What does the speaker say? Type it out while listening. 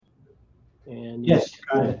And Yes,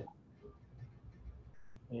 got it.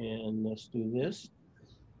 And let's do this.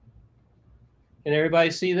 Can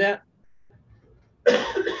everybody see that?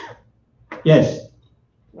 Yes.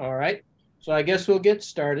 All right. So I guess we'll get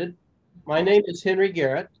started. My name is Henry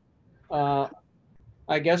Garrett. Uh,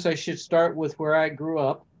 I guess I should start with where I grew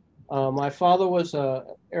up. My father was a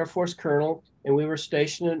Air Force colonel, and we were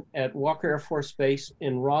stationed at Walker Air Force Base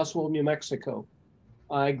in Roswell, New Mexico.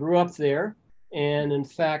 I grew up there, and in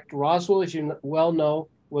fact, Roswell, as you well know,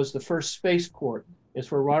 was the first spaceport. It's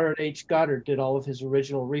where Robert H. Goddard did all of his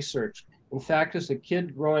original research. In fact, as a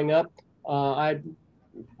kid growing up, I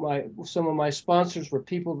some of my sponsors were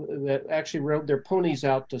people that actually rode their ponies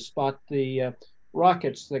out to spot the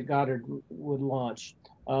rockets that Goddard would launch.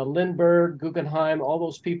 Lindbergh, Guggenheim, all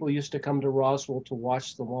those people used to come to Roswell to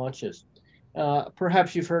watch the launches.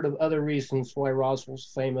 Perhaps you've heard of other reasons why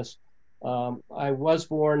Roswell's famous. I was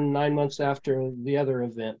born 9 months after the other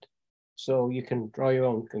event, so you can draw your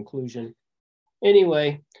own conclusion.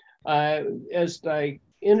 Anyway, as I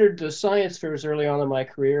entered the science fairs early on in my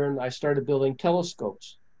career, and I started building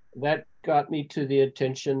telescopes. That got me to the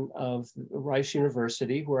attention of Rice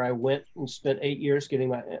University, where I went and spent 8 years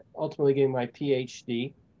ultimately getting my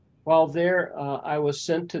PhD. While there, I was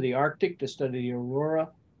sent to the Arctic to study the aurora.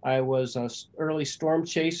 I was an early storm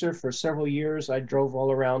chaser for several years. I drove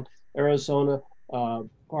all around Arizona,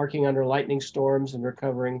 parking under lightning storms and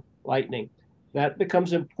recovering lightning. That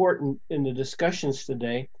becomes important in the discussions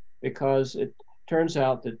today because it turns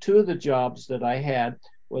out that two of the jobs that I had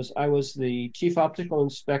was I was the chief optical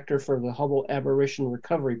inspector for the Hubble Aberration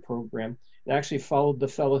Recovery Program, and actually followed the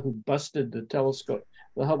fellow who busted the telescope,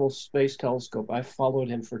 the Hubble Space Telescope. I followed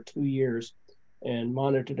him for 2 years and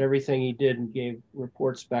monitored everything he did and gave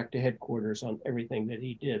reports back to headquarters on everything that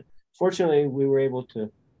he did. Fortunately, we were able to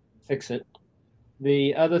fix it.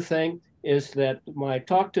 The other thing is that my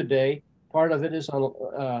talk today, part of it is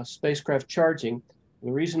on spacecraft charging.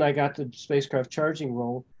 The reason I got the spacecraft charging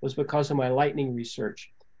role was because of my lightning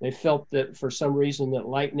research. They felt that for some reason that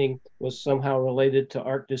lightning was somehow related to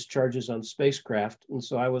arc discharges on spacecraft. And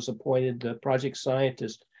so I was appointed the project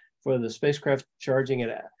scientist for the spacecraft charging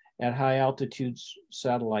at high altitudes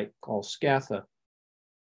satellite called SCATHA.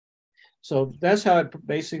 So that's how I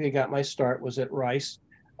basically got my start, was at Rice.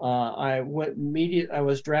 I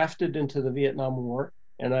was drafted into the Vietnam War,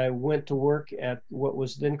 and I went to work at what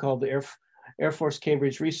was then called the Air Force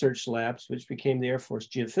Cambridge Research Labs, which became the Air Force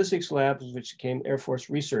Geophysics Labs, which became Air Force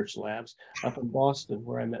Research Labs up in Boston,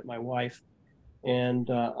 where I met my wife. And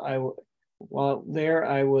while there,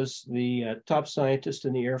 I was the top scientist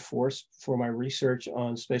in the Air Force for my research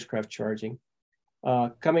on spacecraft charging.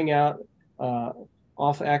 Coming out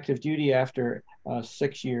off active duty after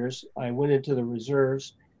 6 years, I went into the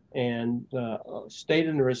reserves and stayed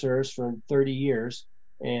in the reserves for 30 years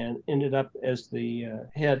and ended up as the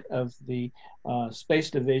head of the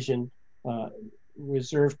Space Division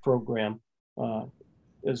Reserve Program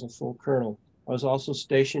as a full colonel. I was also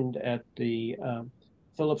stationed at the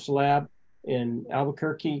Phillips Lab in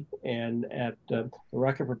Albuquerque and at the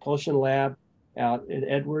Rocket Propulsion Lab out in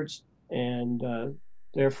Edwards, and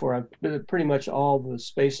therefore I've been at pretty much all the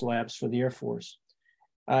space labs for the Air Force.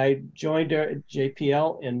 I joined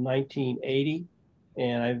JPL in 1980,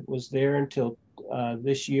 and I was there until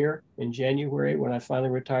this year in January, when I finally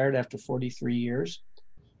retired after 43 years.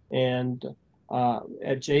 And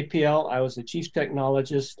at JPL, I was the chief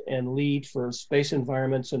technologist and lead for space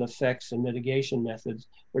environments and effects and mitigation methods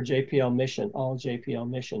for all JPL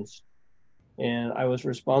missions. And I was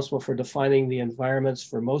responsible for defining the environments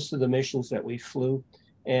for most of the missions that we flew,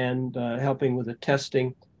 and helping with the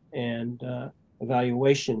testing and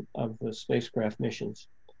evaluation of the spacecraft missions.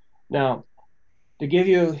 Now, to give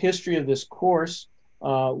you a history of this course,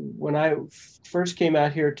 when I first came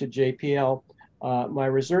out here to JPL, my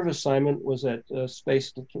reserve assignment was at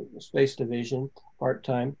Space Division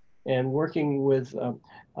part-time, and working with one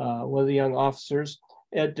of the young officers,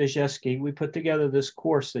 Ed Dejewski, we put together this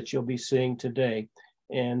course that you'll be seeing today,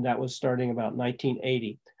 and that was starting about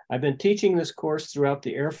 1980. I've been teaching this course throughout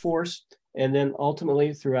the Air Force, and then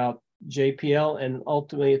ultimately throughout JPL, and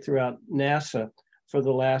ultimately throughout NASA for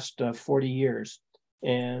the last 40 years.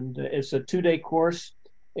 And it's a 2-day course.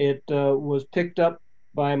 It was picked up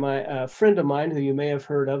by my friend of mine, who you may have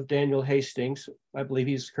heard of, Daniel Hastings. I believe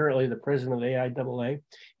he's currently the president of AIAA.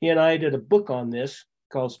 He and I did a book on this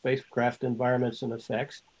called Spacecraft Environments and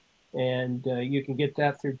Effects. And you can get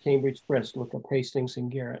that through Cambridge Press. Look up Hastings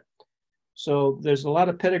and Garrett. So there's a lot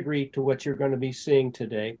of pedigree to what you're going to be seeing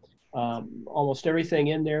today. Almost everything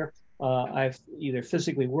in there I've either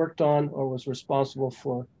physically worked on or was responsible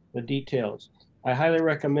for the details. I highly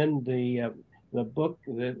recommend the The book,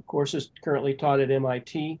 the course is currently taught at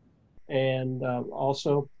MIT, and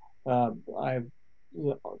also I'm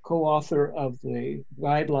the co-author of the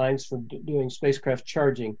guidelines for doing spacecraft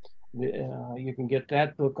charging. You can get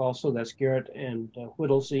that book also. That's Garrett and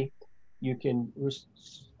Whittlesey. You can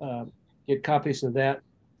uh, get copies of that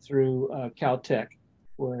through Caltech,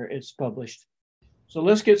 where it's published. So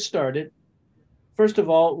let's get started. First of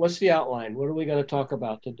all, what's the outline? What are we going to talk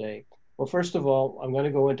about today? Well, first of all, I'm going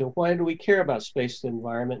to go into why do we care about space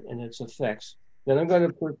environment and its effects. Then I'm going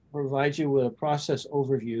to provide you with a process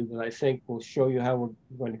overview that I think will show you how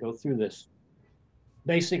we're going to go through this.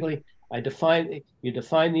 Basically, you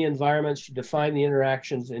define the environments, you define the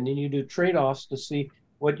interactions, and then you do trade-offs to see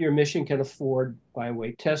what your mission can afford by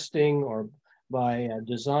way testing or by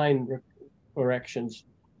design corrections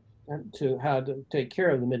to how to take care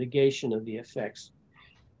of the mitigation of the effects.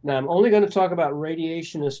 Now, I'm only going to talk about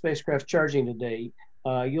radiation and spacecraft charging today.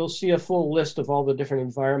 You'll see a full list of all the different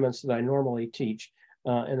environments that I normally teach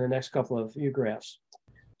in the next couple of view graphs.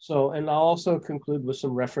 So, and I'll also conclude with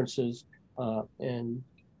some references and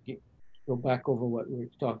go back over what we're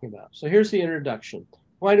talking about. So here's the introduction.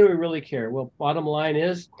 Why do we really care? Well, bottom line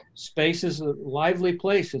is space is a lively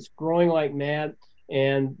place. It's growing like mad.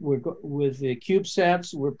 And with the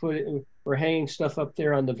CubeSats, we're hanging stuff up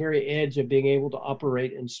there on the very edge of being able to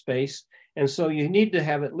operate in space. And so you need to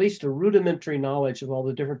have at least a rudimentary knowledge of all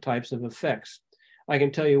the different types of effects. I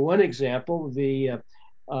can tell you one example. The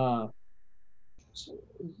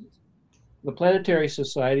Planetary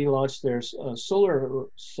Society launched their solar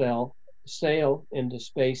sail into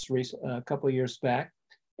space a couple of years back,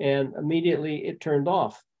 and immediately it turned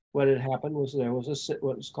off. What had happened was there was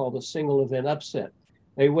what was called a single event upset.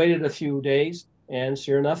 They waited a few days, and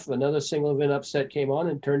sure enough, another single event upset came on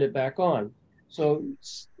and turned it back on. So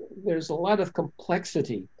there's a lot of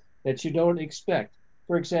complexity that you don't expect.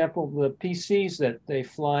 For example, the PCs that they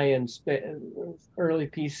fly in space, early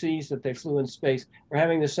PCs that they flew in space, are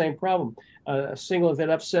having the same problem. A single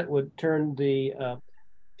event upset would turn the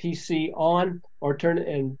PC on or turn it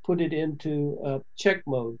and put it into check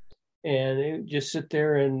mode, and it would just sit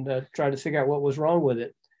there and try to figure out what was wrong with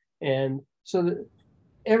it. And so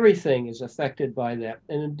everything is affected by that.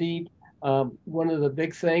 And indeed, one of the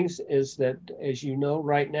big things is that, as you know,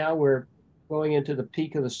 right now we're going into the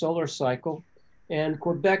peak of the solar cycle. And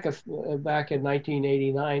Quebec, back in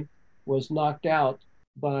 1989, was knocked out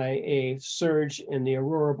by a surge in the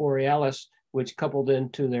Aurora Borealis, which coupled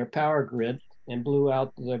into their power grid and blew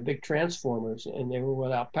out their big transformers. And they were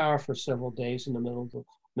without power for several days in the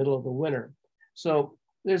middle of the winter. So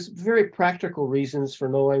there's very practical reasons for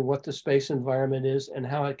knowing what the space environment is and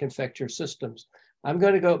how it can affect your systems. I'm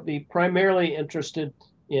going to be primarily interested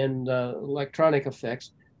in electronic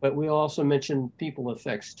effects, but we'll also mention people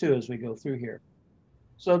effects too as we go through here.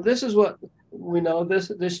 So this is what we know.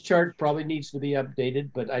 This chart probably needs to be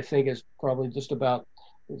updated, but I think it's probably just about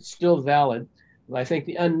still valid. I think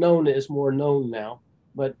the unknown is more known now,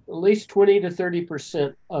 but at least 20 to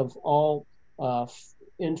 30% of all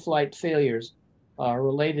in-flight failures are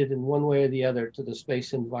related in one way or the other to the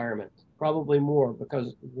space environment, probably more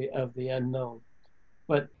because of the unknown.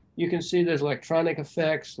 But you can see there's electronic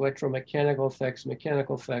effects, electromechanical effects,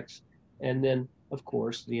 mechanical effects, and then, of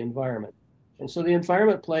course, the environment. And so the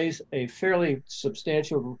environment plays a fairly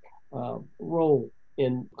substantial role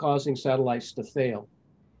in causing satellites to fail.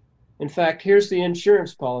 In fact, here's the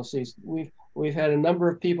insurance policies. We've had a number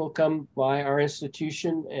of people come by our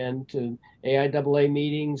institution and to AIAA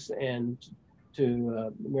meetings and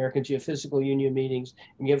to American Geophysical Union meetings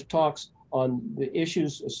and give talks on the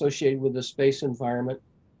issues associated with the space environment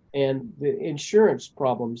and the insurance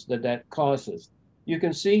problems that causes. You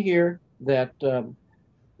can see here that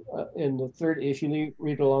in the if you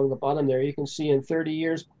read along the bottom there, you can see in 30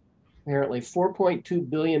 years, apparently 4.2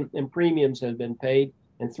 billion in premiums have been paid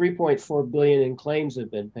and 3.4 billion in claims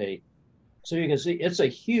have been paid. So you can see it's a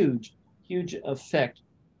huge, huge effect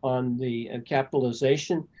on the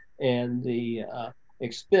capitalization and the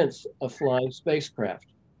expense of flying spacecraft.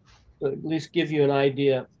 So at least give you an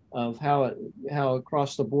idea of how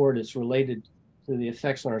across the board it's related to the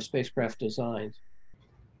effects on our spacecraft designs.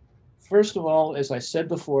 First of all, as I said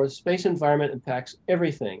before, the space environment impacts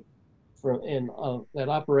everything that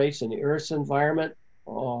operates in the Earth's environment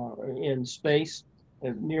or in space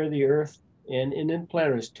near the Earth and in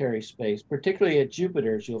interplanetary space, particularly at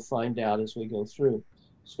Jupiter, as you'll find out as we go through.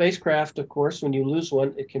 Spacecraft, of course, when you lose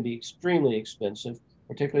one, it can be extremely expensive,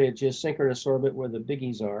 particularly at geosynchronous orbit where the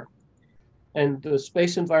biggies are. And the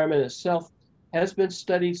space environment itself has been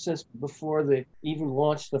studied since before they even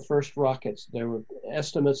launched the first rockets. There were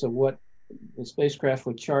estimates of what the spacecraft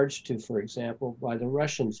were charged to, for example, by the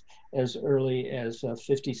Russians as early as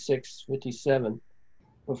 56, 57,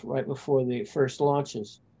 right before the first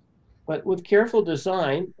launches. But with careful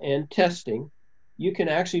design and testing, you can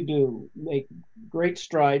actually make great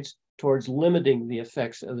strides towards limiting the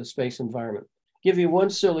effects of the space environment. Give you one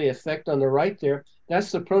silly effect on the right there.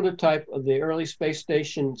 That's the prototype of the early space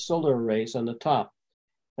station solar arrays on the top.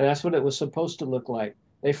 And that's what it was supposed to look like.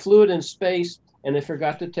 They flew it in space and they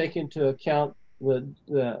forgot to take into account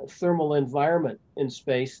the thermal environment in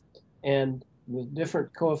space and the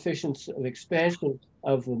different coefficients of expansion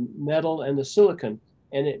of the metal and the silicon.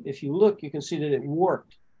 And if you look, you can see that it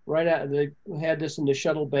warped right out. They had this in the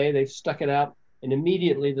shuttle bay, they stuck it out, and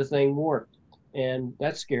immediately the thing warped. And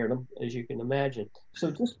that scared them, as you can imagine. So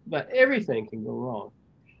just about everything can go wrong.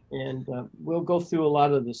 And we'll go through a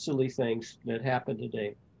lot of the silly things that happen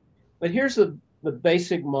today. But here's the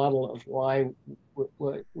basic model of why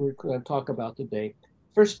what we're going to talk about today.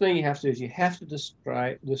 First thing you have to do is you have to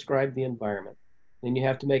describe the environment. Then you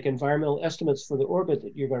have to make environmental estimates for the orbit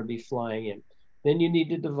that you're going to be flying in. Then you need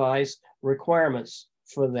to devise requirements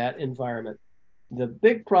for that environment. The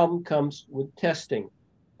big problem comes with testing.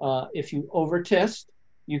 If you over-test,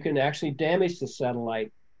 you can actually damage the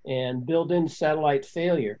satellite and build in satellite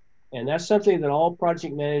failure. And that's something that all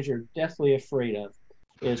project managers are deathly afraid of,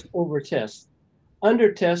 is over-test.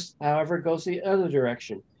 Under-test, however, goes the other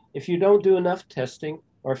direction. If you don't do enough testing,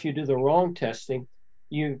 or if you do the wrong testing,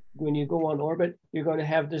 when you go on orbit, you're going to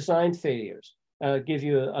have design failures. Give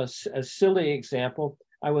you a silly example.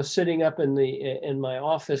 I was sitting up in my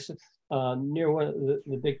office near one of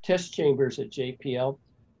the big test chambers at JPL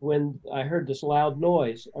when I heard this loud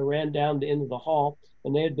noise. I ran down the end of the hall,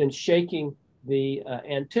 and they had been shaking the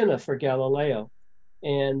antenna for Galileo,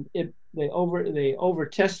 and they over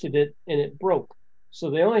tested it, and it broke. So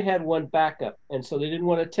they only had one backup, and so they didn't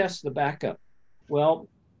want to test the backup. Well,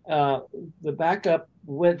 the backup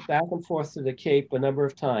went back and forth to the Cape a number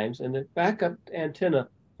of times, and the backup antenna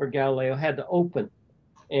for Galileo had to open,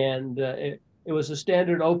 and it was a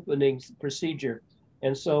standard opening procedure.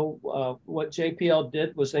 And so what JPL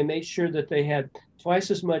did was they made sure that they had twice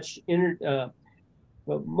as much the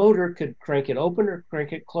motor could crank it open or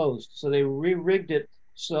crank it closed. So they re-rigged it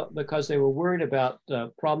because they were worried about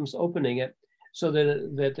problems opening it, so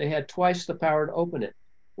that they had twice the power to open it.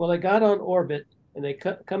 Well, they got on orbit, and they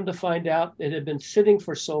come to find out it had been sitting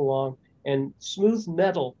for so long, and smooth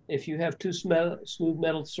metal, if you have two smooth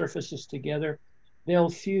metal surfaces together, they'll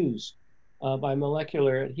fuse by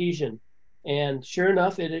molecular adhesion. And sure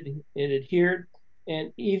enough, it adhered,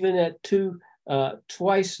 and even at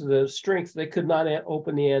twice the strength, they could not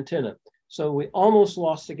open the antenna. So we almost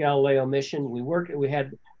lost the Galileo mission.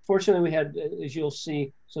 Fortunately, we had, as you'll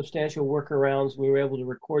see, substantial workarounds. We were able to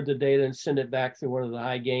record the data and send it back through one of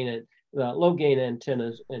the low gain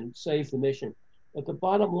antennas and save the mission. But the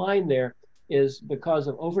bottom line there is because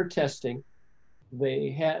of over testing, they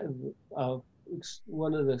had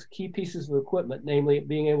one of the key pieces of equipment, namely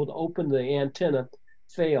being able to open the antenna,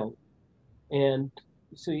 failed. And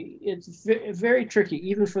so it's very tricky,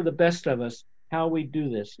 even for the best of us, how we do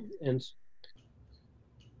this. And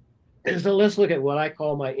so let's look at what I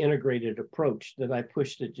call my integrated approach that I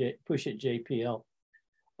push at JPL.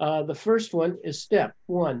 The first one is step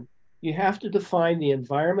one. You have to define the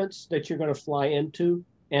environments that you're going to fly into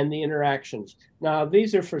and the interactions. Now,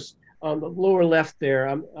 these are on the lower left there.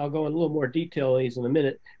 I'll go in a little more detail on these in a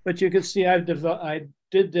minute, but you can see I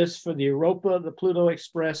did this for the Europa, the Pluto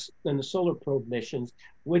Express, and the Solar Probe missions,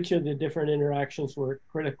 which of the different interactions were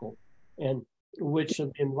critical and which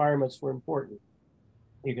of the environments were important.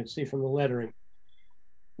 You can see from the lettering.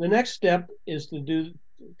 The next step is to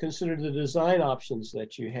consider the design options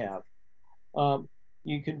that you have.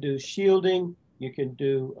 You can do shielding. You can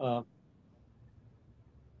do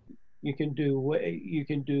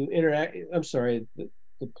interact. I'm sorry,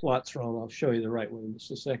 the plot's wrong. I'll show you the right one in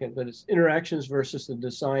just a second. But it's interactions versus the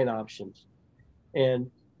design options, and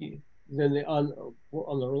then on the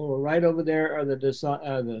lower right over there are the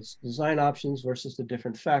design options versus the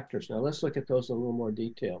different factors. Now let's look at those in a little more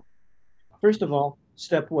detail. First of all,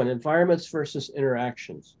 step one: environments versus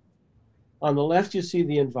interactions. On the left, you see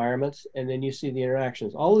the environments, and then you see the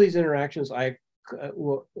interactions. All of these interactions I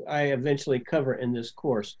eventually cover in this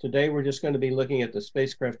course. Today, we're just going to be looking at the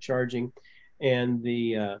spacecraft charging and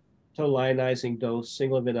the total ionizing dose,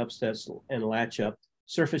 single event upsets and latch up,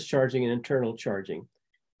 surface charging and internal charging.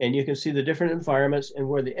 And you can see the different environments and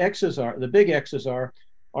where the X's are, the big X's are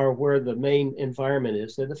where the main environment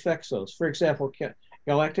is that affects those. For example,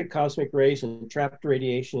 galactic cosmic rays and trapped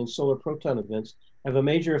radiation and solar proton events have a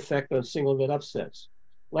major effect on single event upsets.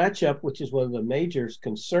 latch up, which is one of the major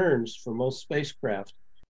concerns for most spacecraft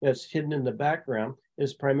that's hidden in the background,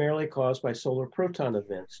 is primarily caused by solar proton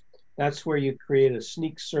events. That's where you create a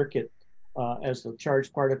sneak circuit as the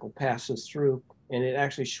charged particle passes through, and it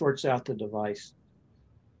actually shorts out the device.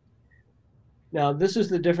 Now, this is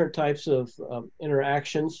the different types of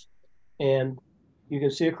interactions, and you can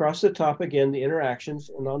see across the top again the interactions,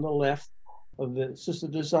 and on the left of this is the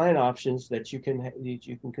design options that you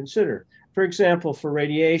can consider. For example, for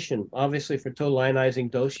radiation, obviously for total ionizing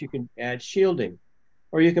dose, you can add shielding,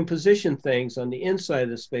 or you can position things on the inside of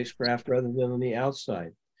the spacecraft rather than on the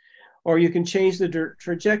outside. Or you can change the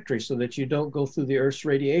trajectory so that you don't go through the Earth's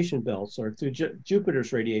radiation belts or through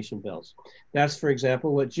Jupiter's radiation belts. That's, for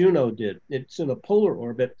example, what Juno did. It's in a polar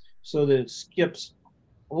orbit so that it skips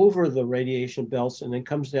over the radiation belts and then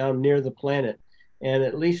comes down near the planet. And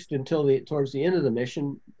at least until towards the end of the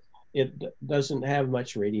mission, it doesn't have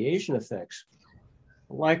much radiation effects.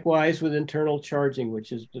 Likewise with internal charging,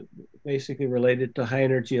 which is basically related to high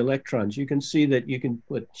energy electrons. You can see that you can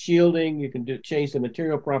put shielding, you can change the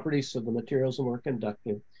material properties so the materials are more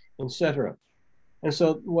conductive, etc. And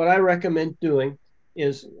so what I recommend doing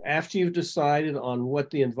is after you've decided on what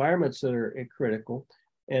the environments that are critical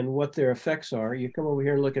and what their effects are, you come over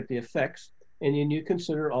here and look at the effects, and then you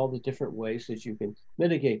consider all the different ways that you can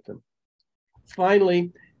mitigate them.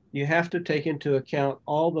 Finally, you have to take into account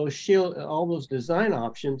all those design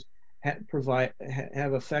options have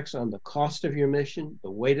effects on the cost of your mission,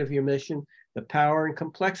 the weight of your mission, the power and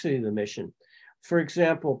complexity of the mission. For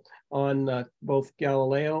example, on both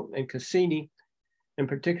Galileo and Cassini, in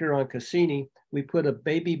particular on Cassini, we put a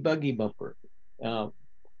baby buggy bumper.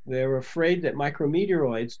 They were afraid that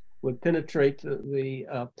micrometeoroids would penetrate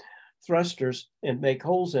the thrusters and make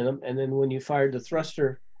holes in them, and then when you fired the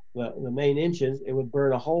thruster, the main engines, it would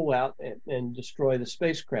burn a hole out and destroy the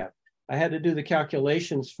spacecraft. I had to do the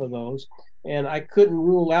calculations for those, and I couldn't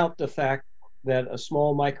rule out the fact that a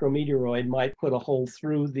small micrometeoroid might put a hole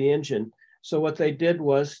through the engine. So what they did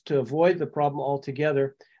was, to avoid the problem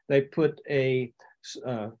altogether, they put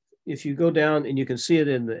if you go down and you can see it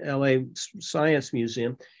in the LA Science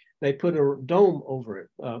Museum, they put a dome over it,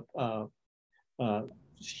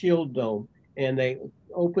 shield dome, and they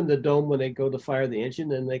open the dome when they go to fire the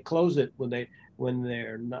engine, and they close it when they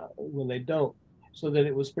don't, so that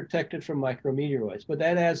it was protected from micrometeoroids. But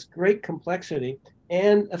that adds great complexity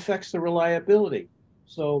and affects the reliability.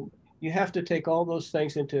 So you have to take all those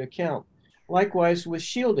things into account. Likewise with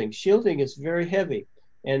shielding. Shielding is very heavy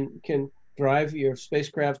and can drive your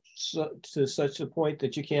spacecraft to such a point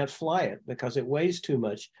that you can't fly it because it weighs too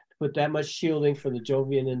much to put that much shielding for the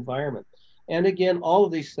Jovian environment. And again, all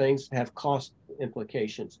of these things have cost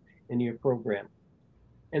implications in your program.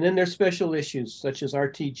 And then there's special issues such as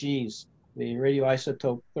RTGs, the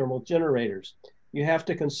radioisotope thermal generators. You have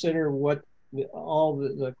to consider all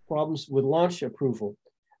the problems with launch approval.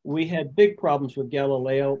 We had big problems with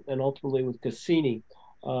Galileo and ultimately with Cassini.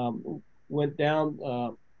 Went down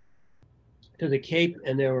to the Cape,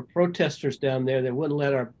 and there were protesters down there that wouldn't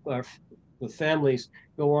let the families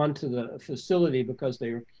go on to the facility because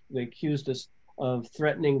they accused us of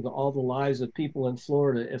threatening all the lives of people in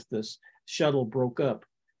Florida if this shuttle broke up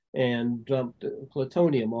and dumped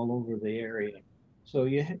plutonium all over the area. So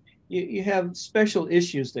you have special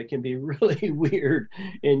issues that can be really weird,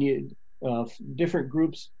 and different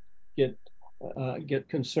groups get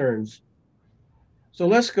concerns. So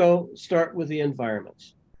let's start with the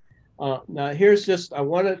environments. Now I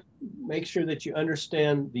want to make sure that you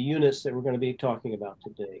understand the units that we're going to be talking about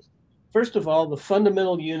today. First of all, the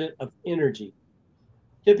fundamental unit of energy.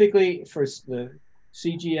 Typically for the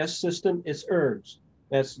CGS system, it's ergs.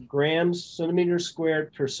 That's grams, centimeters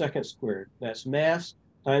squared per second squared. That's mass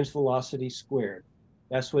times velocity squared.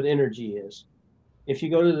 That's what energy is. If you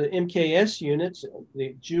go to the MKS units,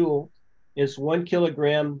 the joule is 1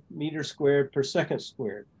 kilogram meter squared per second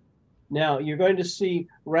squared. Now, you're going to see,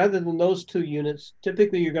 rather than those two units,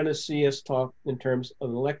 typically you're going to see us talk in terms of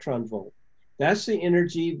an electron volt. That's the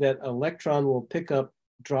energy that an electron will pick up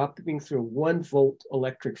dropping through 1 volt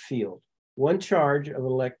electric field. One charge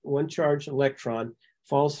electron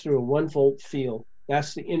falls through a 1 volt field.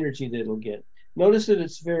 That's the energy that it'll get. Notice that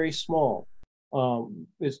it's very small.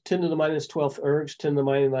 It's 10 to the minus 12 ergs, 10 to the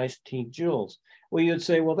minus 19 joules. Well, you'd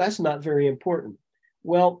say, well, that's not very important.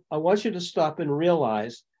 Well, I want you to stop and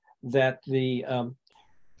realize that the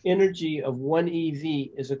energy of 1 EV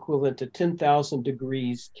is equivalent to 10,000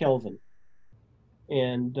 degrees Kelvin.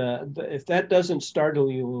 And if that doesn't startle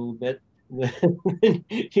you a little bit, then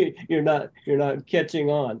you're not catching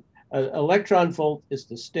on. An electron volt is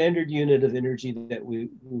the standard unit of energy that we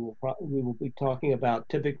will be talking about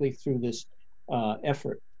typically through this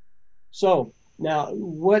effort. So now,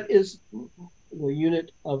 what is the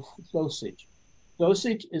unit of dosage?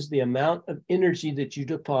 Dosage is the amount of energy that you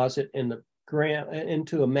deposit in the gram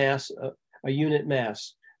into a mass, a unit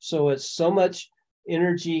mass. So it's so much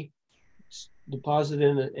energy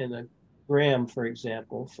deposited in a gram, for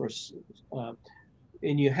example,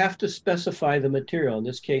 and you have to specify the material, in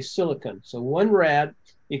this case, silicon. So 1 rad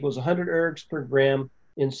equals 100 ergs per gram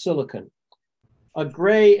in silicon. A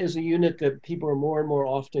gray is a unit that people are more and more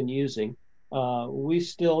often using. We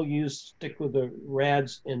still stick with the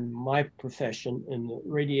rads in my profession in the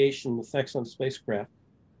radiation effects on spacecraft,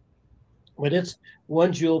 but it's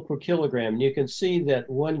 1 joule per kilogram. And you can see that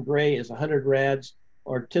 1 gray is 100 rads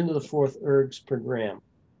or 10 to the fourth ergs per gram,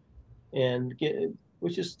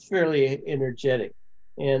 which is fairly energetic.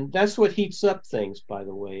 And that's what heats up things, by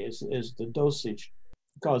the way, is the dosage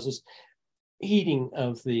causes heating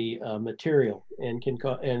of the material and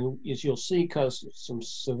as you'll see, cause some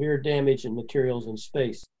severe damage in materials in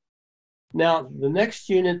space. Now, the next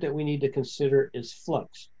unit that we need to consider is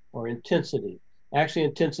flux or intensity. Actually,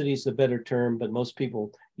 intensity is the better term, but most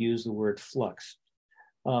people use the word flux.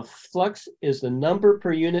 Flux is the number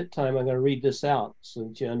per unit time. I'm going to read this out so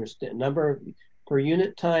that you understand. Number per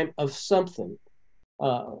unit time of something.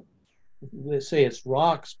 Let's say it's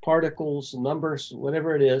rocks, particles, numbers,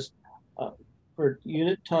 whatever it is, per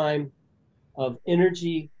unit time of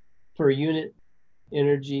energy per unit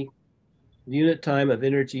energy, unit time of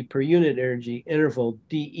energy per unit energy interval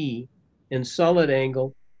dE in solid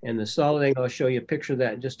angle. And the solid angle, I'll show you a picture of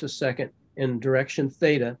that in just a second, in direction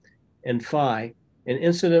theta and phi, and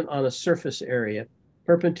incident on a surface area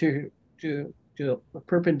perpendicular to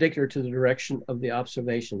the direction of the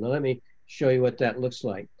observation. Now let me show you what that looks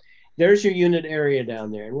like. There's your unit area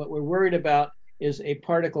down there. And what we're worried about is a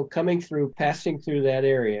particle coming through, passing through that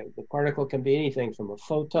area. The particle can be anything from a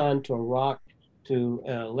photon to a rock to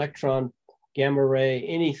an electron, gamma ray,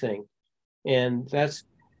 anything. And that's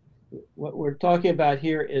what we're talking about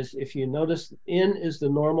here. Is, if you notice, n is the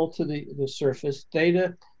normal to the surface,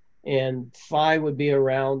 theta and phi would be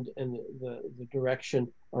around in the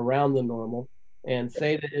direction around the normal, and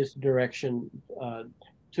theta is the direction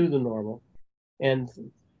to the normal, and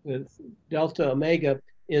the delta omega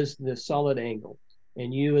is the solid angle,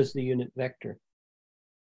 and u is the unit vector.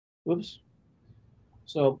 Oops.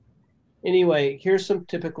 So anyway, here's some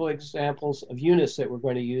typical examples of units that we're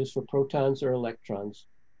going to use for protons or electrons.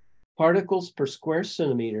 Particles per square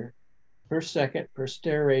centimeter, per second, per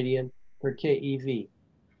steradian, per keV.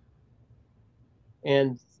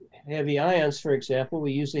 And heavy ions, for example,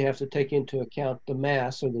 we usually have to take into account the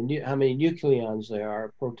mass, or how many nucleons there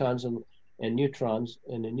are, protons and neutrons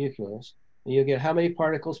in the nucleus. And you'll get how many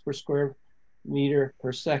particles per square meter,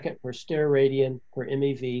 per second, per steradian, per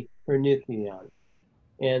MeV, per nucleon.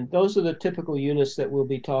 And those are the typical units that we'll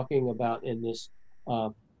be talking about in this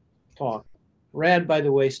talk. RAD, by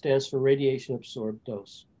the way, stands for radiation absorbed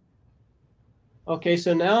dose. Okay,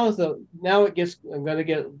 so now I'm going to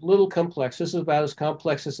get a little complex. This is about as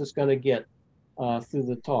complex as it's going to get through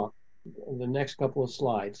the talk, the next couple of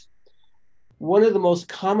slides. One of the most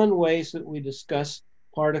common ways that we discuss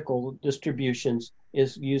particle distributions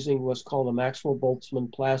is using what's called a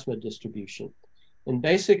Maxwell-Boltzmann plasma distribution. And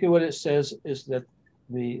basically what it says is that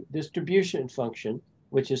the distribution function,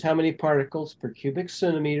 which is how many particles per cubic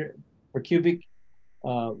centimeter, per cubic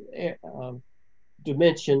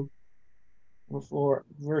dimension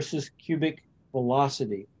versus cubic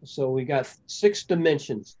velocity. So we got 6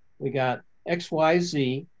 dimensions. We got x, y,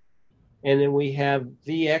 z, and then we have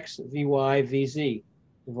vx, vy, vz,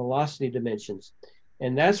 the velocity dimensions.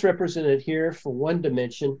 And that's represented here for 1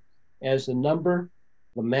 dimension as the number,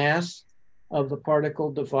 the mass of the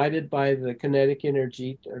particle divided by the kinetic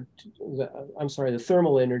energy, the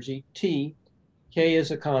thermal energy, T. K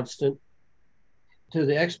is a constant, to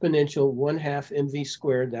the exponential 1/2 mv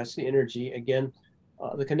squared, that's the energy, again,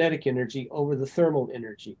 the kinetic energy over the thermal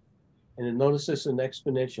energy. And then notice this is an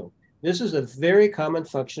exponential. This is a very common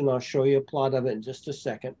function, I'll show you a plot of it in just a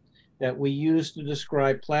second, that we use to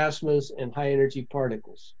describe plasmas and high energy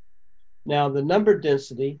particles. Now, the number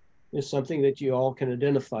density is something that you all can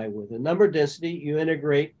identify with. The number density, you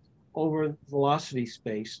integrate over velocity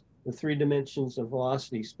space, the 3 dimensions of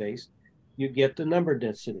velocity space, you get the number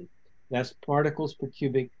density. That's particles per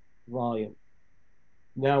cubic volume.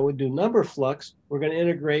 Now we do number flux, we're going to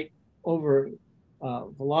integrate over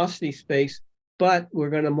velocity space, but we're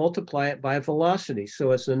going to multiply it by velocity.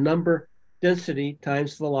 So it's the number density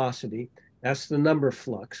times velocity. That's the number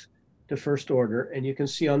flux to first order. And you can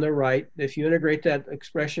see on the right, if you integrate that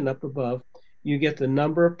expression up above, you get the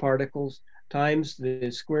number of particles times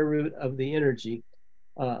the square root of the energy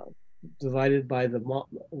divided by the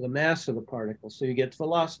mass of the particle. So you get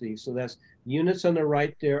velocity. So that's units on the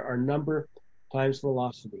right there are number times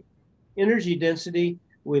velocity. Energy density,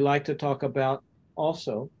 we like to talk about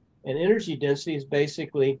also. And energy density is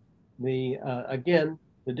basically again,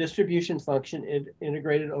 the distribution function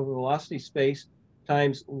integrated over velocity space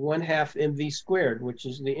times 1/2 mv squared, which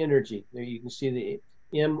is the energy. There you can see the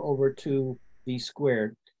m over 2v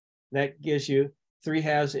squared. That gives you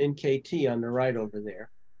 3/2 nkt on the right over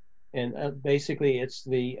there. And basically it's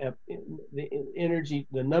the energy,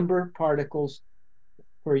 the number of particles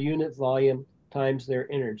per unit volume times their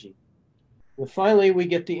energy. And finally, we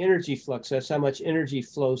get the energy flux. That's how much energy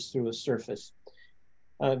flows through a surface.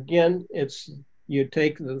 Again, you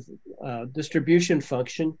take the distribution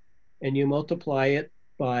function and you multiply it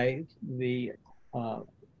by the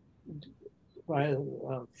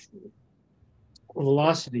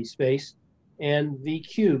velocity space and v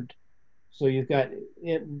cubed. So you've got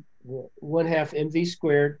 1/2 mv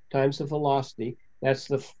squared times the velocity.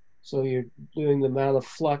 So you're doing the amount of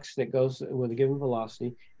flux that goes with a given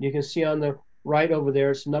velocity. You can see on the right over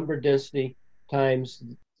there, it's number density times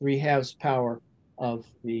 3/2 power of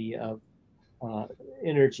the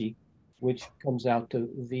energy, which comes out to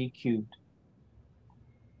v cubed.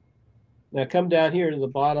 Now come down here to the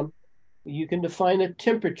bottom. You can define a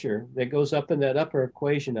temperature that goes up in that upper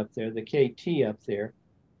equation up there, the kT up there.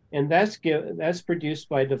 And that's produced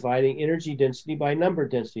by dividing energy density by number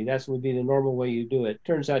density. That would be the normal way you do it.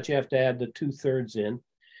 Turns out you have to add the 2/3 in.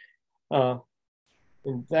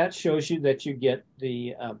 And that shows you that you get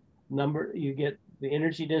the the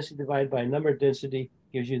energy density divided by number density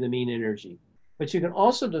gives you the mean energy. But you can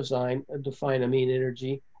also define a mean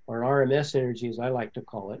energy, or RMS energy as I like to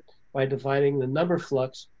call it, by dividing the number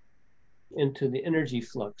flux into the energy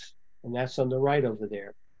flux. And that's on the right over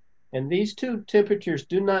there. And these two temperatures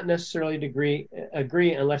do not necessarily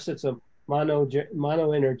agree unless it's a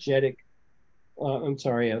monoenergetic,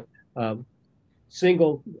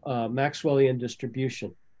 single Maxwellian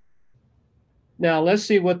distribution. Now let's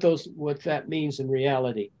see what that means in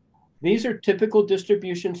reality. These are typical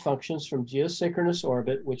distribution functions from geosynchronous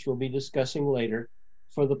orbit, which we'll be discussing later,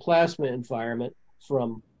 for the plasma environment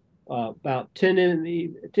from about 10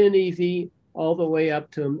 eV all the way up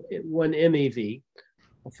to 1 MeV.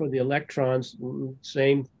 For the electrons,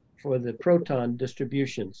 same for the proton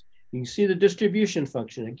distributions. You can see the distribution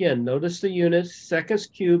function. Again, notice the units, seconds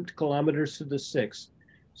cubed, kilometers to the 6th.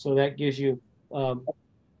 So that gives you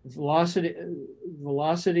velocity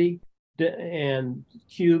and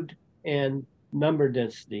cubed and number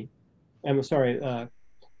density. I'm sorry,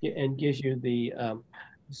 and gives you the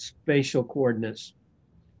spatial coordinates.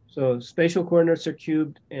 So spatial coordinates are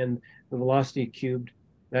cubed and the velocity cubed.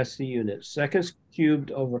 That's the unit. Seconds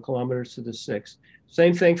cubed over kilometers to the 6th.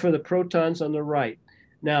 Same thing for the protons on the right.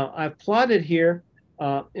 Now, I've plotted here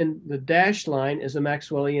in the dashed line is a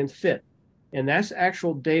Maxwellian fit. And that's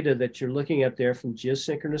actual data that you're looking at there from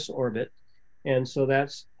geosynchronous orbit. And so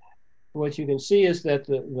that's what you can see is that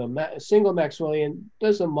the single Maxwellian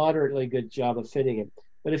does a moderately good job of fitting it.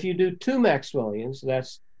 But if you do two Maxwellians,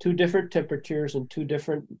 that's two different temperatures and two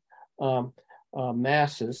different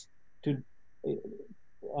masses,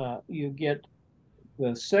 you get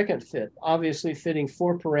the second fit. Obviously, fitting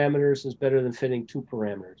 4 parameters is better than fitting 2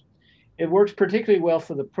 parameters. It works particularly well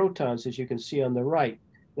for the protons, as you can see on the right.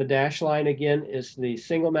 The dashed line, again, is the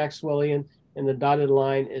single Maxwellian, and the dotted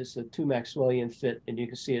line is the 2 Maxwellian fit, and you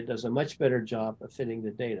can see it does a much better job of fitting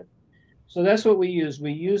the data. So that's what we use.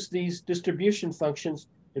 We use these distribution functions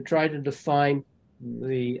to try to define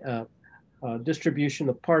the distribution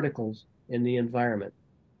of particles in the environment.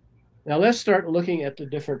 Now let's start looking at the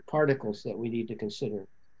different particles that we need to consider.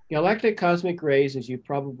 Galactic cosmic rays, as you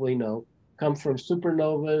probably know, come from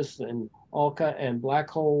supernovas and black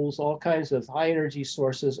holes, all kinds of high energy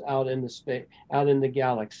sources out in the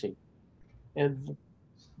galaxy. And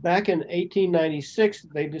back in 1896,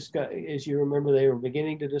 they discovered, as you remember, they were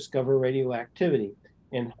beginning to discover radioactivity.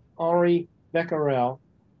 And Henri Becquerel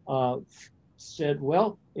said,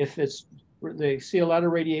 well, if they see a lot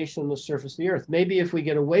of radiation on the surface of the Earth, maybe if we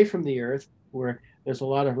get away from the Earth, where there's a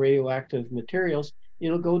lot of radioactive materials,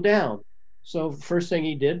 it'll go down. So first thing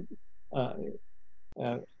he did,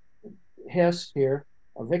 Hess here,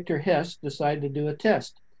 Victor Hess, decided to do a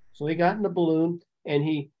test. So he got in a balloon and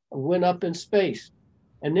he went up in space.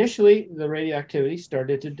 Initially, the radioactivity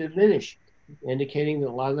started to diminish, indicating that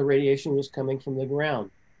a lot of the radiation was coming from the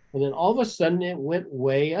ground. And then all of a sudden, it went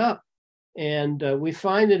way up. And we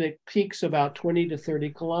find that it peaks about 20 to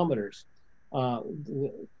 30 kilometers.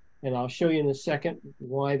 And I'll show you in a second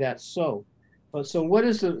why that's so. But so what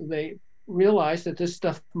is they realized that this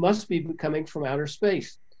stuff must be coming from outer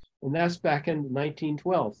space. and that's back in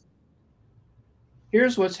 1912.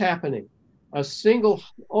 Here's what's happening. A single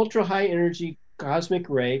ultra high energy cosmic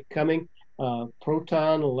ray coming,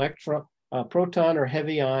 proton, electron, proton or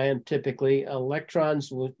heavy ion, typically.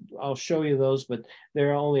 Electrons, I'll show you those, but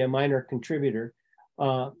they're only a minor contributor.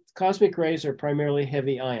 Cosmic rays are primarily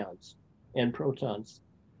heavy ions and protons.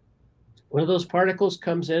 One of those particles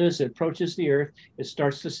comes in as it approaches the Earth, it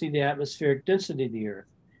starts to see the atmospheric density of the Earth.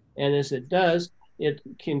 And as it does, it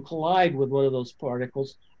can collide with one of those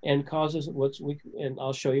particles and causes and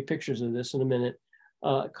I'll show you pictures of this in a minute,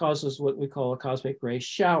 causes what we call a cosmic ray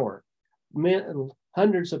shower.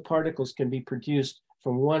 Hundreds of particles can be produced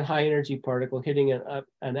from one high energy particle hitting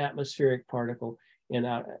an atmospheric particle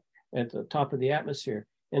out at the top of the atmosphere.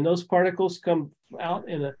 And those particles come out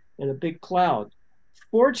in a big cloud.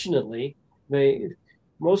 Fortunately,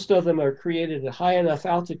 most of them are created at high enough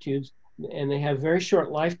altitudes and they have very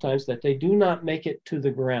short lifetimes that they do not make it to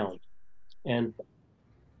the ground. And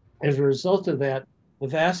as a result of that, the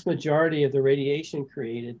vast majority of the radiation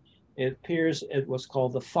created, it appears at what's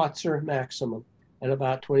called the Pfotzer maximum at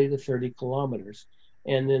about 20 to 30 kilometers.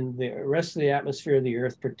 And then the rest of the atmosphere of the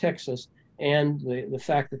Earth protects us, and the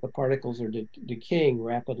fact that the particles are decaying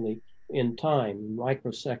rapidly in time,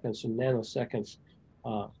 microseconds and nanoseconds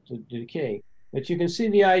to decay. But you can see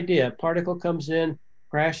the idea. A particle comes in,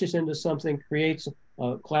 crashes into something, creates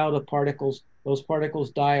a cloud of particles. Those particles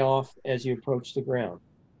die off as you approach the ground.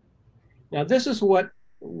 Now, this is what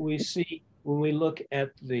we see when we look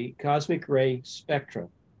at the cosmic ray spectra.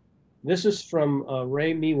 This is from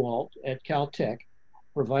Ray Mewalt at Caltech,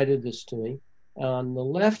 provided this to me. On the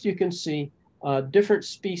left, you can see different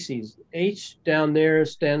species. H down there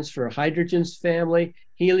stands for hydrogen's family,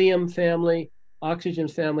 helium family, oxygen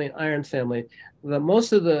family, and iron family.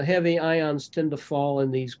 Most of the heavy ions tend to fall in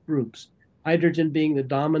these groups. Hydrogen being the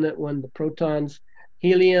dominant one, the protons,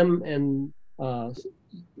 helium and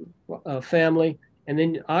family, and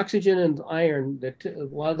then oxygen and iron. A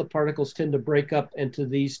lot of the particles tend to break up into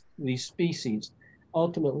these species,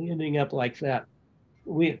 ultimately ending up like that.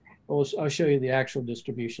 I'll show you the actual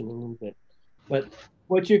distribution in a little bit. But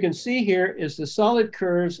what you can see here is the solid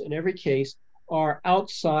curves in every case are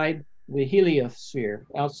outside the heliosphere,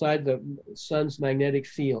 outside the sun's magnetic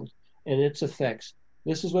field and its effects.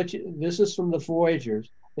 This is from the Voyagers.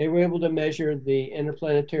 They were able to measure the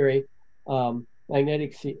interplanetary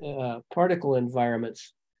magnetic particle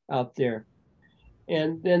environments out there.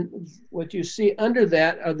 And then what you see under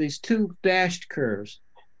that are these two dashed curves.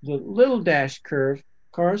 The little dashed curve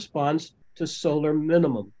corresponds to solar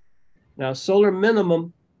minimum. Now, solar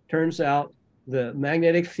minimum, turns out the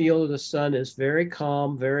magnetic field of the sun is very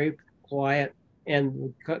calm, very quiet,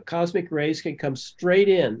 and cosmic rays can come straight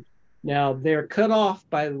in. Now, they're cut off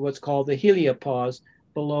by what's called the heliopause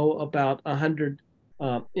below about 100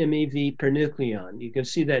 MeV per nucleon. You can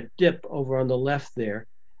see that dip over on the left there.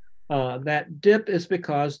 That dip is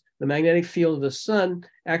because the magnetic field of the sun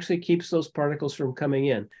actually keeps those particles from coming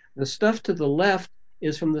in. The stuff to the left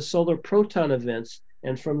is from the solar proton events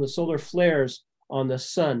and from the solar flares on the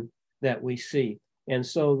sun that we see. And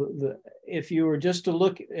so if you were just to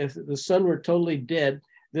look, if the sun were totally dead,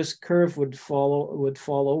 this curve would fall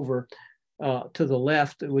over to the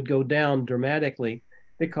left. It would go down dramatically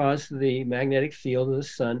because the magnetic field of the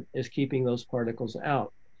sun is keeping those particles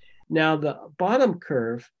out. Now, the bottom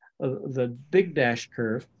curve, the big dash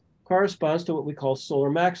curve, corresponds to what we call solar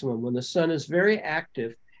maximum. When the sun is very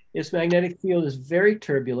active, its magnetic field is very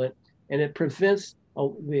turbulent, and it prevents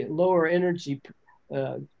the lower energy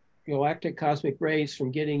galactic cosmic rays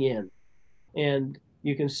from getting in. And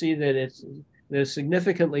you can see that it's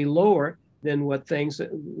significantly lower than what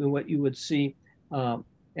you would see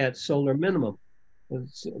at solar minimum.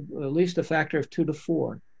 It's at least a factor of 2 to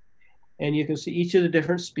 4. And you can see each of the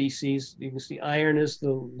different species. You can see iron is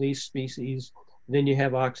the least species. Then you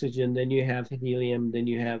have oxygen, then you have helium, then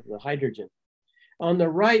you have the hydrogen. On the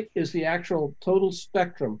right is the actual total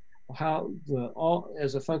spectrum,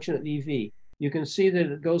 as a function of EV. You can see that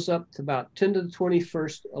it goes up to about 10 to the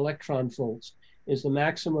 21st electron volts is the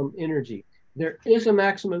maximum energy. There is a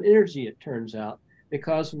maximum energy, it turns out,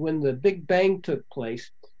 because when the Big Bang took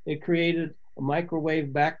place, it created a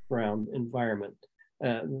microwave background environment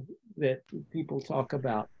that people talk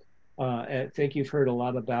about. I think you've heard a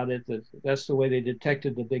lot about it. That's the way they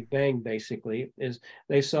detected the Big Bang. Basically, is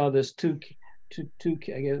they saw this I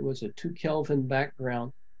guess it was a 2 Kelvin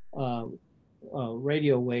background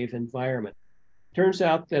radio wave environment. Turns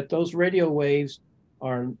out that those radio waves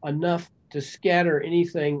are enough to scatter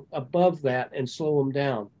anything above that and slow them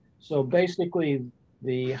down. So basically,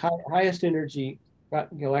 the highest energy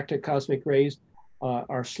galactic cosmic rays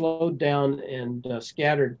are slowed down and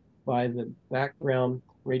scattered by the background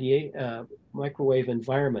microwave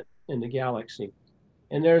environment in the galaxy.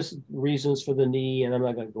 And there's reasons for the knee, and I'm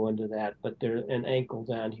not going to go into that, but there's an ankle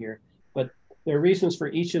down here. But there are reasons for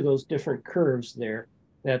each of those different curves there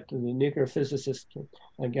that the nuclear physicists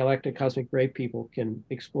and galactic cosmic ray people can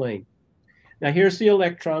explain. Now here's the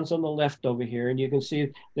electrons on the left over here, and you can see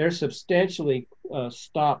they're substantially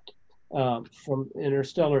stopped from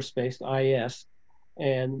interstellar space, IS,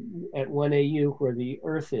 and at 1 AU where the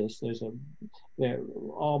Earth is, they're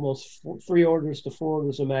almost 3 orders to 4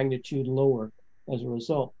 orders of magnitude lower as a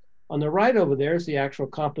result. On the right over there is the actual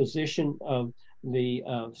composition of the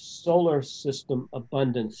solar system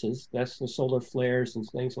abundances. That's the solar flares and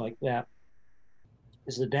things like that,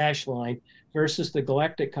 is the dashed line, versus the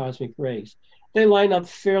galactic cosmic rays. They line up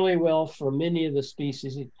fairly well for many of the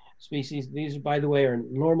species. These, by the way, are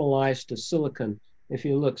normalized to silicon. If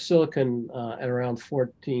you look, silicon at around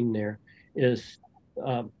 14 there is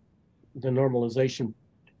the normalization.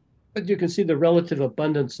 But you can see the relative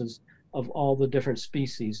abundances of all the different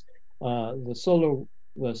species. The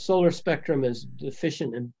solar spectrum is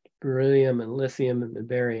deficient in beryllium and lithium and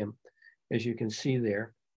barium, as you can see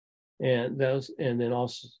there. And then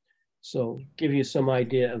also, so give you some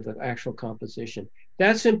idea of the actual composition.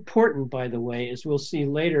 That's important, by the way, as we'll see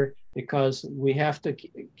later, because we have to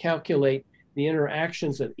calculate the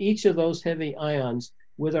interactions of each of those heavy ions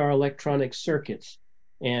with our electronic circuits.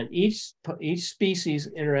 And each species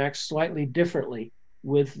interacts slightly differently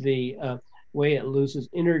with the way it loses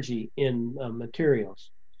energy in materials.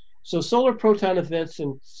 So solar proton events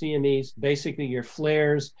in CMEs, basically your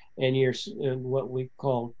flares and your what we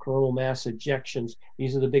call coronal mass ejections.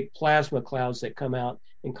 These are the big plasma clouds that come out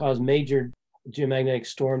and cause major geomagnetic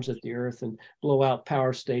storms at the Earth and blow out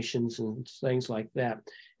power stations and things like that.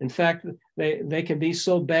 In fact, they can be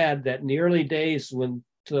so bad that in the early days when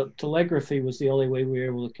telegraphy was the only way we were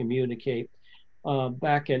able to communicate,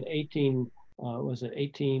 back in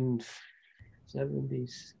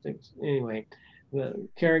 1876, anyway, the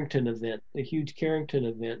Carrington event, the huge Carrington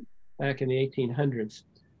event back in the 1800s,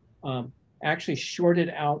 actually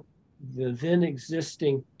shorted out the then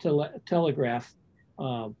existing telegraph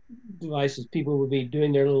devices. People would be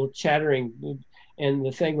doing their little chattering, and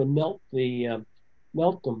the thing would melt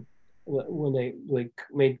them when they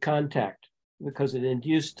made contact, because it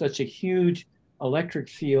induced such a huge electric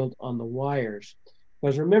field on the wires.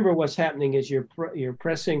 Because remember, what's happening is you're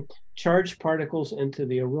pressing charged particles into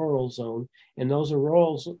the auroral zone, and those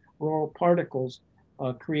auroral particles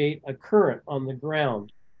create a current on the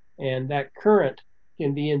ground, and that current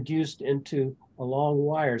can be induced into long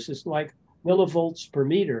wires. It's like millivolts per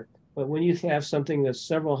meter, but when you have something that's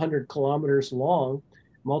several hundred kilometers long,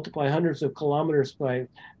 multiply hundreds of kilometers by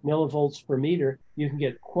millivolts per meter, you can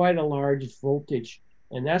get quite a large voltage,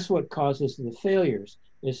 and that's what causes the failures.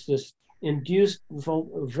 It's this induced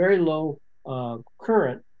very low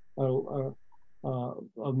current of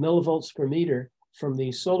millivolts per meter from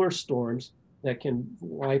these solar storms that can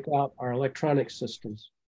wipe out our electronic systems.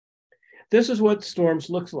 This is what storms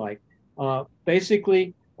looks like.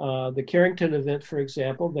 Basically, the Carrington event, for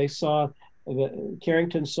example,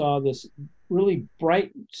 Carrington saw this really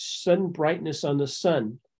bright sudden brightness on the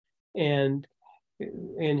sun, and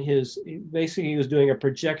basically he was doing a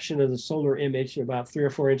projection of the solar image about 3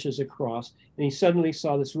 or 4 inches across, and he suddenly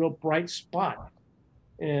saw this real bright spot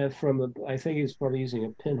I think he was probably using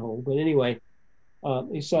a pinhole, but anyway,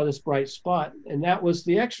 he saw this bright spot, and that was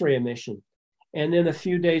the X-ray emission. And then a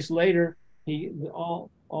few days later,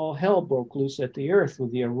 all hell broke loose at the Earth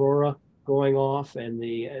with the aurora going off and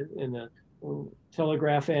the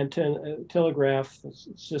telegraph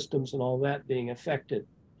systems and all that being affected.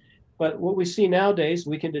 But what we see nowadays,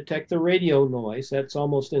 we can detect the radio noise. That's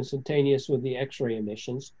almost instantaneous with the X-ray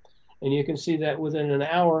emissions. And you can see that within an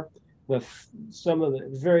hour, some of the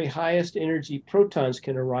very highest energy protons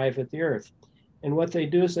can arrive at the Earth. And what they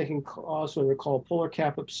do is they can cause what are called polar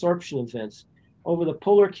cap absorption events. Over the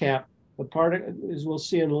polar cap, the particle, as we'll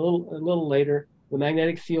see in a little later, the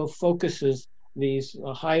magnetic field focuses these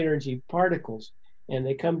high energy particles, and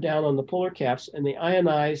they come down on the polar caps and they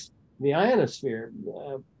ionize the ionosphere.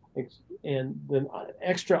 And the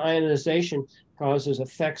extra ionization causes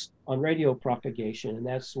effects on radio propagation, and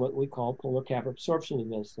that's what we call polar cap absorption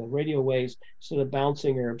events. The radio waves, instead of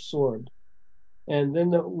bouncing, are absorbed. And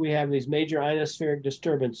then we have these major ionospheric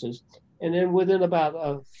disturbances. And then within about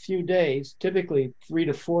a few days, typically 3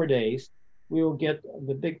 to 4 days, we will get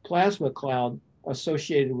the big plasma cloud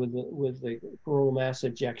associated with the coronal mass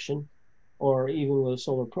ejection, or even with a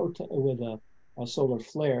solar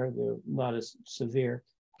flare. They're not as severe.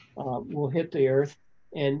 Will hit the Earth,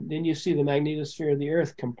 and then you see the magnetosphere of the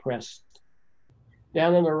Earth compressed.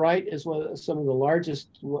 Down on the right is some of the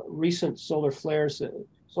largest recent solar flares,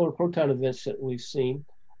 solar proton events that we've seen.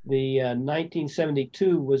 The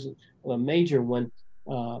 1972 was a major one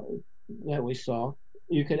that we saw.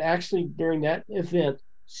 You could actually, during that event,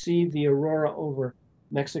 see the aurora over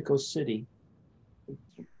Mexico City.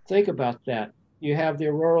 Think about that. You have the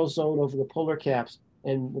auroral zone over the polar caps,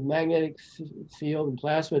 and the magnetic field and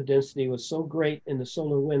plasma density was so great in the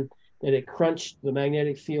solar wind that it crunched the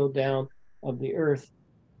magnetic field down of the Earth.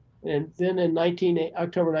 And then in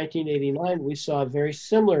October 1989, we saw very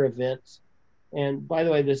similar events. And by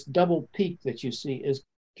the way, this double peak that you see is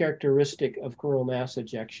characteristic of coronal mass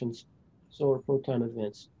ejections, solar proton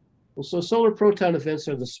events. And so solar proton events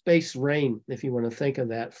are the space rain, if you want to think of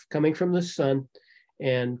that, coming from the sun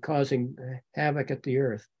and causing havoc at the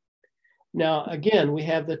Earth. Now, again, we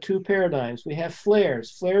have the two paradigms. We have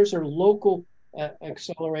flares. Flares are local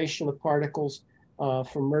acceleration of particles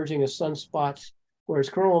from merging of sunspots, whereas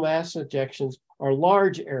coronal mass ejections are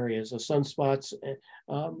large areas of sunspots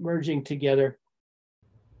merging together.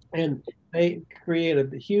 And they create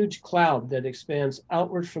a huge cloud that expands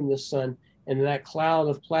outward from the sun, and that cloud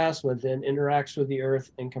of plasma then interacts with the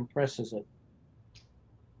Earth and compresses it.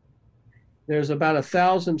 There's about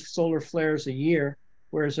 1,000 solar flares a year,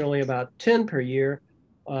 whereas only about 10 per year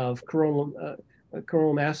of coronal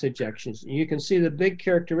mass ejections. You can see the big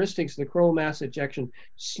characteristics of the coronal mass ejection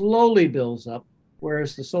slowly builds up,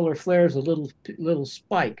 whereas the solar flare is a little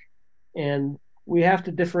spike. And we have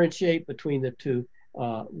to differentiate between the two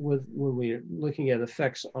when we're looking at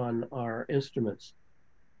effects on our instruments.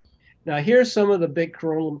 Now, here's some of the big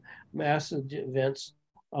coronal mass events.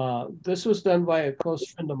 This was done by a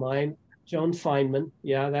close friend of mine, Joan Feynman.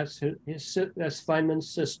 Yeah, that's Feynman's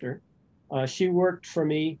sister. She worked for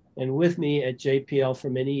me and with me at JPL for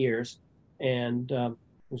many years, and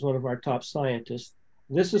was one of our top scientists.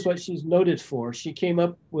 This is what she's noted for. She came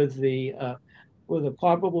up with a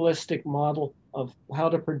probabilistic model of how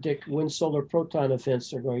to predict when solar proton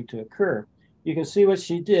events are going to occur. You can see what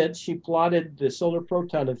she did. She plotted the solar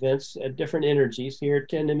proton events at different energies, here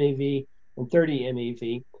 10 MeV and 30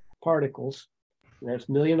 MeV particles. That's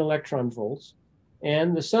million electron volts,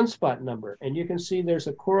 and the sunspot number. And you can see there's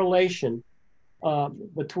a correlation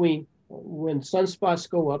between when sunspots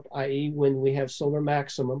go up, i.e. when we have solar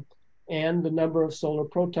maximum, and the number of solar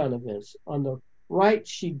proton events. On the right,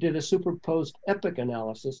 she did a superposed epoch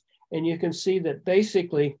analysis, and you can see that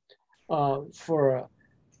basically for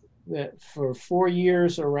 4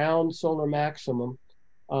 years around solar maximum,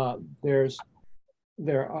 there's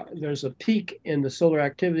a peak in the solar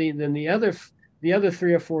activity. Then the other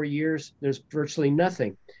 3 or 4 years, there's virtually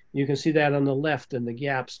nothing. You can see that on the left and the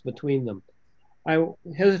gaps between them. I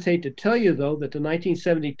hesitate to tell you, though, that the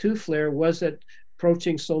 1972 flare was at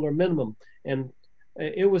approaching solar minimum, and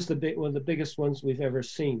it was one of the biggest ones we've ever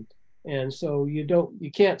seen. And so you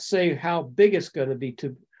can't say how big it's going to be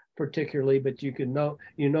particularly, but you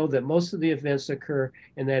know that most of the events occur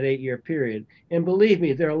in that 8-year period. And believe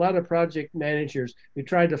me, there are a lot of project managers who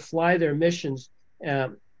try to fly their missions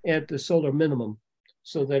at the solar minimum,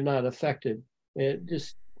 so they're not affected.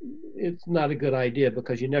 It's not a good idea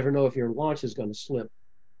because you never know if your launch is going to slip.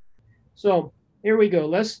 So here we go.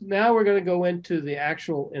 Now we're going to go into the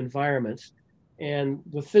actual environments and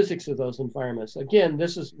the physics of those environments. Again,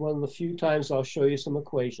 this is one of the few times I'll show you some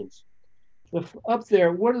equations. Up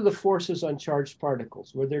there, what are the forces on charged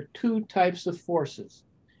particles? Well, there are two types of forces.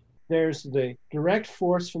 There's the direct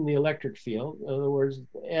force from the electric field. In other words,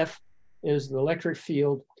 F is the electric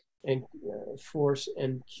field and force,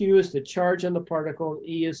 and Q is the charge on the particle, and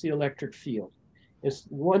E is the electric field. It's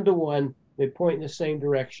 1-to-1, they point in the same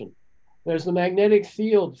direction. There's the magnetic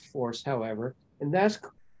field force, however, and that's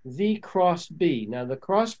V cross B. Now, the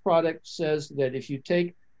cross product says that if you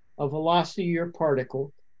take a velocity of your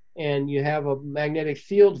particle and you have a magnetic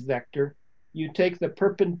field vector, you take the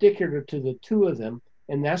perpendicular to the two of them,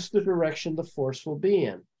 and that's the direction the force will be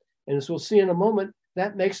in. And as we'll see in a moment,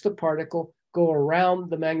 that makes the particle go around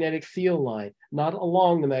the magnetic field line, not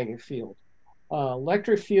along the magnetic field.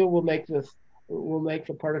 Electric field will make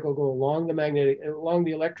the particle go along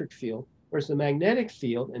the electric field, whereas the magnetic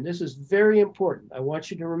field, and this is very important, I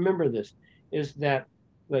want you to remember this, is that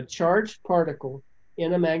the charged particle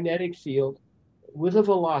in a magnetic field with a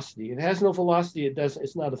velocity, it has no velocity,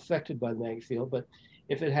 it's not affected by the magnetic field, but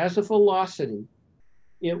if it has a velocity,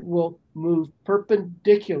 it will move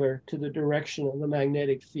perpendicular to the direction of the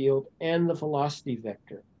magnetic field and the velocity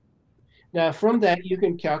vector. Now, from that, you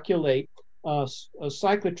can calculate a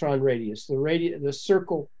cyclotron radius, the width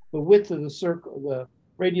of the circle, the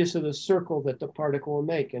radius of the circle that the particle will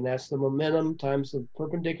make, and that's the momentum times the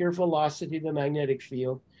perpendicular velocity of the magnetic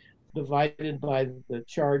field divided by the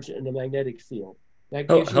charge in the magnetic field. That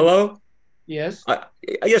Oh, gives you, hello? yes, I,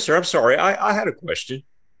 yes, sir. I'm sorry. I had a question.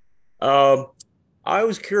 Um, I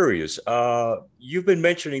was curious. You've been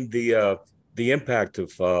mentioning the impact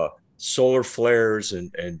of solar flares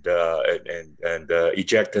and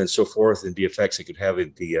ejecta and so forth, and the effects it could have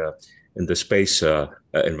in the space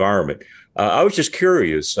environment. I was just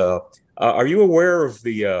curious. Are you aware of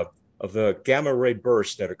the gamma ray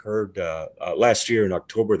burst that occurred last year in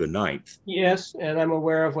October the 9th? yes, and I'm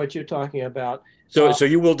aware of what you're talking about. So, so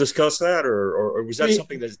you will discuss that, or was that Brief,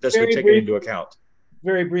 something that's been very taken brief, into account?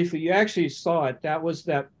 very briefly, you actually saw it. That was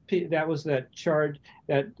that charge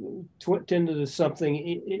that tended to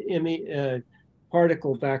something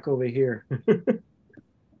particle back over here.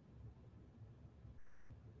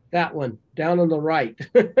 That one down on the right.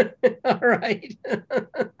 All right.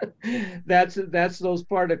 That's those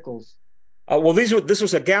particles. Well, this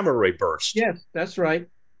was a gamma ray burst. Yes, that's right.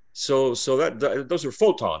 So those are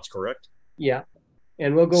photons, correct? Yeah.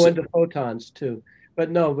 And we'll go So, into photons too. But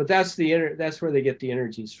no, but that's where they get the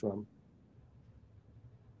energies from.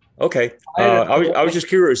 okay. I had I was just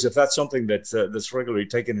curious if that's something that's regularly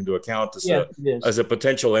taken into account yes, it is. as a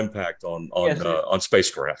potential impact Yes, on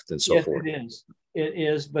spacecraft and so yes, forth. it is. It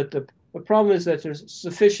is, but the problem is that there's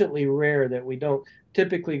sufficiently rare that we don't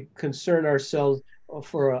typically concern ourselves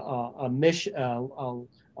for a mission,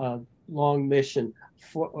 a long mission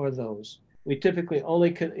for those. We typically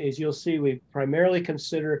only, as you'll see, we primarily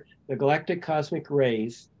consider the galactic cosmic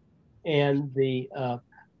rays and the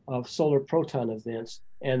of solar proton events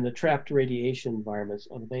and the trapped radiation environments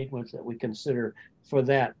are the main ones that we consider for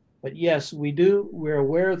that. But yes, we're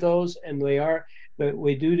aware of those, and but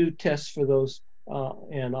we do tests for those,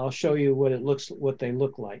 and I'll show you what they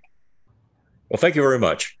look like. Well, thank you very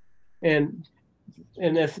much. And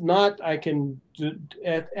and if not, I can do,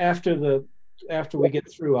 after we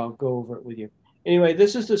get through, I'll go over it with you. Anyway,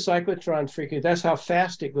 this is the cyclotron frequency. That's how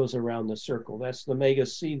fast it goes around the circle. That's the mega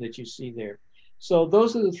C that you see there. So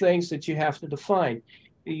those are the things that you have to define.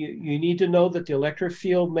 You need to know that the electric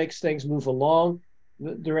field makes things move along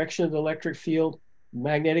the direction of the electric field.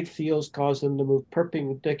 Magnetic fields cause them to move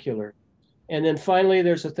perpendicular. And then finally,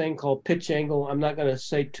 there's a thing called pitch angle. I'm not going to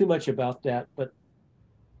say too much about that, but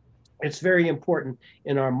it's very important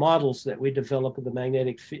in our models that we develop of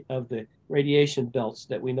the radiation belts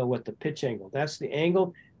that we know what the pitch angle. That's the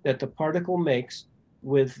angle that the particle makes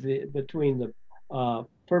between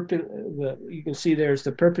you can see there's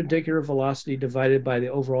the perpendicular velocity divided by the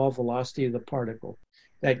overall velocity of the particle.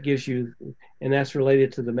 That gives you, and that's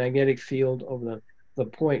related to the magnetic field over the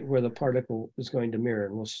point where the particle is going to mirror.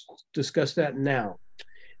 And we'll discuss that now.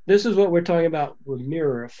 This is what we're talking about with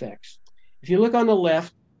mirror effects. If you look on the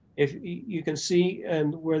left, if you can see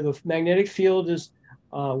and where the magnetic field is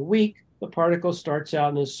weak, the particle starts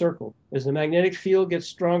out in a circle. As the magnetic field gets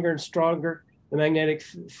stronger and stronger, the magnetic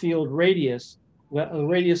field radius, the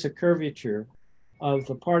radius of curvature of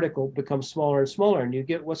the particle becomes smaller and smaller, and you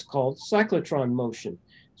get what's called cyclotron motion.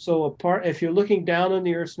 So if you're looking down on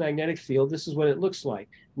the Earth's magnetic field, this is what it looks like.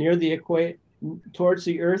 Near the equator, towards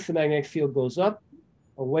the Earth, the magnetic field goes up.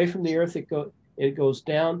 Away from the Earth, it goes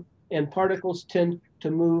down, and particles tend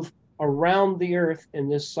to move around the Earth in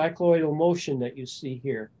this cycloidal motion that you see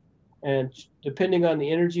here. And depending on the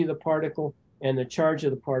energy of the particle and the charge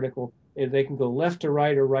of the particle, they can go left to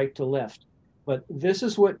right or right to left. But this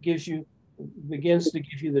is what begins to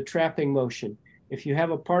give you the trapping motion. If you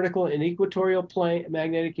have a particle in equatorial plane,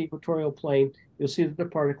 magnetic equatorial plane, you'll see that the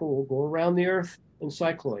particle will go around the Earth in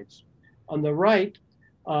cycloids. On the right,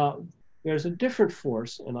 there's a different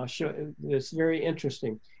force, and I'll show you. It's very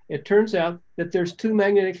interesting. It turns out that there's two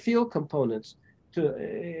magnetic field components for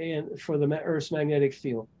the Earth's magnetic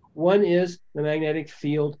field. One is the magnetic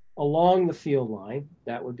field along the field line,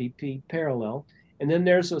 that would be P parallel. And then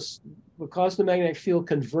because the magnetic field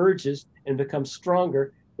converges and becomes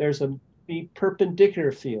stronger, there's a P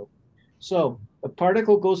perpendicular field. So the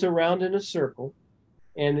particle goes around in a circle,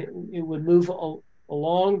 and it would move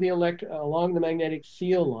along the magnetic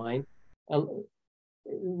field line,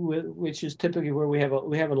 which is typically where we have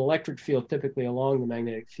an electric field typically along the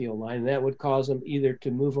magnetic field line, and that would cause them either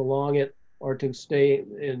to move along it or to stay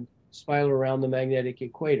and spiral around the magnetic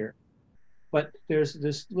equator. But there's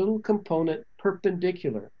this little component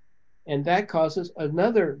perpendicular, and that causes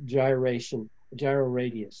another gyro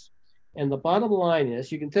radius. And the bottom line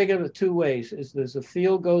is, you can think of it two ways: as the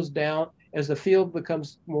field goes down, as the field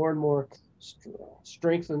becomes more and more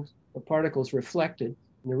strengthened, the particles reflected.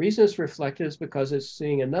 And the reason it's reflected is because it's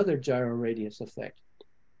seeing another gyro radius effect.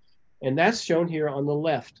 And that's shown here on the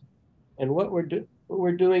left. And what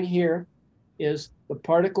we're doing here is the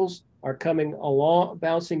particles are coming along,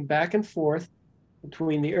 bouncing back and forth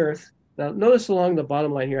between the Earth. Now, notice along the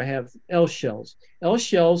bottom line here, I have L shells. L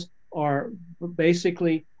shells are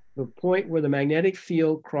basically the point where the magnetic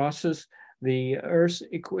field crosses the Earth's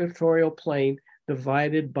equatorial plane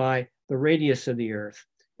divided by the radius of the Earth.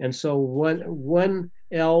 And so one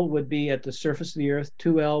L would be at the surface of the Earth,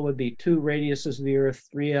 2L would be 2 radiuses of the Earth,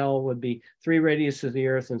 3L would be 3 radiuses of the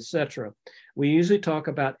Earth, etc. We usually talk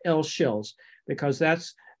about L shells because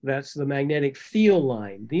that's the magnetic field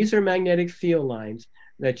line. These are magnetic field lines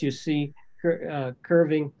that you see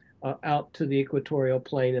curving out to the equatorial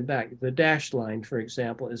plane and back. The dashed line, for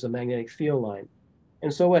example, is a magnetic field line.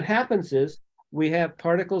 And so what happens is we have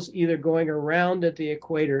particles either going around at the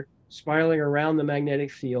equator, spiraling around the magnetic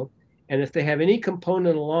field, and if they have any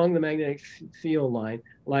component along the magnetic field line,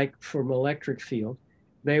 like from electric field,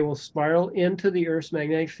 they will spiral into the Earth's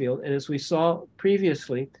magnetic field. And as we saw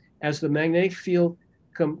previously, as the magnetic field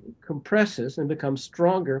compresses and becomes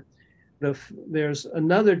stronger, there's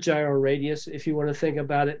another gyro radius, if you want to think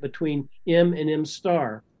about it, between M and M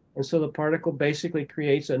star. And so the particle basically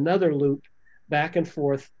creates another loop back and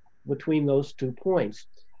forth between those 2 points.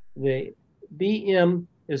 The BM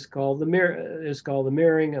is called the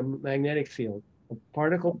mirroring a magnetic field. The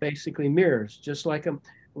particle basically mirrors, just like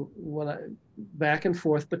back and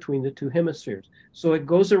forth between the 2 hemispheres. So it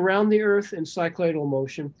goes around the Earth in cycloidal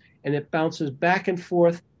motion, and it bounces back and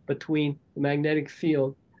forth between the magnetic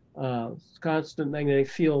field, constant magnetic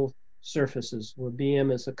field surfaces, where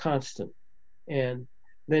BM is a constant. And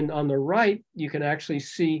then on the right, you can actually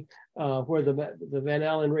see where the Van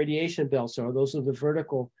Allen radiation belts are. Those are the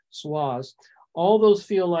vertical swaths. All those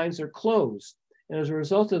field lines are closed. And as a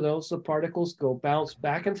result of those, the particles bounce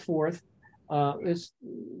back and forth. It's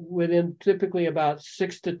within typically about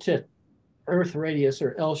 6 to 10 Earth radius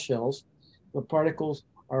or L shells. The particles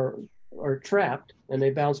are trapped, and they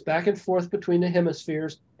bounce back and forth between the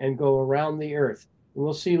hemispheres and go around the Earth. And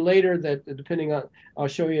we'll see later that depending on, I'll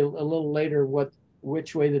show you a little later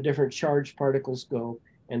which way the different charged particles go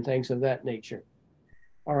and things of that nature.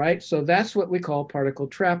 All right, so that's what we call particle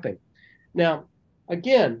trapping. Now,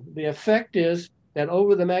 again, the effect is that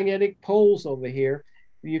over the magnetic poles over here,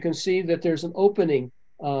 you can see that there's an opening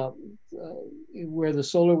where the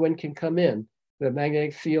solar wind can come in. The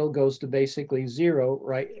magnetic field goes to basically 0,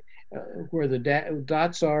 right, where the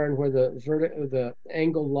dots are and where the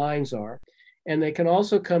angled lines are. And they can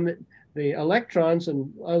also come, the electrons and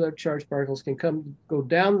other charged particles can go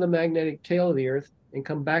down the magnetic tail of the Earth and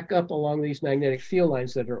come back up along these magnetic field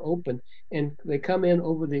lines that are open, and they come in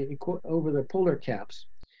over the polar caps.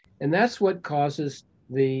 And that's what causes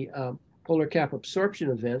the polar cap absorption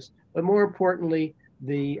events. But more importantly,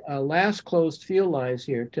 the last closed field lines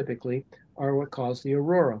here typically are what cause the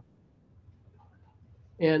aurora.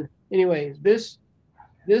 And anyway, this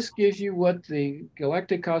gives you what the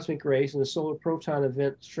galactic cosmic rays and the solar proton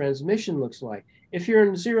event transmission looks like. If you're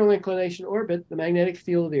in 0 inclination orbit, the magnetic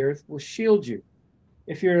field of the Earth will shield you.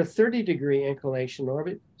 If you're in a 30-degree inclination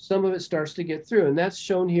orbit, some of it starts to get through, and that's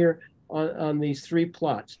shown here on these 3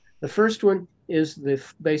 plots. The first one is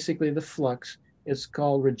basically the flux. It's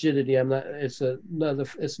called rigidity.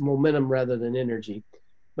 It's momentum rather than energy.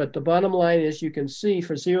 But the bottom line is you can see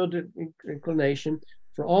for 0 inclination,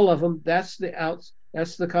 for all of them, that's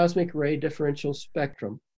the cosmic ray differential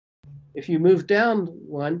spectrum. If you move down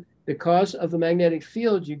one, because of the magnetic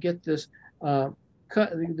field, you get this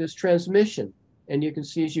transmission. And you can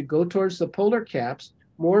see as you go towards the polar caps,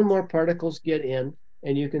 more and more particles get in,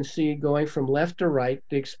 and you can see going from left to right,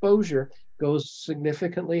 the exposure goes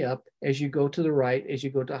significantly up as you go to the right, as you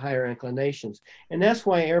go to higher inclinations. And that's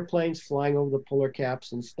why airplanes flying over the polar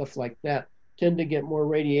caps and stuff like that tend to get more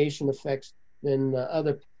radiation effects than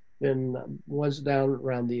ones down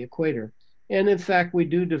around the equator. And in fact, we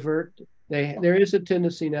do divert. There is a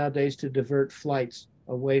tendency nowadays to divert flights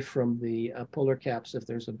away from the polar caps if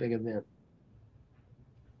there's a big event.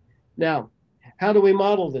 Now, how do we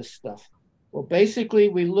model this stuff? Well, basically,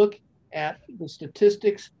 we look at the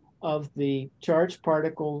statistics of the charged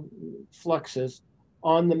particle fluxes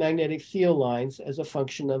on the magnetic field lines as a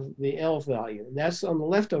function of the L value. And that's on the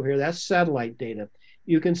left over here, that's satellite data.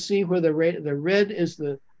 You can see where the red is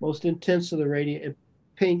the most intense of the radiation,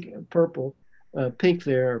 pink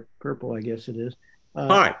there, or purple, I guess it is.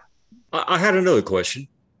 Hi, I had another question.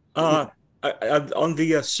 On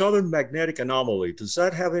the southern magnetic anomaly, does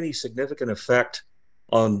that have any significant effect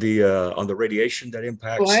on the radiation that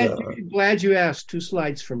impacts? Glad you asked. 2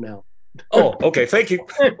 slides from now. Oh, okay. Thank you.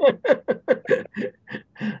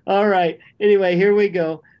 All right. Anyway, here we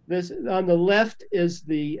go. This on the left is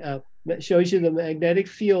shows you the magnetic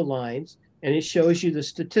field lines, and it shows you the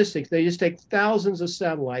statistics. They just take thousands of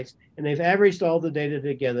satellites and they've averaged all the data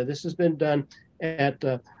together. This has been done at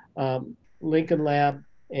Lincoln Lab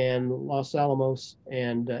and Los Alamos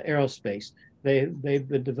and Aerospace. They've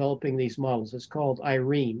been developing these models. It's called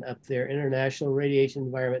IRENE up there, International Radiation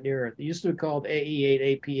Environment Near Earth. It used to be called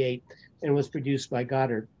AE8, AP8, and was produced by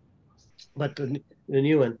Goddard. But the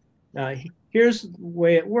new one, here's the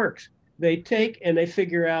way it works. They take and they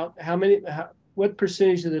figure out what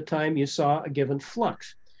percentage of the time you saw a given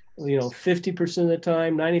flux. 50% of the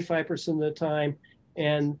time, 95% of the time,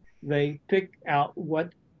 and they pick out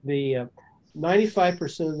what the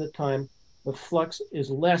 95% of the time the flux is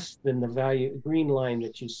less than the value green line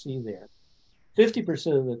that you see there.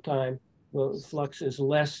 50% of the time, the flux is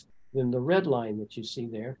less than the red line that you see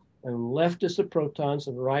there. And left is the protons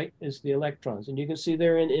and right is the electrons. And you can see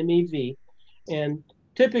they're in MeV. And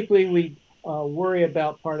typically we worry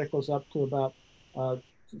about particles up to about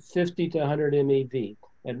 50 to 100 MeV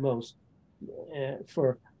at most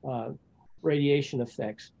for radiation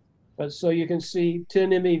effects. But so you can see 10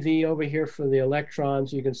 MeV over here for the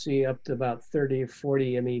electrons. You can see up to about 30 or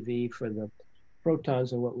 40 MeV for the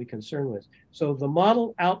protons and what we're concerned with. So the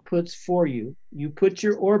model outputs for you. You put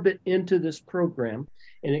your orbit into this program,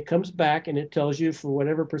 and it comes back and it tells you for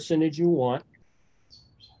whatever percentage you want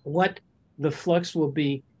what the flux will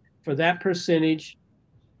be for that percentage.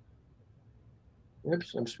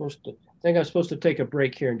 Oops, I think I'm supposed to take a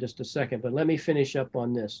break here in just a second, but let me finish up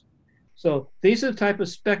on this. So these are the type of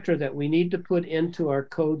spectra that we need to put into our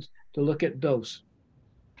codes to look at dose.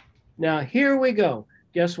 Now, here we go.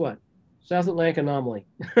 Guess what? South Atlantic anomaly.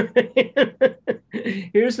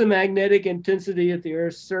 Here's the magnetic intensity at the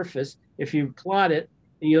Earth's surface. If you plot it,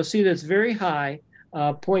 and you'll see that's very high,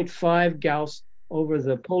 0.5 Gauss over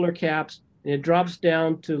the polar caps, and it drops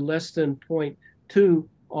down to less than 0.2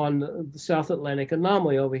 on the South Atlantic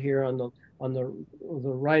anomaly over here on the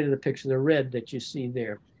right of the picture, the red that you see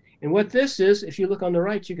there. And what this is, if you look on the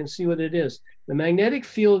right, you can see what it is. The magnetic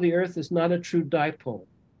field of the Earth is not a true dipole.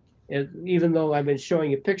 Even though I've been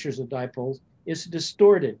showing you pictures of dipoles, it's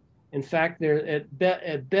distorted. In fact, there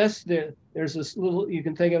at best there's this little, you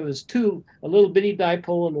can think of it as a little bitty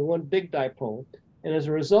dipole and one big dipole. And as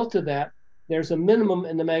a result of that, there's a minimum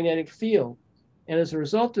in the magnetic field. And as a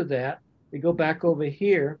result of that, we go back over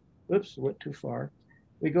here. Oops, went too far.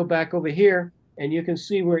 We go back over here, and you can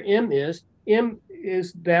see where M is. M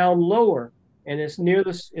is down lower, and it's near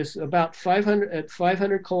this. It's about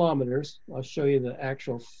 500 kilometers. I'll show you the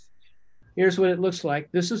actual. Here's what it looks like.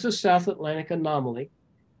 This is the South Atlantic anomaly,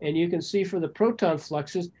 and you can see for the proton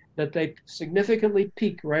fluxes that they significantly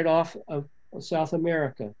peak right off of South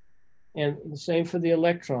America, and the same for the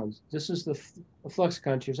electrons. This is the flux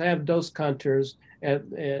contours. I have dose contours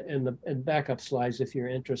in backup slides if you're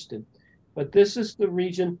interested, but this is the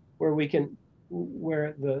region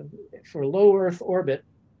where for low Earth orbit,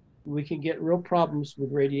 we can get real problems with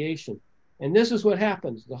radiation. And this is what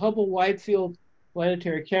happens. The Hubble Wide Field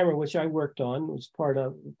Planetary Camera, which I worked on, was part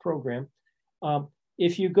of the program.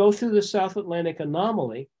 If you go through the South Atlantic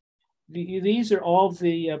anomaly, these are all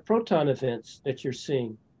the proton events that you're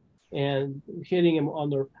seeing and hitting them on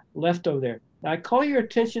the left over there. Now, I call your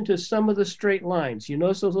attention to some of the straight lines. You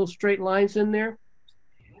notice those little straight lines in there?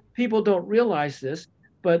 People don't realize this,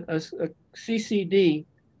 but a CCD,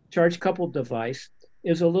 charge coupled device,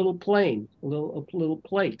 is a little plane, a little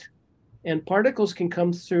plate. And particles can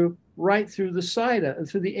come through right through the side,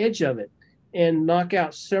 through the edge of it, and knock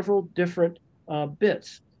out several different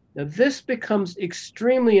bits. Now, this becomes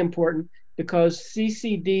extremely important because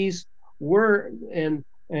CCDs were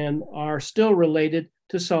and are still related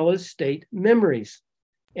to solid state memories.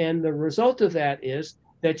 And the result of that is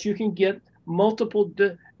that you can get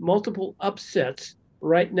multiple upsets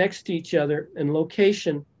right next to each other in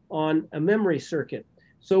location on a memory circuit.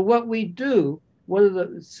 So what we do, one of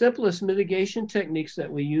the simplest mitigation techniques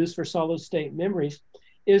that we use for solid state memories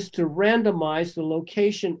is to randomize the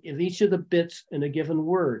location of each of the bits in a given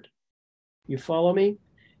word. You follow me?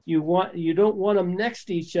 You don't want them next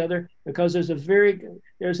to each other because there's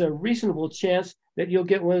a reasonable chance that you'll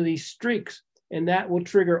get one of these streaks, and that will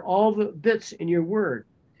trigger all the bits in your word.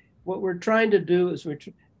 What we're trying to do is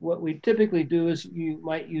what we typically do is you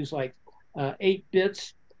might use like 8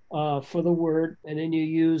 bits for the word, and then you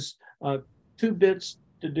use 2 bits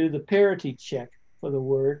to do the parity check for the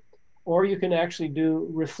word, or you can actually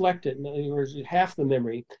reflect it. In other words, half the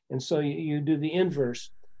memory, and so you do the inverse.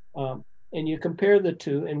 And you compare the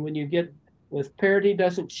two, and when you get, if parity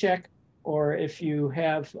doesn't check, or if you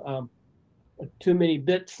have too many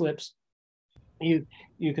bit flips, you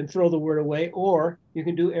can throw the word away, or you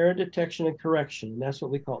can do error detection and correction. And that's what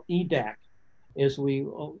we call EDAC, is we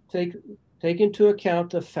take take into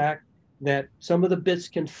account the fact that some of the bits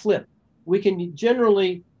can flip. We can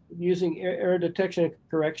generally, using error detection and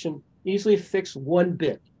correction, easily fix one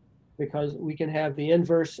bit because we can have the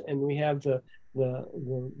inverse and we have the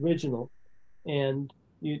original. And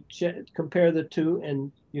you compare the two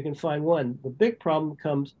and you can find one. The big problem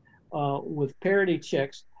comes with parity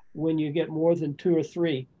checks when you get more than two or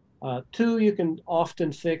three. Two you can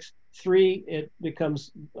often fix. Three, it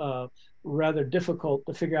becomes rather difficult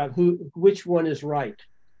to figure out which one is right,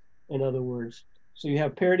 in other words. So you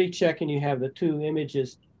have parity check and you have the two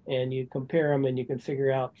images and you compare them and you can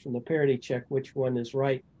figure out from the parity check which one is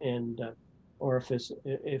right and or if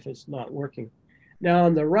it's not working. Now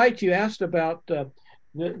on the right, you asked about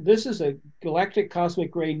this is a galactic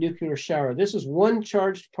cosmic ray nuclear shower. This is one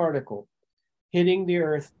charged particle hitting the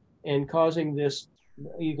Earth and causing this.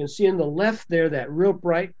 You can see in the left there, that real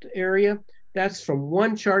bright area, that's from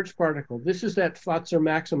one charged particle. This is that Pfotzer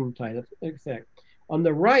maximum type effect. On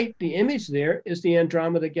the right, the image there is the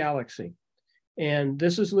Andromeda galaxy. And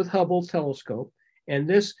this is with Hubble telescope. And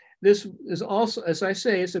this is also, as I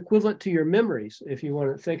say, it's equivalent to your memories, if you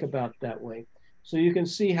want to think about it that way. So you can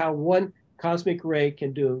see how one cosmic ray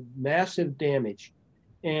can do massive damage.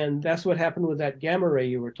 And that's what happened with that gamma ray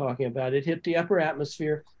you were talking about. It hit the upper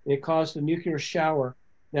atmosphere, and it caused a nuclear shower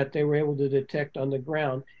that they were able to detect on the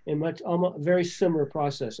ground in almost very similar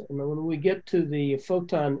process. And when we get to the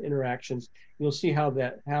photon interactions, you'll see how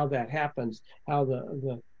that happens, how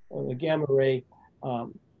the gamma ray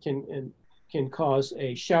can cause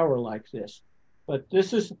a shower like this. But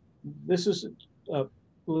this is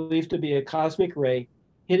believed to be a cosmic ray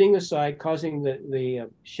hitting the side, causing the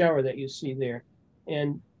shower that you see there.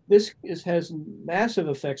 And this has massive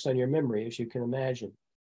effects on your memory, as you can imagine.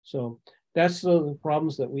 So that's the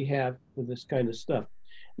problems that we have with this kind of stuff.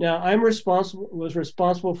 Now, I was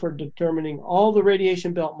responsible for determining all the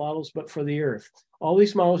radiation belt models, but for the Earth. All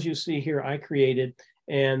these models you see here, I created,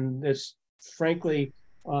 and it's frankly,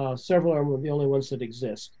 several of them are the only ones that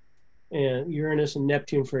exist. And Uranus and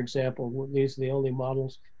Neptune, for example, these are the only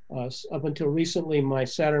models. Up until recently, my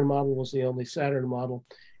Saturn model was the only Saturn model.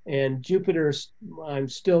 And Jupiter's, I'm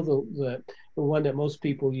still the one that most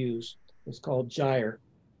people use. It's called Gyre,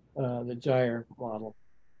 the Gyre model.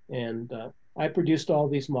 And I produced all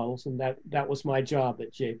these models, and that was my job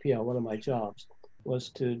at JPL. One of my jobs was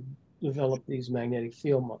to develop these magnetic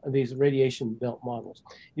field, these radiation belt models.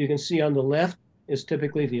 You can see on the left is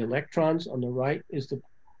typically the electrons. On the right is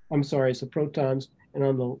it's the protons, and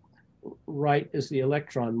on the right is the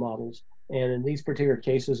electron models. And in these particular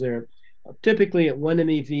cases, they're typically at 1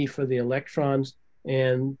 MeV for the electrons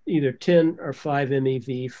and either 10 or 5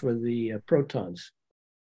 MeV for the protons.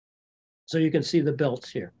 So you can see the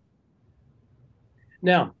belts here.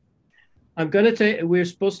 Now, we're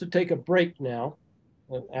supposed to take a break now.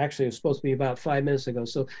 Actually, it's supposed to be about 5 minutes ago.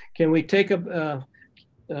 So can we take Ken,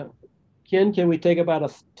 can we take about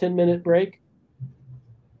a 10-minute break?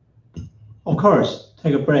 Of course,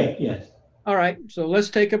 take a break, yes. All right, so let's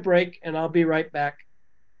take a break and I'll be right back.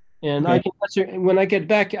 And Okay. I can answer, when I get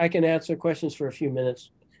back, I can answer questions for a few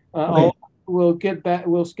minutes. Okay. We'll get back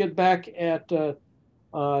at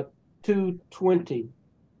 2:20.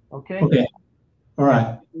 Okay? Okay. All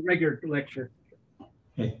right. Regular lecture.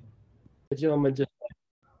 Okay. The gentleman just.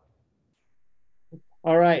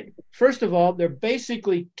 All right. First of all, there are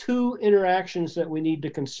basically two interactions that we need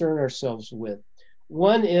to concern ourselves with.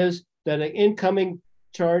 One is that an incoming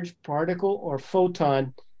charged particle or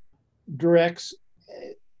photon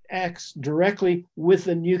acts directly with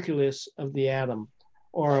the nucleus of the atom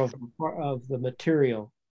or of the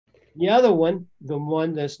material. The other one, the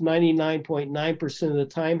one that's 99.9% of the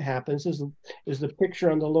time happens, is the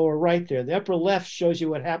picture on the lower right there. The upper left shows you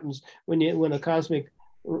what happens when a cosmic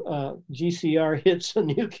GCR hits a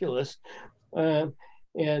nucleus. And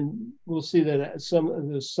we'll see that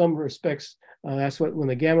some respects, that's when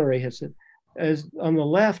the gamma ray hits it. As on the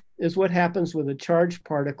left is what happens when a charged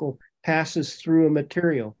particle passes through a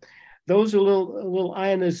material. Those are a little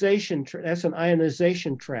ionization. That's an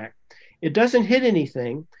ionization track. It doesn't hit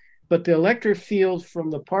anything, but the electric field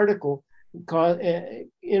from the particle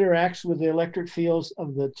interacts with the electric fields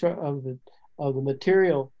of the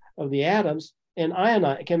material of the atoms and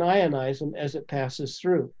can ionize them as it passes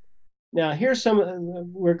through. Now, here's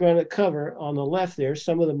we're going to cover on the left there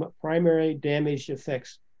some of the primary damage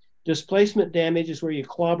effects. Displacement damage is where you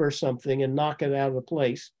clobber something and knock it out of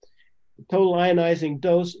place. The total ionizing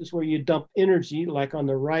dose is where you dump energy, like on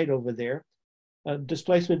the right over there.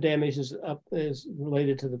 Displacement damage is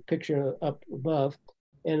related to the picture up above.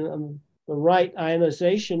 And on the right,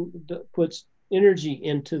 ionization puts energy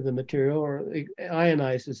into the material or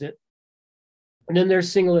ionizes it. And then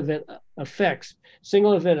there's single event effects.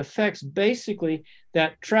 Single event effects, basically,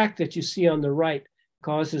 that track that you see on the right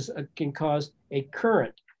can cause a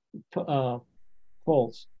current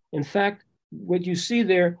pulse. In fact, what you see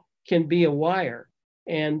there can be a wire,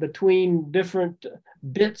 and between different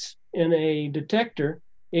bits in a detector,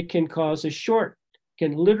 it can cause a short,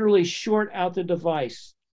 can literally short out the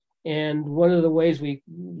device. And one of the ways we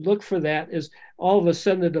look for that is all of a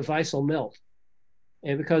sudden the device will melt.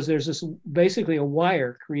 And because there's this basically a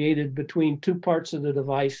wire created between two parts of the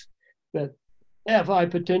device that have high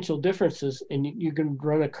potential differences, and you can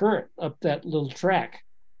run a current up that little track.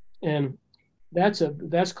 And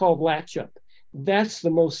that's called latch up. That's the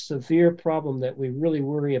most severe problem that we really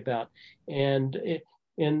worry about. And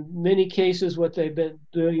in many cases, what they've been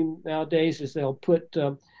doing nowadays is they'll put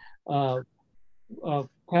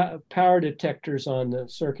power detectors on the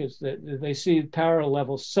circuits that they see power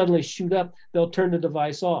levels suddenly shoot up, they'll turn the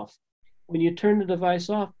device off. When you turn the device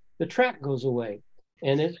off, the track goes away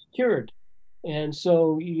and it's cured. And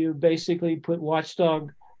so you basically put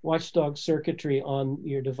watchdog circuitry on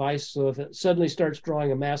your device. So if it suddenly starts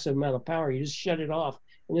drawing a massive amount of power, you just shut it off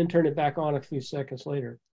and then turn it back on a few seconds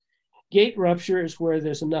later. Gate rupture is where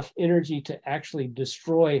there's enough energy to actually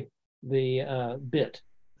destroy the bit.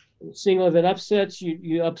 Single event upsets,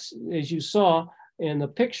 as you saw in the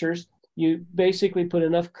pictures, you basically put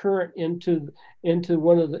enough current into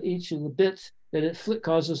each of the bits that it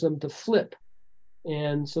causes them to flip.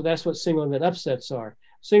 And so that's what single event upsets are.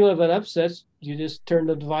 Single event upsets, you just turn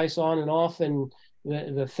the device on and off and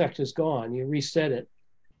the effect is gone. You reset it.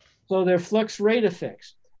 So they're flux rate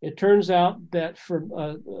effects. It turns out that for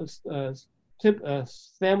a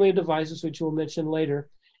family of devices, which we'll mention later,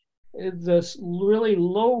 the really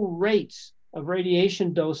low rates of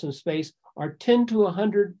radiation dose in space are 10 to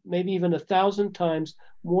 100, maybe even 1,000 times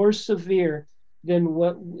more severe than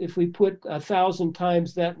what if we put 1,000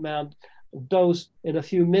 times that amount of dose in a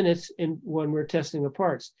few minutes when we're testing the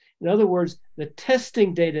parts. In other words, the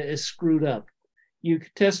testing data is screwed up. You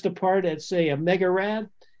test a part at, say, a megarad,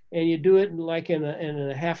 and you do it in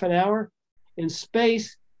a half an hour. In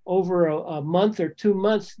space, over a month or 2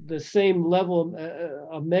 months, the same level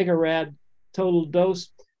of megarad total dose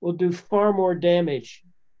will do far more damage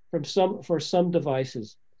for some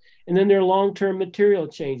devices. And then there are long-term material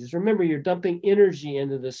changes. Remember, you're dumping energy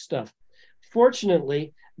into this stuff.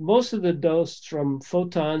 Fortunately, most of the dose from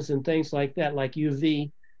photons and things like that, like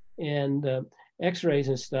UV and X-rays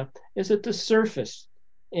and stuff, is at the surface.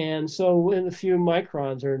 And so in a few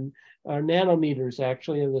microns or nanometers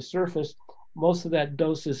actually of the surface, most of that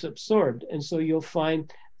dose is absorbed. And so you'll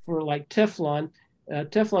find for like Teflon,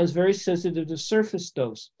 Teflon is very sensitive to surface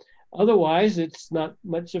dose. Otherwise, it's not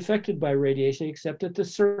much affected by radiation except at the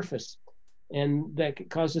surface, and that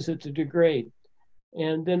causes it to degrade.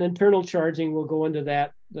 And then internal charging, we'll go into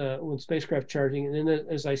that when spacecraft charging. And then,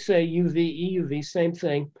 as I say, UV, EUV, same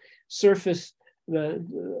thing. Surface,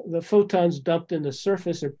 the photons dumped in the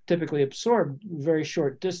surface are typically absorbed very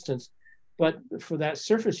short distance. But for that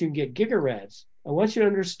surface, you can get gigarads. I want you to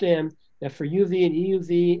understand that for UV and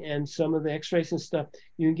EUV and some of the X-rays and stuff,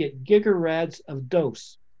 you can get gigarads of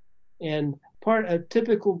dose. And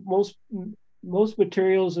typical, most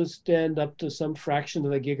materials will stand up to some fraction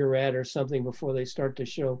of a gigarad or something before they start to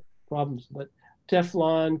show problems. But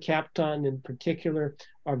Teflon, Kapton in particular,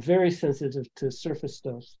 are very sensitive to surface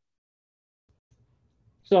dose.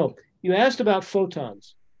 So you asked about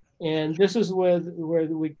photons. And this is where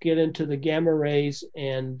we get into the gamma rays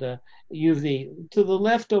and UV. To the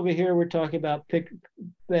left over here, we're talking about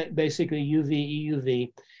basically UV,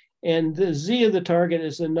 EUV. And the Z of the target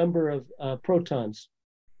is the number of protons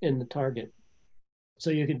in the target.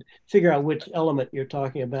 So you can figure out which element you're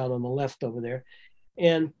talking about on the left over there.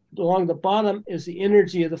 And along the bottom is the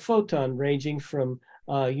energy of the photon, ranging from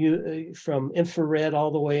infrared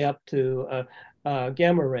all the way up to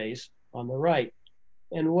gamma rays on the right.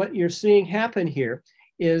 And what you're seeing happen here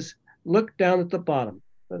is look down at the bottom.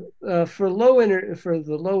 For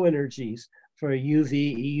the low energies, for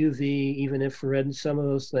UV, EUV, even infrared, and some of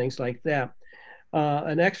those things like that,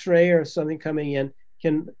 an X-ray or something coming in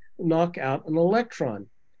can knock out an electron.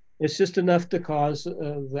 It's just enough to cause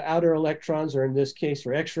the outer electrons, or in this case,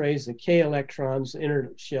 for X-rays, the K electrons,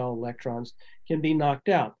 inner shell electrons, can be knocked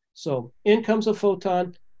out. So in comes a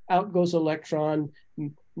photon, out goes electron.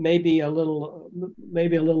 Maybe a little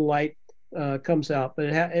light comes out, but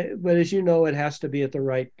as you know, it has to be at the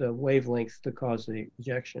right wavelength to cause the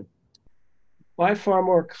ejection. By far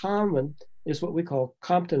more common is what we call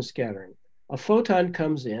Compton scattering. A photon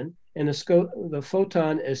comes in, and the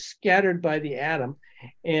photon is scattered by the atom,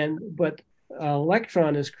 but an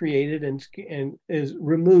electron is created and is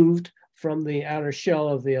removed from the outer shell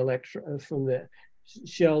of the electron, from the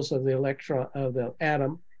shells of the electron of the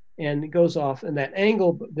atom, and it goes off. And that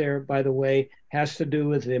angle there, by the way, has to do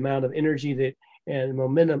with the amount of energy that and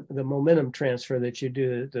momentum, the momentum transfer that you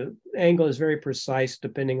do. The angle is very precise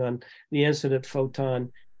depending on the incident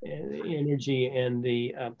photon energy and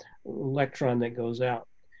the electron that goes out.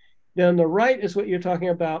 Then on the right is what you're talking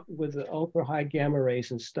about with the ultra high gamma rays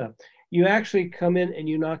and stuff. You actually come in and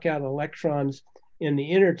you knock out electrons in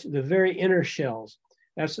the very inner shells.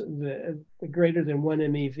 That's the greater than 1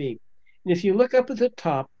 MeV. And if you look up at the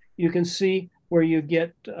top, you can see where you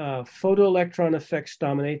get photoelectron effects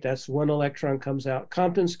dominate. That's one electron comes out.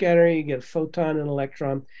 Compton scattering, you get photon and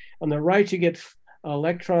electron. On the right, you get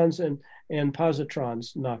electrons and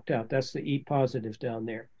positrons knocked out. That's the E positive down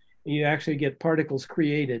there. You actually get particles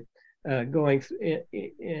created going through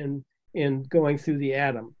the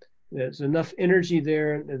atom. There's enough energy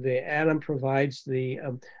there. The atom provides the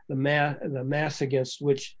mass against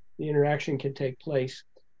which the interaction can take place,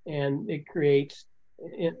 and it creates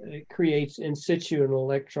in situ an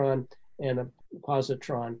electron and a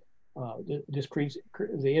positron.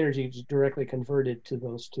 The energy is directly converted to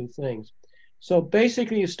those two things. So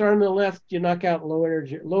basically, you start on the left, you knock out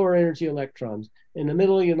lower energy electrons. In the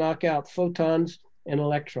middle, you knock out photons and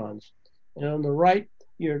electrons. And on the right,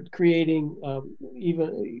 you're creating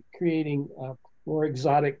more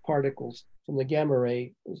exotic particles from the gamma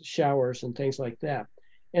ray showers and things like that.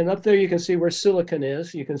 And up there, you can see where silicon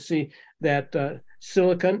is. You can see that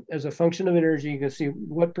silicon, as a function of energy, you can see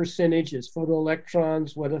what percentage is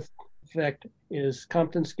photoelectrons, what effect is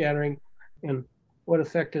Compton scattering, and what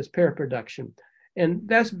effect is pair production. And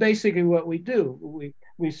that's basically what we do.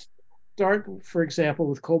 We start, for example,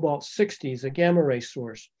 with cobalt-60, a gamma ray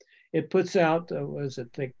source. It puts out, 2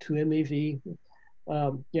 MeV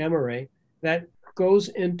gamma ray that goes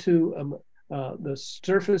into the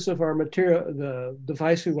surface of our material, the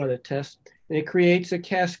device we want to test, and it creates a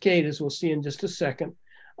cascade, as we'll see in just a second,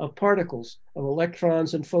 of particles, of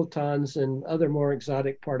electrons and photons and other more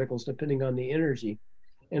exotic particles, depending on the energy.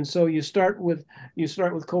 And so you start with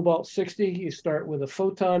cobalt-60, you start with a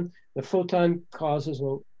photon. The photon causes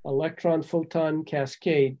an electron-photon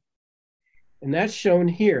cascade, and that's shown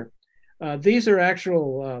here. These are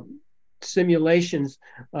actual simulations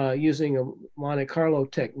using Monte Carlo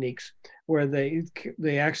techniques, where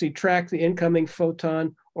they actually track the incoming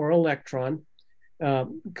photon or electron,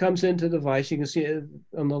 comes into the device. You can see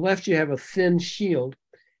on the left, you have a thin shield,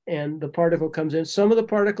 and the particle comes in. Some of the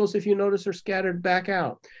particles, if you notice, are scattered back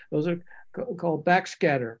out. Those are called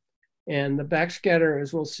backscatter. And the backscatter,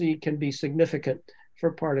 as we'll see, can be significant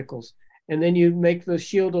for particles. And then you make the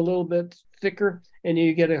shield a little bit thicker, and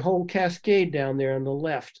you get a whole cascade down there on the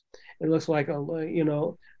left. It looks like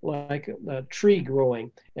a tree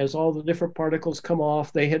growing. As all the different particles come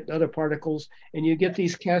off, they hit other particles, and you get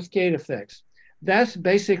these cascade effects. That's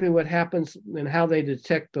basically what happens and how they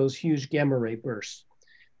detect those huge gamma ray bursts.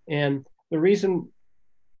 And the reason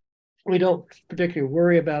we don't particularly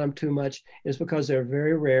worry about them too much is because they're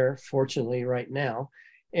very rare, fortunately, right now.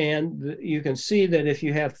 And you can see that if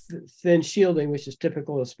you have thin shielding, which is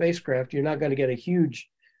typical of spacecraft, you're not going to get a huge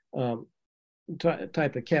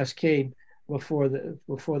type of cascade before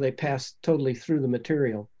they pass totally through the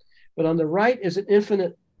material. But on the right is an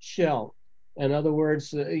infinite shell. In other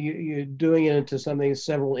words, you're doing it into something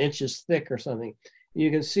several inches thick or something. You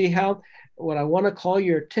can see how, what I want to call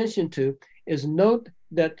your attention to is note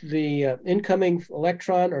that the incoming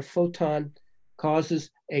electron or photon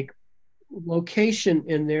causes a location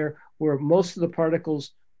in there where most of the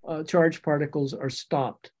particles, charged particles, are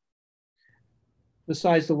stopped,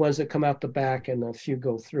 besides the ones that come out the back and a few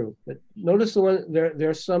go through. But notice the one,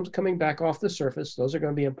 there's some coming back off the surface. Those are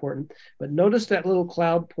going to be important. But notice that little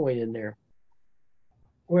cloud point in there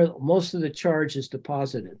where most of the charge is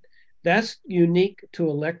deposited. That's unique to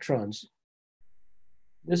electrons.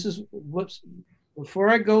 This is what's, before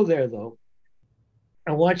I go there though,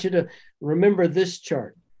 I want you to remember this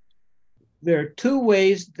chart. There are two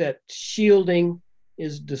ways that shielding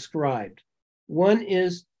is described. One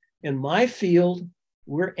is, in my field,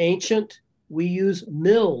 we're ancient, we use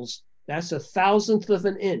mils. That's 1/1000th of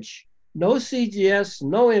an inch. No CGS,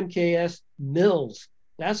 no MKS, mils.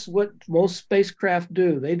 That's what most spacecraft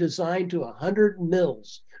do. They design to 100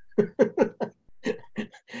 mils.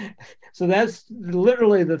 So that's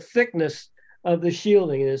literally the thickness of the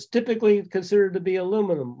shielding. It is typically considered to be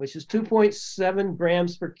aluminum, which is 2.7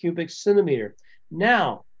 grams per cubic centimeter.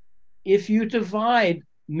 Now, if you divide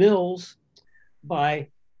mils by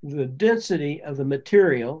the density of the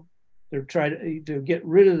material, to try to get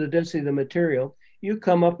rid of the density of the material, you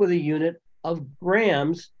come up with a unit of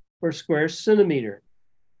grams per square centimeter.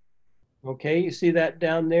 Okay, you see that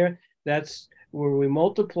down there? That's where we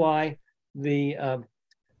multiply the,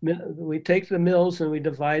 we take the mils and we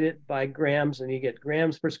divide it by grams, and you get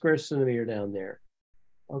grams per square centimeter down there.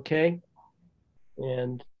 Okay,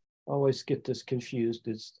 and I always get this confused.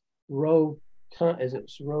 It's row time, is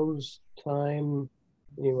it rows time?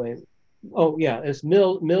 Anyway, oh yeah, it's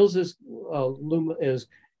mils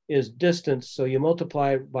is distance, so you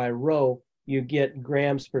multiply by row, you get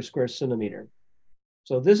grams per square centimeter.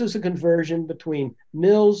 So this is a conversion between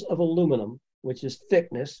mils of aluminum, which is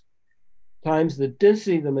thickness, times the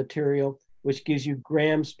density of the material, which gives you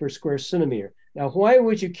grams per square centimeter. Now, why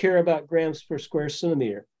would you care about grams per square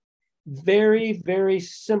centimeter? Very, very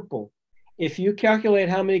simple. If you calculate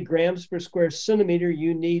how many grams per square centimeter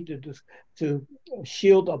you need to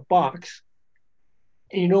shield a box,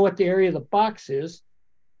 and you know what the area of the box is,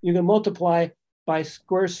 you can multiply by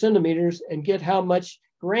square centimeters and get how much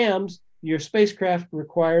grams your spacecraft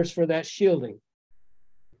requires for that shielding.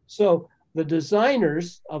 So the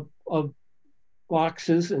designers of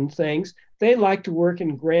boxes and things, they like to work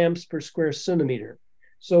in grams per square centimeter.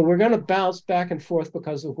 So we're going to bounce back and forth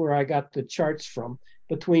because of where I got the charts from,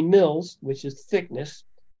 between mils, which is thickness,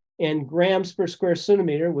 and grams per square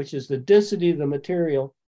centimeter, which is the density of the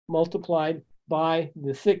material multiplied by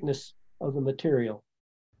the thickness of the material.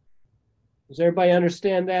 Does everybody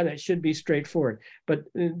understand that? It should be straightforward. But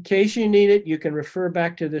in case you need it, you can refer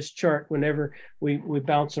back to this chart whenever we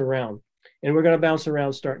bounce around. And we're going to bounce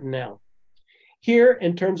around starting now. Here,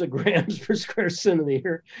 in terms of grams per square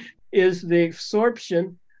centimeter, is the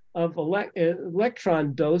absorption of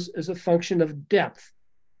electron dose as a function of depth.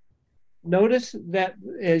 Notice that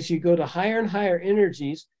as you go to higher and higher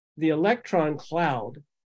energies, the electron cloud,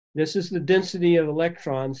 this is the density of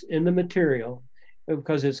electrons in the material,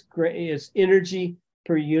 because it's energy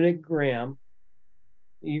per unit gram.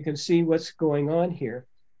 You can see what's going on here.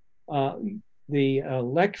 The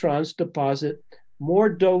electrons deposit more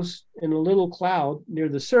dose in a little cloud near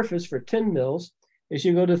the surface for 10 mils. As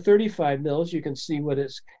you go to 35 mils, you can see what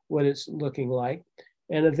it's looking like.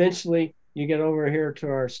 And eventually you get over here to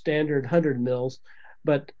our standard 100 mils.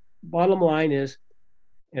 But bottom line is,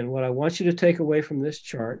 and what I want you to take away from this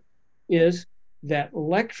chart is that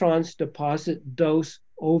electrons deposit dose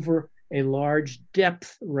over a large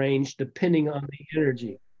depth range depending on the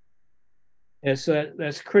energy. And so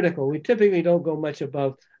that's critical. We typically don't go much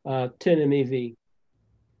above 10 MeV.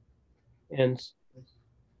 And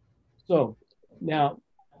so now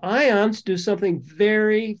ions do something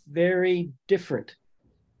very, very different.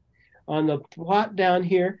 On the plot down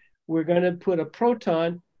here, we're going to put a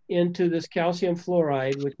proton into this calcium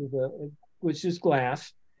fluoride, which is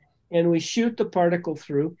glass, and we shoot the particle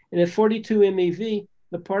through. And at 42 MeV,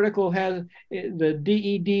 the particle has the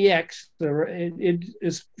DEDX. It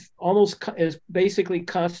is basically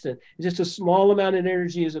constant. Just a small amount of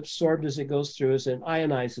energy is absorbed as it goes through, as it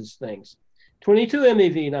ionizes things. 22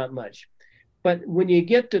 MeV, not much. But when you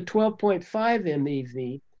get to 12.5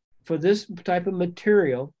 MeV for this type of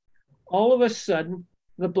material, all of a sudden,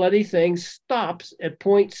 the bloody thing stops at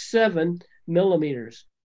 0.7 millimeters.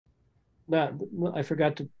 Now, I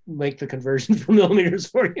forgot to make the conversion for millimeters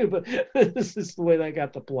for you, but this is the way I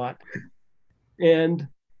got the plot. And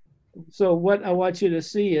so what I want you to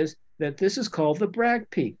see is that this is called the Bragg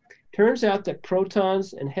peak. Turns out that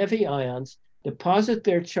protons and heavy ions deposit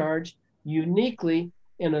their charge uniquely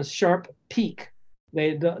in a sharp peak.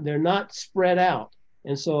 They're not spread out.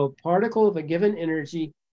 And so a particle of a given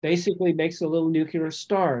energy basically makes a little nuclear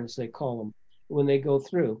star, as they call them, when they go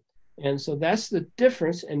through. And so that's the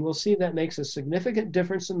difference. And we'll see that makes a significant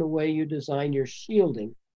difference in the way you design your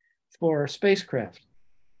shielding for a spacecraft.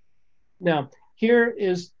 Now, here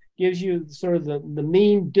gives you sort of the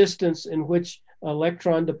mean distance in which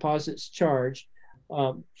electron deposits charge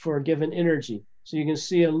for a given energy. So you can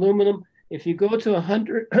see aluminum, if you go to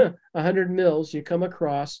 100 mils, you come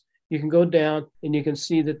across, you can go down and you can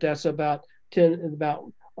see that that's about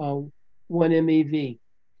 1 MeV.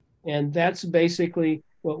 And that's basically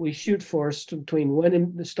what we shoot for, stopping between 1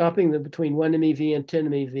 MeV and 10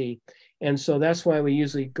 MeV. And so that's why we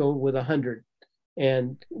usually go with 100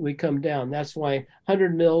 and we come down. That's why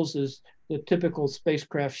 100 mils is the typical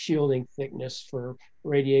spacecraft shielding thickness for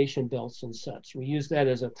radiation belts and such. We use that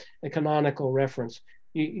as a canonical reference.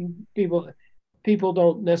 People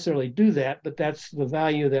don't necessarily do that, but that's the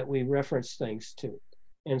value that we reference things to.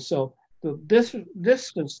 And so this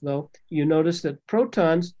distance, though, you notice that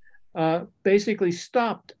protons basically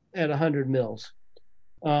stopped at 100 mils.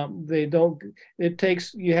 They don't, it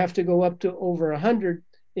takes, you have to go up to over 100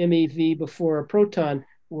 MeV before a proton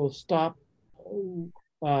will stop,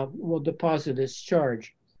 will deposit its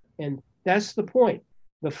charge. And that's the point.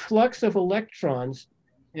 the flux of electrons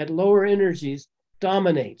at lower energies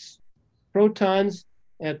dominates. Protons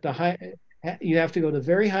at the high, you have to go to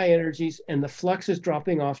very high energies, and the flux is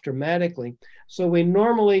dropping off dramatically. So we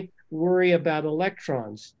normally worry about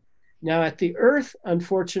electrons. Now at the Earth,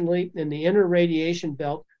 unfortunately, in the inner radiation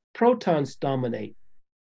belt, protons dominate.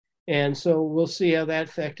 And so we'll see how that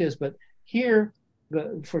effect is. But here,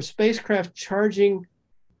 for spacecraft charging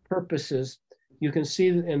purposes, you can see,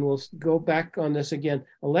 and we'll go back on this again,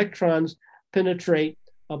 electrons penetrate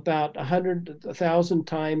about 100,000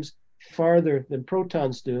 times farther than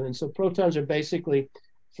protons do. And so protons are basically,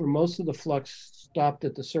 for most of the flux, stopped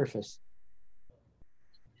at the surface.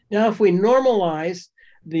 Now, if we normalize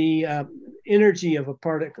the energy of a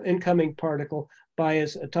particle, incoming particle, by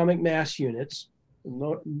its atomic mass units,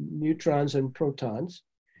 neutrons and protons,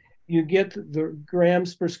 you get the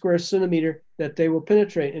grams per square centimeter that they will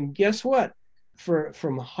penetrate. And guess what?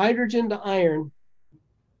 From hydrogen to iron,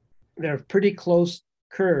 they're pretty close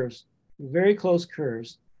curves, very close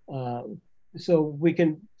curves. So we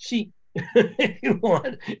can cheat if you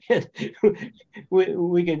want.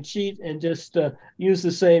 we can cheat and just use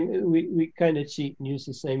the same, we kind of cheat and use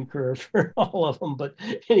the same curve for all of them. But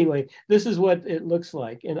anyway, this is what it looks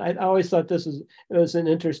like. And I always thought this was an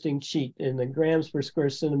interesting cheat in the grams per square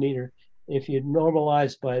centimeter. If you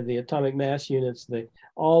normalize by the atomic mass units,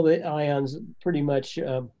 all the ions pretty much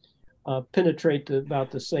penetrate to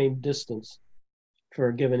about the same distance for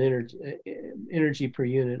a given energy per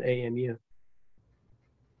unit AMU.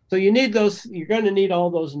 So you need those, you're going to need all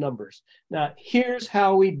those numbers. Now, here's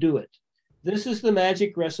how we do it. This is the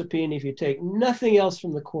magic recipe, and if you take nothing else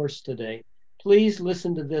from the course today, please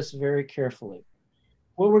listen to this very carefully.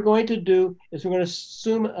 What we're going to do is we're going to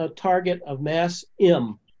assume a target of mass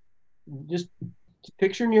m. Just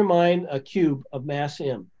picture in your mind a cube of mass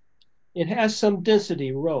m. It has some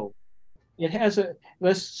density, rho. It has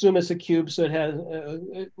let's assume it's a cube, so it has,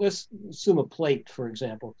 let's assume a plate, for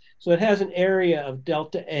example. So it has an area of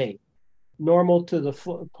delta A, normal to the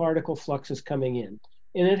particle fluxes coming in.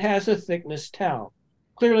 And it has a thickness tau.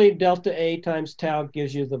 Clearly, delta A times tau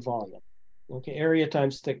gives you the volume. Okay, area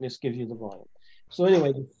times thickness gives you the volume. So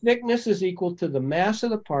anyway, the thickness is equal to the mass of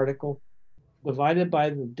the particle divided by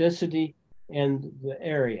the density and the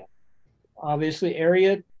area. Obviously,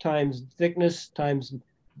 area times thickness times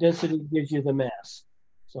density gives you the mass.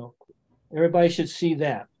 So everybody should see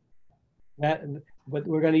that. But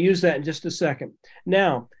we're going to use that in just a second.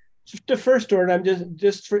 Now, the first order, I'm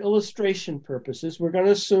just for illustration purposes, we're going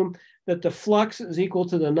to assume that the flux is equal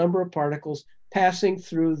to the number of particles passing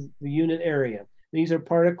through the unit area. These are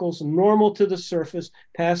particles normal to the surface,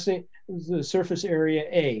 passing the surface area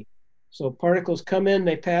A. So particles come in,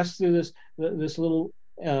 they pass through this little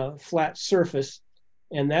flat surface,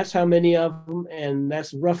 and that's how many of them, and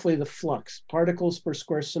that's roughly the flux, particles per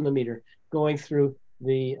square centimeter going through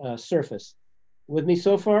the surface. With me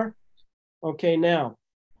so far? Okay, now,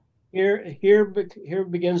 here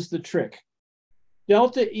begins the trick.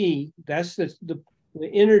 Delta E, that's the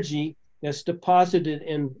energy that's deposited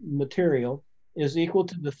in material, is equal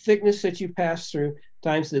to the thickness that you pass through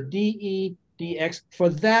times the dE dx for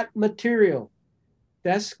that material.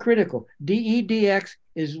 That's critical. dE dx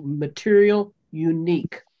is material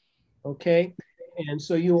unique, okay? And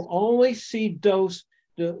so you'll always see dose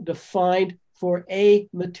defined for a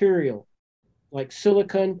material, like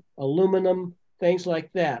silicon, aluminum, things like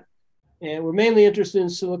that. And we're mainly interested in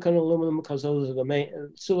silicon and aluminum because those are the main,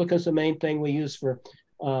 silicon's the main thing we use for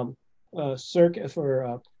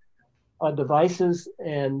devices,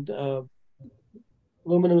 and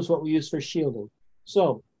aluminum is what we use for shielding.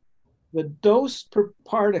 So the dose per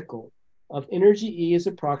particle of energy E is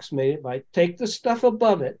approximated by, take the stuff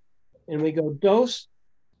above it, and we go dose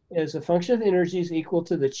as a function of energy is equal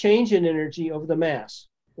to the change in energy over the mass.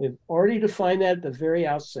 We've already defined that at the very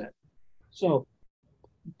outset. So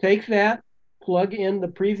take that, plug in the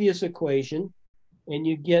previous equation, and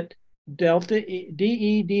you get delta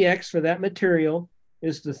dE dx for that material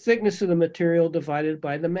is the thickness of the material divided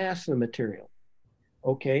by the mass of the material.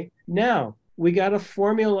 Okay, now we got a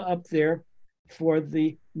formula up there for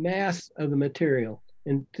the mass of the material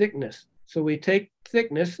and thickness. So we take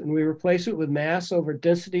thickness and we replace it with mass over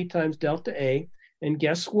density times delta A, and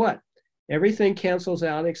guess what? Everything cancels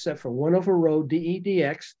out except for 1 over rho dE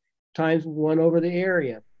dx times 1 over the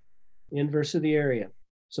area, inverse of the area.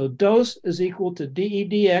 So dose is equal to dE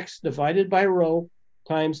dx divided by rho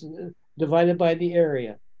times divided by the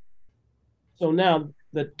area. So now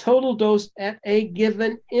the total dose at a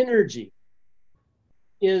given energy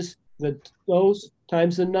is the dose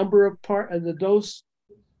times the number of dose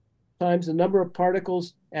times the number of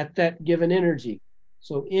particles at that given energy.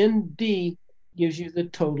 So ND gives you the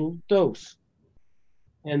total dose.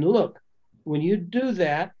 And look, when you do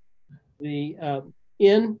that, the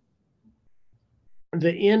N,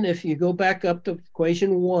 if you go back up to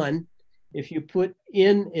equation 1, if you put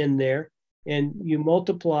N in there and you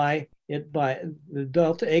multiply it by the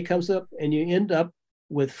delta A comes up, and you end up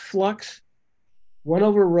with flux 1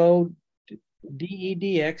 over rho dE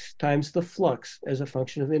dx times the flux as a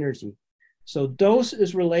function of energy. So dose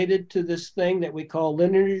is related to this thing that we call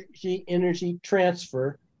energy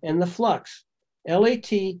transfer and the flux.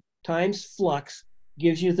 LAT times flux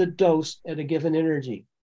gives you the dose at a given energy.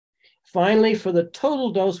 Finally, for the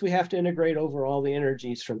total dose, we have to integrate over all the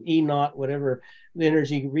energies from E naught, whatever the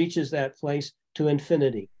energy reaches that place, to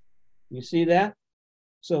infinity. You see that?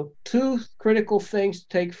 So 2 critical things to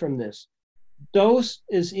take from this. Dose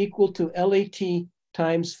is equal to LAT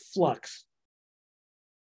times flux.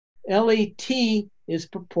 LAT is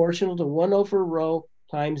proportional to 1 over rho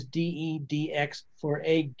times dE dx for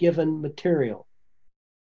a given material.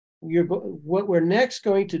 What we're next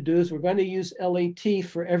going to do is we're going to use LAT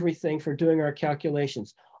for everything for doing our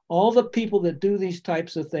calculations. All the people that do these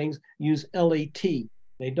types of things use LAT.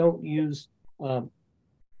 They don't use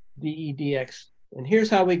dE dx. And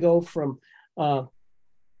here's how we go from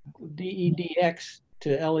dE dx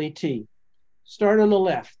to LAT. Start on the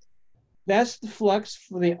left. That's the flux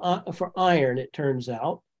for iron, it turns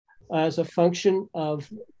out, as a function of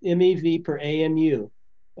MeV per AMU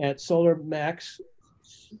at solar max.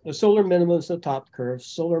 The solar minimum is the top curve,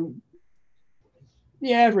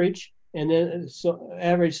 the average, and then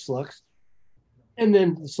average flux, and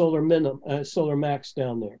then the solar max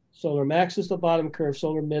down there. Solar max is the bottom curve,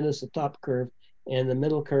 solar min is the top curve, and the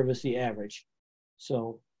middle curve is the average.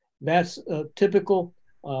 So that's a typical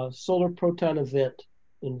solar proton event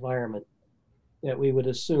environment that we would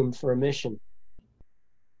assume for emission.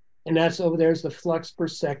 And that's over there's the flux per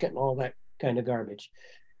second, all that kind of garbage.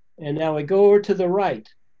 And now we go over to the right.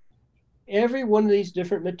 Every one of these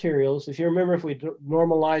different materials, if you remember, if we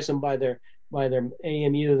normalize them by their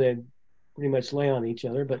AMU, they pretty much lay on each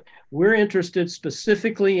other, but we're interested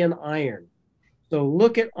specifically in iron. So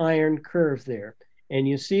look at iron curve there, and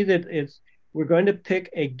you see that we're going to pick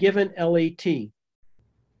a given LAT,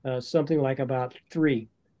 something like about 3.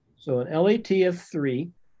 So an LAT of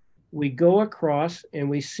 3, we go across and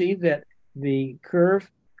we see that the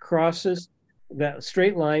curve crosses, that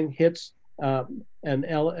straight line hits an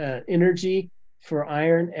energy for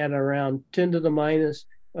iron at around 10 to the minus,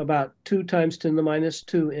 about 2 times 10 to the minus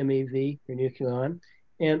 2 MeV per nucleon.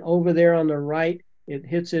 And over there on the right, it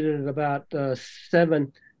hits it at about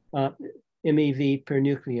 7 MeV per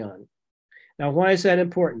nucleon. Now, why is that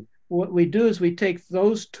important? What we do is we take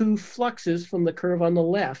those 2 fluxes from the curve on the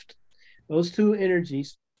left, those 2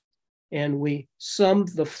 energies, and we sum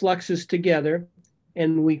the fluxes together,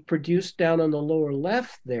 and we produce down on the lower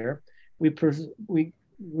left there, we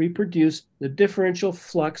reproduce the differential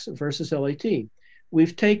flux versus LAT.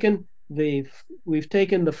 We've taken the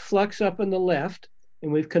flux up on the left,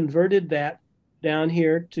 and we've converted that down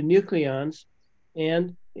here to nucleons,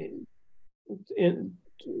 and you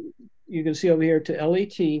can see over here to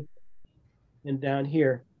LAT, and down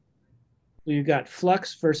here. So you've got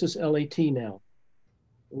flux versus LAT now.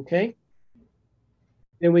 Okay?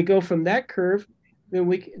 Then we go from that curve, then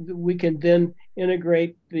we can then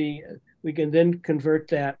integrate we can then convert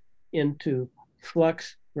that into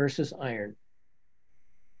flux versus iron.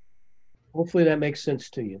 Hopefully that makes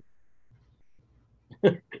sense to you.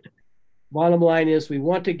 Bottom line is we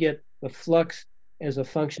want to get the flux as a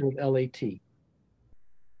function of LAT.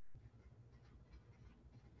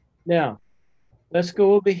 Now, let's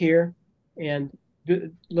go over here and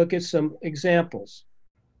look at some examples.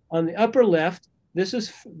 On the upper left, this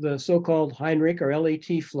is the so-called Heinrich or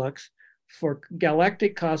LAT flux for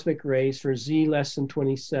galactic cosmic rays for Z less than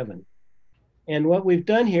 27. And what we've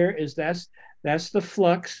done here is that's the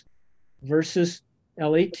flux versus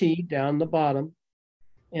LAT down the bottom.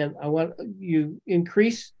 And I want you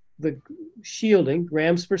increase the shielding,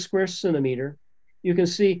 grams per square centimeter. You can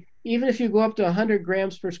see even if you go up to 100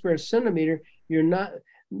 grams per square centimeter, you're not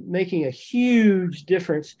making a huge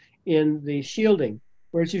difference in the shielding.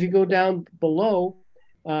 Whereas if you go down below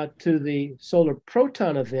to the solar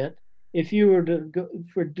proton event, if you were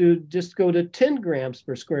to just go to 10 grams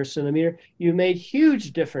per square centimeter, you made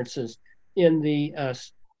huge differences in the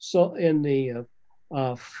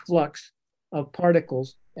flux of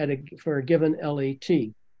particles for a given LAT.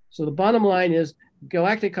 So the bottom line is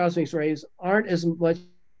galactic cosmic rays aren't as much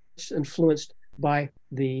influenced by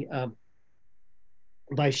the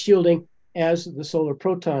by shielding as the solar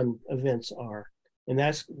proton events are. And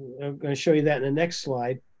I'm going to show you that in the next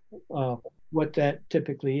slide, what that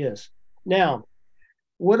typically is. Now,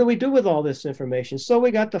 what do we do with all this information? So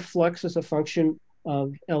we got the flux as a function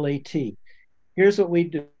of LAT. Here's what we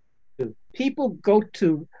do. People go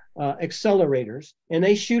to accelerators and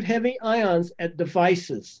they shoot heavy ions at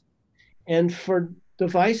devices. And for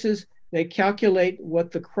devices, they calculate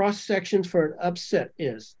what the cross sections for an upset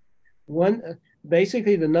is.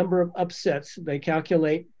 Basically the number of upsets. They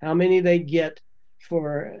calculate how many they get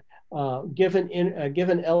for given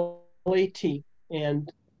LAT,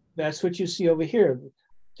 and that's what you see over here.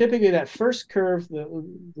 Typically, that first curve,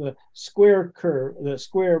 the square curve, the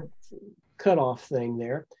square cutoff thing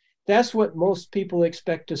there, that's what most people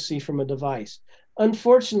expect to see from a device.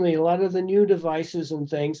 Unfortunately, a lot of the new devices and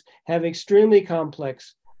things have extremely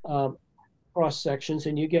complex cross sections,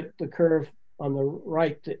 and you get the curve on the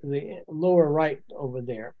right, the lower right over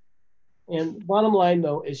there. And bottom line,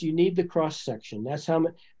 though, is you need the cross section. That's how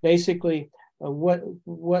basically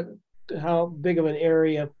how big of an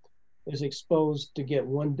area is exposed to get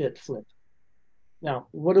one bit flipped. Now,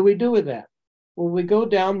 what do we do with that? Well, we go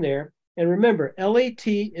down there, and remember, LAT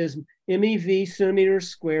is MeV centimeters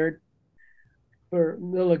squared per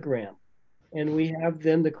milligram. And we have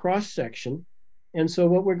then the cross section. And so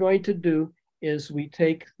what we're going to do is we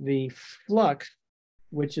take the flux,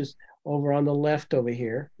 which is over on the left over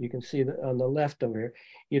here. You can see that on the left over here.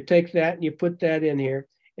 You take that and you put that in here.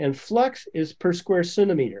 And flux is per square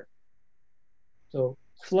centimeter. So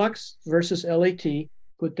flux versus LAT,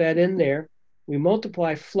 put that in there. We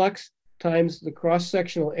multiply flux times the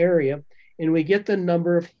cross-sectional area, and we get the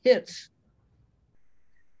number of hits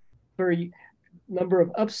per number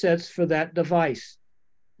of upsets for that device.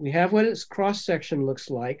 We have what its cross-section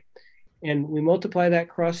looks like, and we multiply that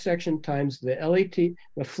cross-section times the LAT,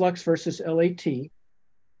 the flux versus LAT,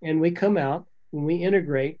 and we come out, when we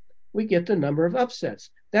integrate, we get the number of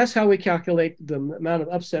upsets. That's how we calculate the amount of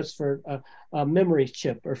upsets for a memory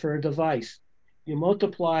chip or for a device. You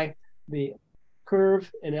multiply the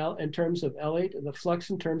curve in terms of LAT, the flux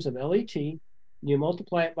in terms of LAT, you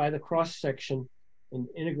multiply it by the cross section and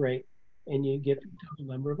integrate, and you get the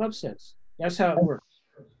number of upsets. That's how it works.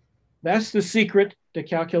 That's the secret to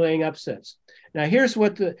calculating upsets. Now here's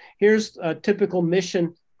a typical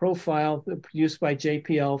mission profile produced by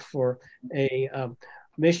JPL for a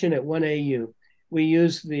mission at 1AU. We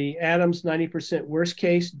use the Adams 90% worst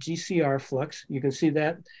case GCR flux. You can see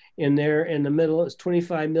that in there in the middle. It's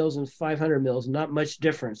 25 mils and 500 mils, not much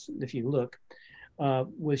difference if you look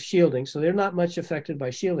with shielding. So they're not much affected by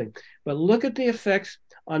shielding. But look at the effects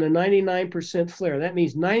on a 99% flare. That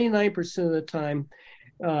means 99% of the time,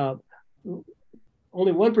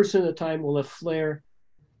 only 1% of the time will a flare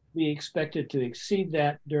be expected to exceed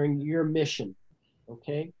that during your mission,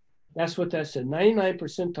 okay? That's what that said. 99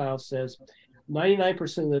 percentile says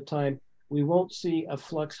 99% of the time we won't see a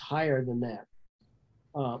flux higher than that.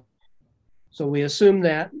 So we assume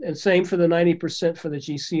that, and same for the 90% for the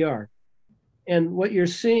GCR. And what you're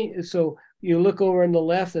seeing, so you look over on the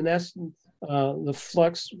left, and that's the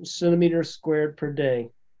flux centimeters squared per day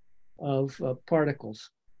of particles.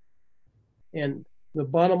 And the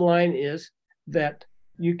bottom line is that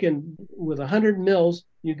you can, with 100 mils,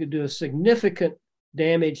 you could do a significant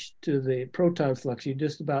damage to the proton flux.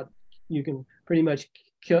 You can pretty much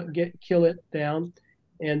kill it down.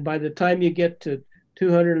 And by the time you get to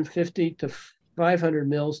 250 to 500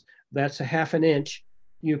 mils, that's a half an inch.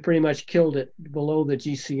 You pretty much killed it below the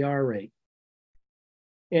GCR rate.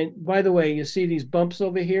 And by the way, you see these bumps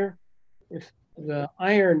over here? If the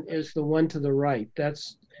iron is the one to the right, that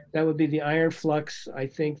would be the iron flux. I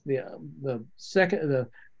think the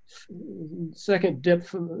second dip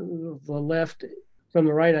from the left, from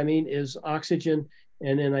the right, I mean, is oxygen.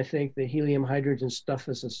 And then I think the helium hydrogen stuff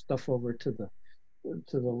is the stuff over to the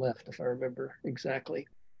left, if I remember exactly.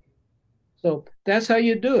 So that's how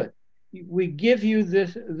you do it. We give you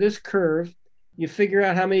this curve. You figure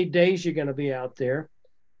out how many days you're going to be out there,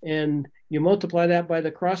 and you multiply that by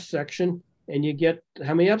the cross section, and you get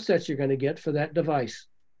how many upsets you're going to get for that device.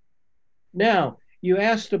 Now, you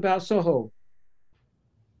asked about SOHO.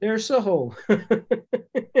 There's SOHO.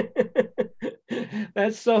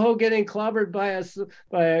 That's SOHO getting clobbered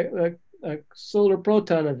by a solar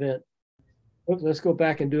proton event. Oops, let's go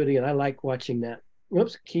back and do it again. I like watching that.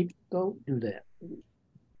 Oops, don't do that.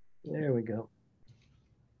 There we go.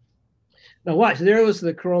 Now watch, there was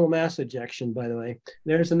the coronal mass ejection, by the way.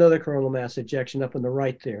 There's another coronal mass ejection up on the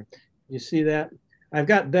right there. You see that? I've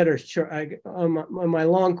got better, on my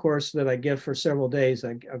long course that I give for several days,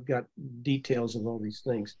 I've got details of all these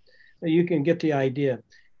things. You can get the idea.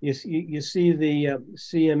 You see the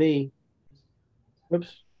CME,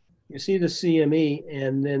 whoops, you see the CME,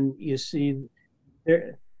 and then you see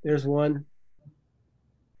there's one.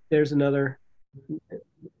 there's another,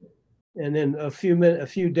 and then a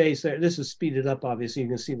few days there. This is speeded up, obviously. You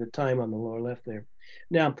can see the time on the lower left there.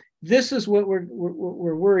 Now, this is what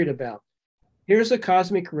we're worried about. Here's a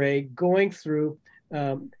cosmic ray going through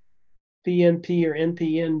PNP or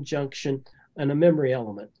NPN junction and a memory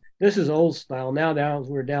element. This is old style. Now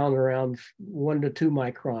we're down around 1 to 2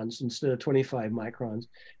 microns instead of 25 microns.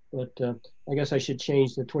 But I guess I should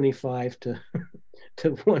change the 25 to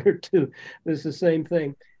 1 or 2. It's the same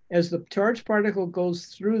thing. As the charged particle goes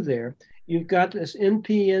through there, you've got this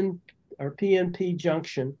NPN or PNP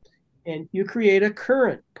junction, and you create a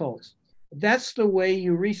current pulse. That's the way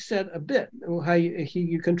you reset a bit, how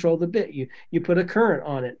you control the bit. You put a current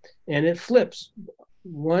on it, and it flips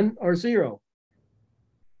 1 or 0.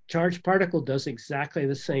 Charged particle does exactly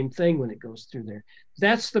the same thing when it goes through there.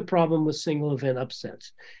 That's the problem with single event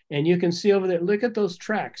upsets. And you can see over there, look at those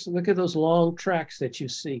tracks. Look at those long tracks that you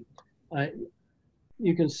see.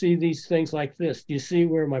 You can see these things like this. Do you see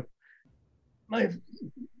where my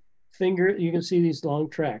finger, you can see these long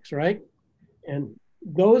tracks, right? And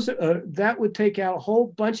those that would take out a whole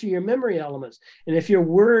bunch of your memory elements. And if your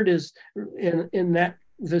word is in that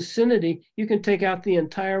vicinity, you can take out the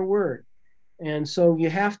entire word. And so you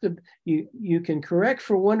have to, you can correct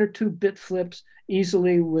for 1 or 2 bit flips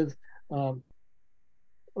easily with oral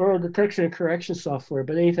detection and correction software,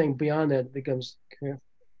 but anything beyond that becomes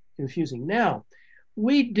confusing. Now,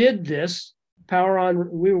 we did this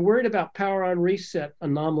we were worried about power on reset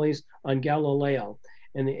anomalies on Galileo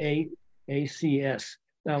and the AACS.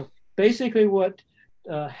 Now, basically what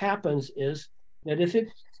happens is that if it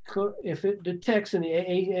detects in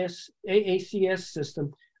the AACS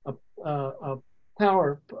system a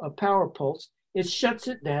power pulse, it shuts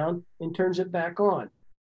it down and turns it back on.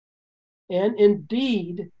 And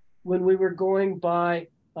indeed, when we were going by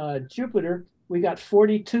Jupiter, we got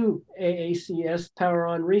 42 AACS power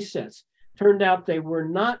on resets. Turned out they were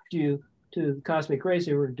not due to cosmic rays,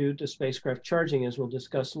 they were due to spacecraft charging, as we'll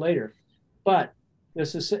discuss later. But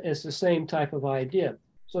it's the same type of idea.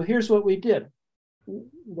 So here's what we did.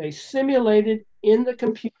 They simulated in the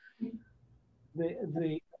computer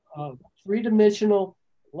the 3-dimensional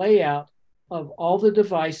layout of all the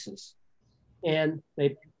devices. And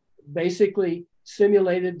they basically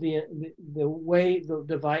simulated the way the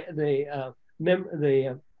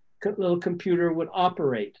little computer would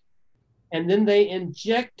operate. And then they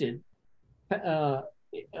injected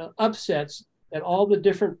upsets at all the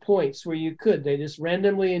different points where you could. They just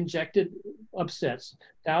randomly injected upsets,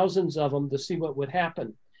 thousands of them, to see what would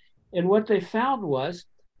happen. And what they found was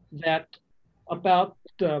that about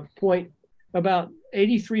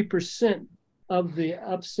 83% of the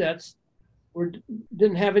upsets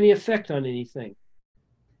didn't have any effect on anything,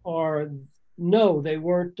 or no, they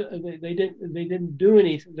weren't. They didn't do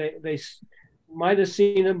anything. They might have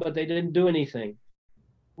seen them, but they didn't do anything.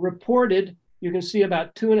 Reported, you can see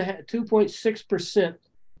about 2.6%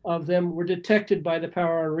 of them were detected by the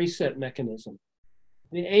power on reset mechanism.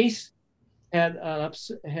 The ACE had an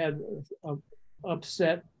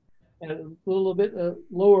upset at a little bit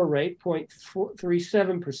lower rate,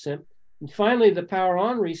 0.37%. And finally, the power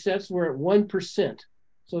on resets were at 1%.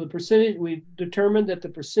 So the percentage, we determined that the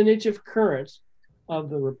percentage of currents of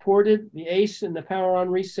the ACE and the power on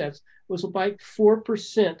resets was about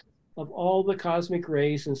 4% of all the cosmic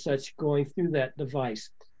rays and such going through that device.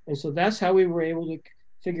 And so that's how we were able to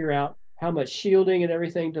figure out how much shielding and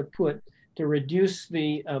everything to put to reduce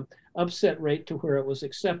the upset rate to where it was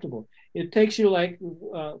acceptable. It takes you like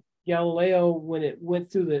Galileo, when it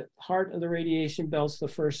went through the heart of the radiation belts the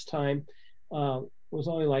first time, was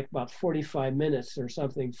only like about 45 minutes or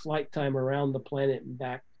something, flight time around the planet and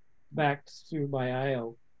back through by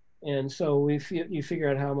Io. And so you figure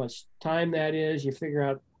out how much time that is, you figure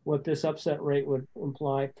out what this upset rate would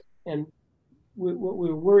imply. And what we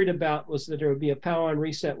were worried about was that there would be a power on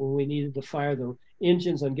reset when we needed to fire the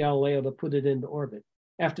engines on Galileo to put it into orbit.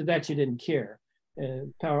 After that, you didn't care.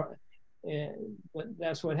 But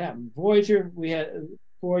that's what happened. Voyager,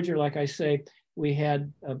 like I say, we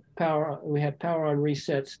had power on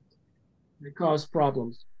resets that caused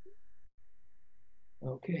problems.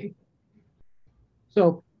 Okay.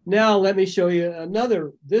 So now let me show you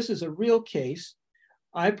another. This is a real case.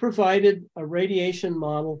 I provided a radiation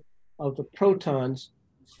model of the protons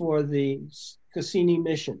for the Cassini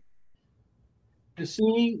mission.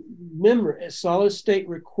 Cassini memory, a solid state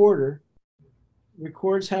recorder,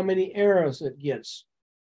 records how many arrows it gets.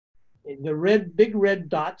 The big red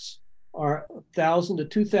dots are 1,000 to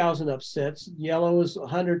 2,000 upsets. Yellow is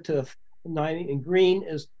 100 to 90, and green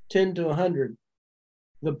is 10 to 100.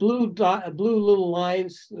 The blue little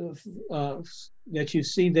lines that you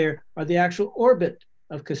see there are the actual orbit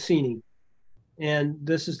of Cassini. And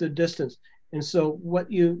this is the distance. And so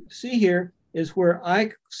what you see here is where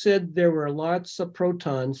I said there were lots of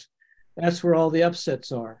protons, that's where all the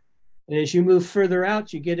upsets are. And as you move further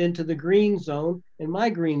out, you get into the green zone and my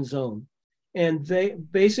green zone. And they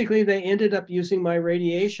ended up using my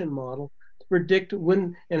radiation model to predict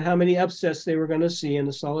when and how many upsets they were going to see in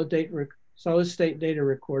the solid state data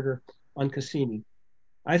recorder on Cassini.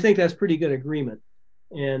 I think that's pretty good agreement.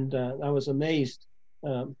 And I was amazed.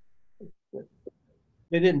 They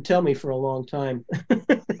didn't tell me for a long time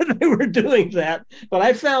they were doing that, but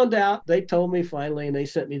I found out. They told me finally, and they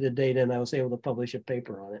sent me the data, and I was able to publish a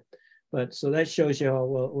paper on it. But so that shows you how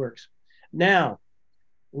well it works. Now,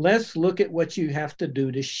 let's look at what you have to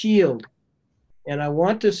do to shield. And I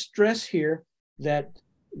want to stress here that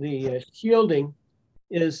the shielding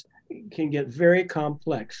can get very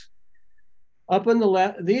complex. Up in the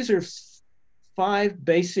left, these are 5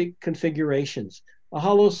 basic configurations. A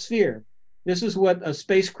hollow sphere. This is what a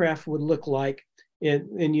spacecraft would look like,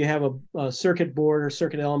 and you have a circuit board or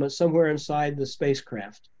circuit element somewhere inside the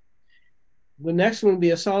spacecraft. The next one would be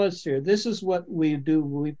a solid sphere. This is what we do.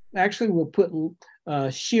 We actually will put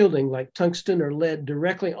shielding like tungsten or lead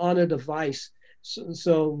directly on a device.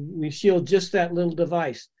 So we shield just that little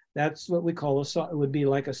device. That's what we call it would be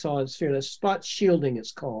like a solid sphere. That's spot shielding,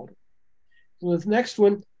 it's called. So the next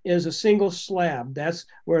one is a single slab. That's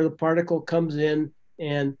where the particle comes in,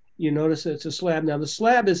 and you notice it's a slab. Now the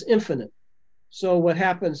slab is infinite. So what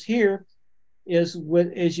happens here is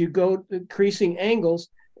as you go increasing angles,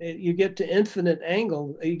 you get to infinite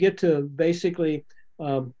angle. You get to basically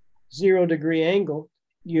 0 degree angle.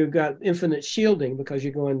 You've got infinite shielding because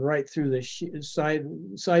you're going right through the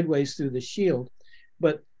sideways through the shield.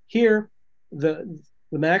 But here, the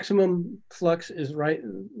maximum flux is right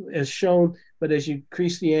as shown, but as you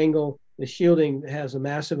increase the angle, the shielding has a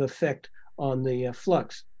massive effect on the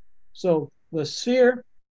flux. So the sphere,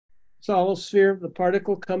 solid sphere, the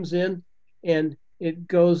particle comes in and it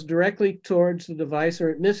goes directly towards the device or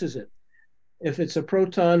it misses it if it's a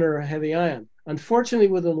proton or a heavy ion. Unfortunately,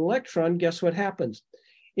 with an electron, guess what happens?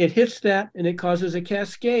 It hits that and it causes a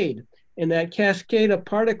cascade. And that cascade of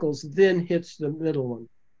particles then hits the middle one.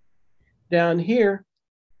 Down here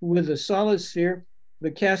with the solid sphere,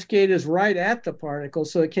 the cascade is right at the particle,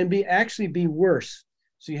 so it can actually be worse.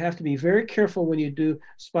 So you have to be very careful when you do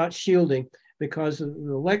spot shielding because of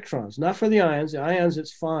the electrons, not for the ions. The ions,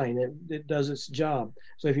 it's fine. It does its job.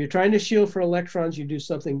 So if you're trying to shield for electrons, you do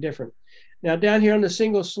something different. Now down here on the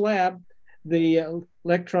single slab, the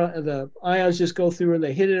ions just go through and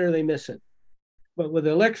they hit it or they miss it. But with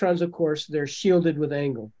the electrons, of course, they're shielded with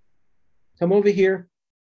angle. Come over here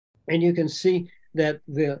and you can see that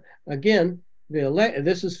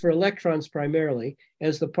this is for electrons primarily.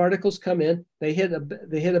 As the particles come in, they hit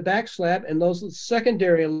a back slab, and those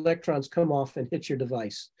secondary electrons come off and hit your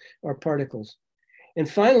device or particles. And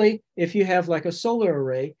finally, if you have like a solar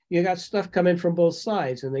array, you got stuff coming from both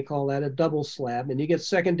sides, and they call that a double slab, and you get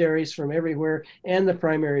secondaries from everywhere and the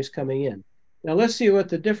primaries coming in. Now let's see what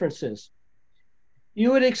the difference is.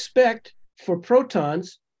 You would expect for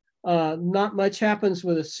protons, not much happens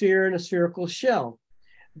with a sphere and a spherical shell.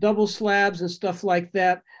 Double slabs and stuff like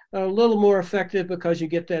that are a little more effective because you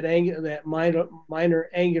get that minor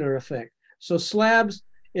angular effect. So slabs,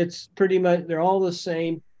 it's pretty much, they're all the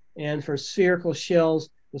same. And for spherical shells,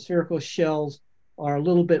 the spherical shells are a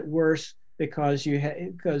little bit worse because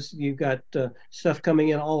you've got stuff coming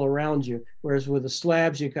in all around you. Whereas with the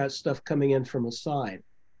slabs, you've got stuff coming in from the side.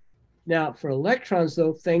 Now for electrons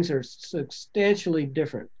though, things are substantially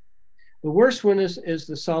different. The worst one is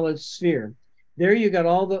the solid sphere. There you got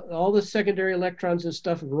all the secondary electrons and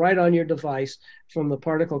stuff right on your device from the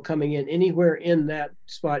particle coming in anywhere in that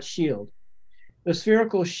spot shield. The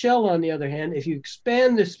spherical shell, on the other hand, if you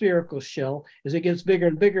expand the spherical shell, as it gets bigger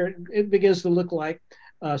and bigger, it begins to look like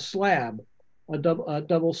a slab, a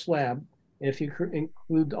double slab, if you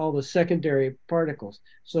include all the secondary particles.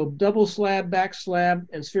 So double slab, back slab,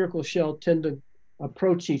 and spherical shell tend to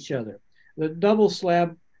approach each other. The double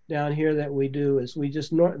slab down here that we do is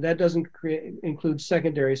that doesn't include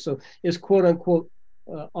secondary, so it's quote unquote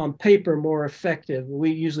on paper more effective.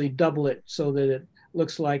 We usually double it so that it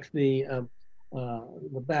looks like the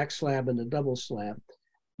back slab and the double slab.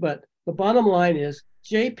 But the bottom line is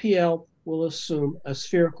JPL will assume a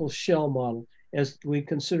spherical shell model, as we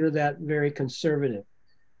consider that very conservative.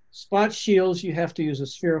 Spot shields, you have to use a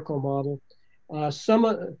spherical model. Some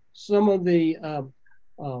of the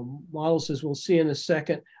models, as we'll see in a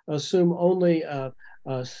second, assume only a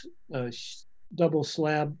double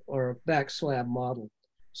slab or back slab model.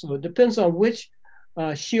 So it depends on which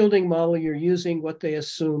shielding model you're using, what they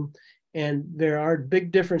assume, And there are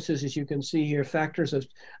big differences, as you can see here, factors of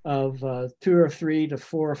 2 or 3 to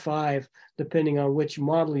 4 or 5, depending on which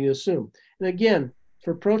model you assume. And again,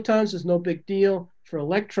 for protons, it's no big deal. For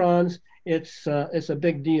electrons, it's a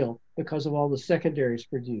big deal because of all the secondaries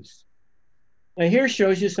produced. Now here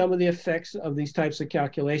shows you some of the effects of these types of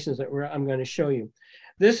calculations that I'm going to show you.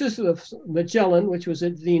 This is the Magellan, which was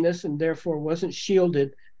at Venus and therefore wasn't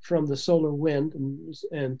shielded from the solar wind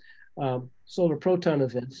and solar proton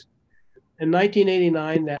events. In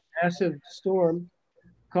 1989, that massive storm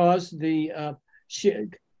caused the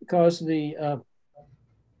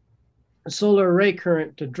solar array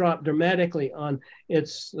current to drop dramatically on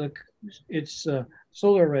its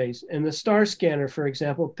solar rays. And the star scanner, for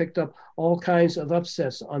example, picked up all kinds of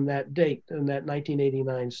upsets on that date, in that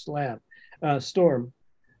 1989 storm.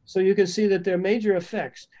 So you can see that there are major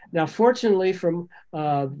effects. Now, fortunately, from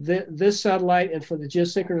this satellite and for the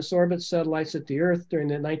geosynchronous orbit satellites at the Earth during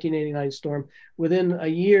the 1989 storm, within a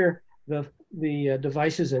year, the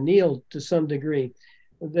devices annealed to some degree.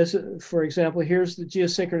 This, for example, here's the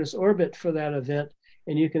geosynchronous orbit for that event.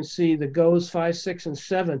 And you can see the GOES 5, 6, and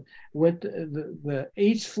 7 went,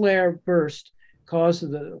 each flare burst caused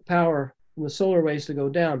the power from the solar rays to go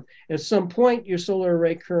down. At some point, your solar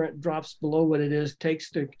array current drops below what it takes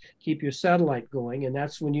to keep your satellite going, and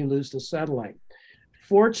that's when you lose the satellite.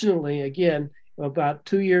 Fortunately, again, about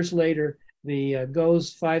 2 years later, the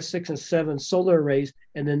GOES 5, 6, and 7 solar arrays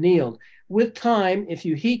and annealed. With time, if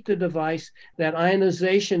you heat the device, that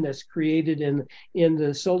ionization that's created in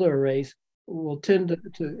the solar arrays will tend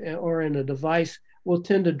to, or in a device, will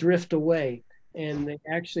tend to drift away, and they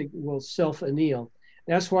actually will self-anneal.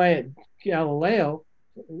 That's why at Galileo,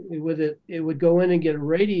 it would go in and get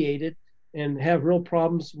irradiated and have real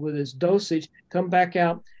problems with its dosage, come back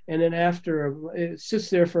out, and then after, it sits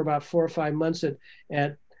there for about 4 or 5 months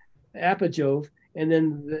at apogee, and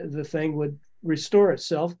then the thing would restore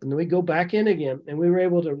itself, and then we go back in again, and we were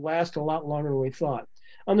able to last a lot longer than we thought.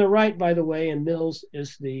 On the right, by the way, in mils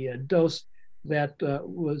is the dose that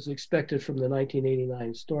was expected from the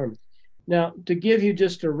 1989 storm. Now, to give you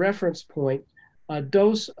just a reference point, a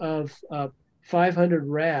dose of 500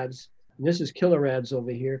 rads, and this is kilorads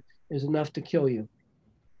over here, is enough to kill you.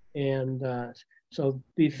 And so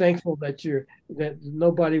be thankful that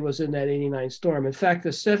nobody was in that 89 storm. In fact,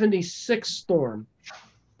 the 76 storm,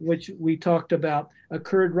 which we talked about,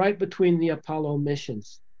 occurred right between the Apollo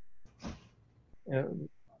missions.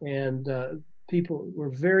 People were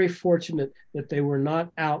very fortunate that they were not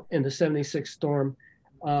out in the 76 storm.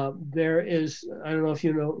 There is, I don't know if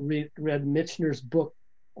you read Michener's book,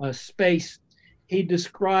 Space. He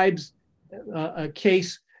describes a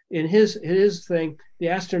case in his thing. The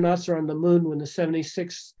astronauts are on the moon when the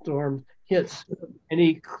 76 storm hits, and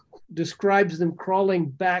he describes them crawling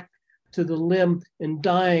back to the limb and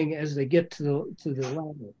dying as they get to the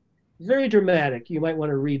ladder. Very dramatic. You might want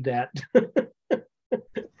to read that.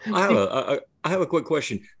 I have a quick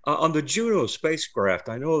question. On the Juno spacecraft,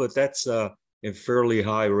 I know that's in fairly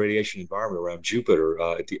high radiation environment around Jupiter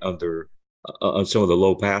on some of the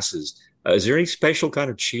low passes. Is there any special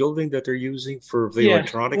kind of shielding that they're using for the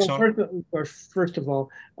electronics on it? First of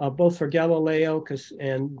all, both for Galileo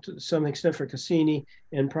and to some extent for Cassini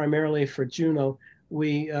and primarily for Juno,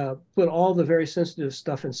 we put all the very sensitive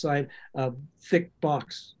stuff inside a thick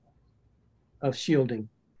box of shielding.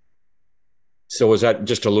 So is that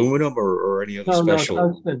just aluminum or any other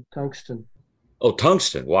special? No, tungsten. Oh,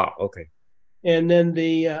 tungsten. Wow. Okay. And then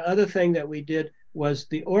the other thing that we did was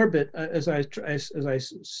the orbit, as I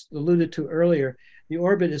alluded to earlier, the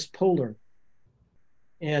orbit is polar.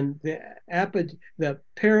 And the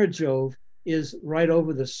perigove is right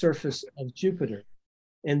over the surface of Jupiter.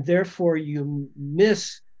 And therefore you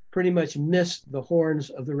pretty much miss the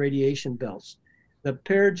horns of the radiation belts. The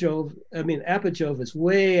apogee is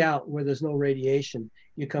way out where there's no radiation.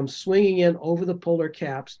 You come swinging in over the polar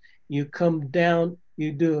caps, you come down,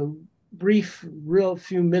 you do a brief, real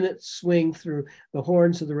few minutes swing through the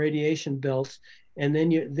horns of the radiation belts, and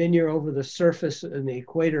then you're over the surface and the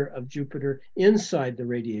equator of Jupiter inside the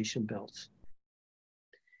radiation belts.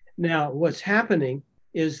 Now, what's happening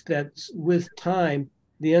is that with time,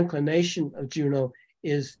 the inclination of Juno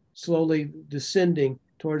is slowly descending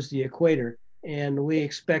towards the equator. And we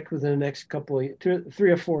expect within the next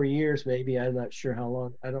 3 or 4 years, maybe, I'm not sure how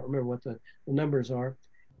long, I don't remember what the numbers are,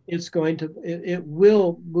 it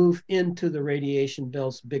will move into the radiation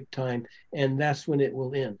belts big time, and that's when it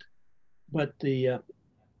will end. But the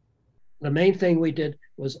main thing we did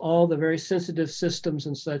was all the very sensitive systems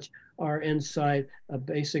and such are inside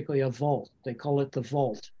basically a vault. They call it the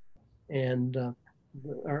vault, and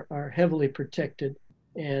are heavily protected.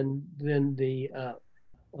 And then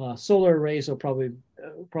Solar arrays will probably,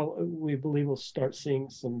 we believe we'll start seeing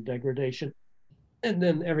some degradation, and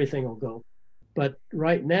then everything will go. But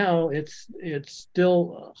right now, it's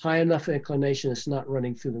still high enough inclination. It's not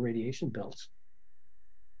running through the radiation belts.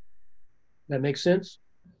 That makes sense?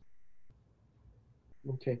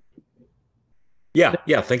 Okay. Yeah,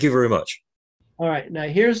 yeah. Thank you very much. All right. Now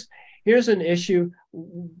here's an issue.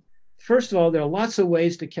 First of all, there are lots of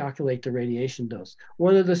ways to calculate the radiation dose.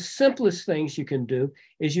 One of the simplest things you can do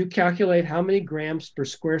is you calculate how many grams per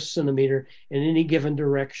square centimeter in any given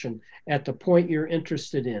direction at the point you're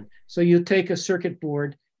interested in. So you take a circuit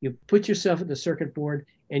board, you put yourself at the circuit board,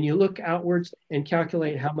 and you look outwards and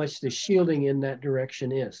calculate how much the shielding in that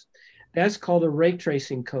direction is. That's called a ray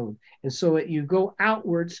tracing code. And so you go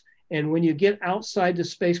outwards, and when you get outside the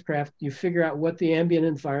spacecraft, you figure out what the ambient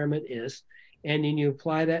environment is, and then you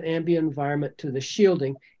apply that ambient environment to the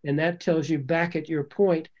shielding, and that tells you back at your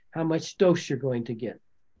point how much dose you're going to get.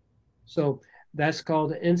 So that's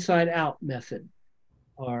called the inside out method,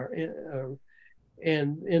 or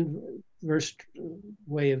an inverse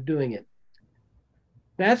way of doing it.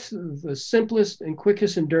 That's the simplest and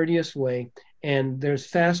quickest and dirtiest way. And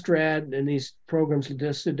there's FastRad and these programs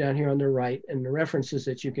listed down here on the right, and the references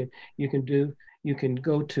that you can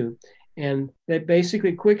go to. And that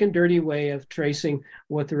basically quick and dirty way of tracing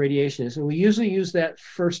what the radiation is. And we usually use that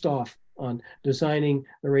first off on designing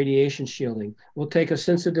the radiation shielding. We'll take a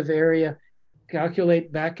sensitive area,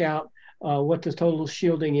 calculate back out what the total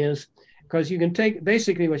shielding is, because you can take,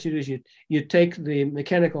 basically what you do is you take the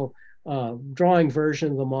mechanical drawing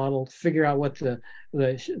version of the model, figure out what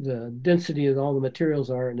the density of all the materials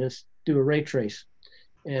are, and just do a ray trace.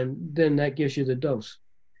 And then that gives you the dose.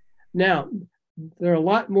 Now, there are a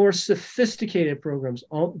lot more sophisticated programs.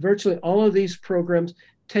 Virtually all of these programs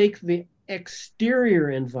take the exterior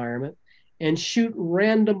environment and shoot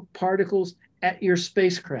random particles at your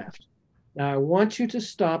spacecraft. Now, I want you to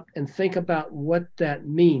stop and think about what that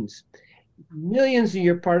means. Millions of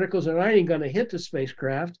your particles are not even going to hit the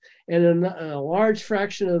spacecraft, and a large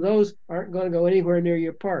fraction of those aren't going to go anywhere near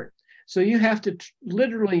your part. So you have to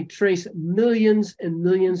literally trace millions and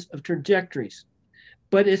millions of trajectories.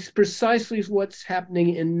 But it's precisely what's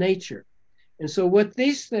happening in nature. And so what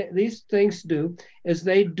these things do is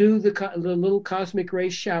they do the little cosmic ray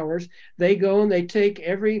showers. They go and they take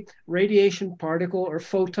every radiation particle or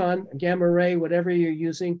photon, gamma ray, whatever you're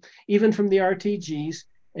using, even from the RTGs,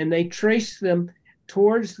 and they trace them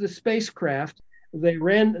towards the spacecraft. They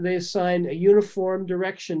assign a uniform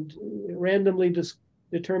direction, randomly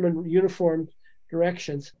determined uniform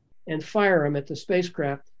directions, and fire them at the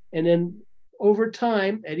spacecraft. And then over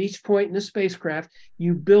time, at each point in the spacecraft,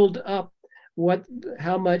 you build up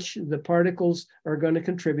how much the particles are going to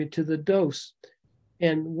contribute to the dose.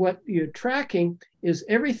 And what you're tracking is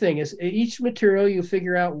everything. Is each material, you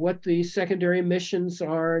figure out what the secondary emissions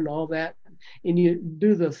are and all that, and you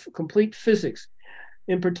do the complete physics.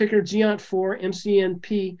 In particular, Geont4,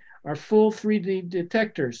 MCNP are full 3D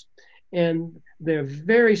detectors, and they're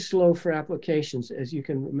very slow for applications, as you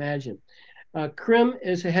can imagine. CRIM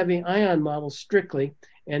is a heavy ion model strictly,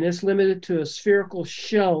 and it's limited to a spherical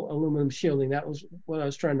shell aluminum shielding. That was what I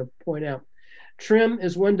was trying to point out. TRIM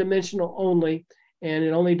is one-dimensional only, and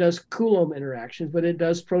it only does Coulomb interactions, but it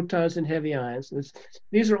does protons and heavy ions.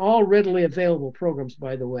 These are all readily available programs,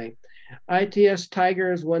 by the way. ITS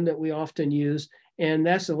Tiger is one that we often use, and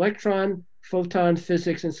that's electron photon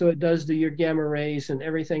physics, and so it does your gamma rays and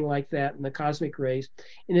everything like that, and the cosmic rays,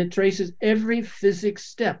 and it traces every physics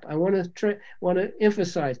step. I want to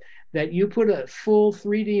emphasize that you put a full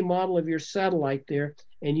 3D model of your satellite there,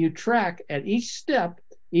 and you track at each step,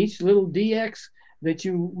 each little DX that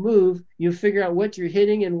you move, you figure out what you're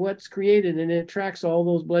hitting and what's created, and it tracks all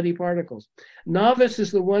those bloody particles. Novice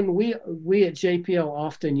is the one we at JPL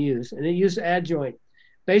often use, and it uses adjoint.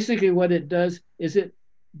 Basically, what it does is it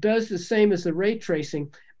does the same as the ray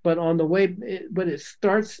tracing, but on the way, but it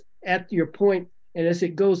starts at your point, and as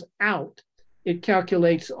it goes out, it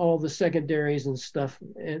calculates all the secondaries and stuff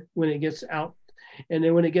when it gets out. And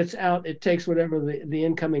then when it gets out, it takes whatever the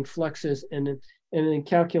incoming flux is, and then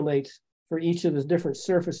calculates for each of the different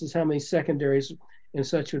surfaces how many secondaries and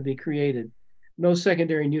such would be created. No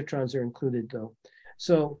secondary neutrons are included, though.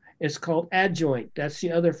 So it's called adjoint. That's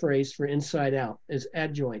the other phrase for inside out, is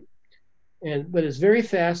adjoint. But it's very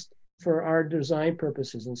fast for our design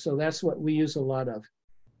purposes, and so that's what we use a lot of.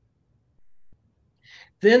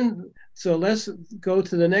 So let's go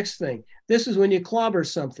to the next thing. This is when you clobber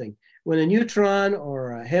something. When a neutron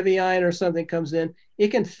or a heavy ion or something comes in, it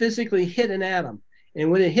can physically hit an atom. And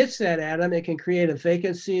when it hits that atom, it can create a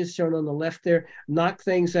vacancy, as shown on the left there, knock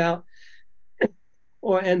things out.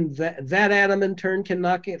 and that atom in turn can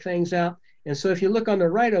knock things out. And so if you look on the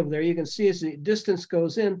right over there, you can see as the distance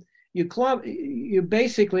goes in, you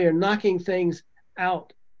basically are knocking things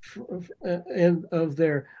out of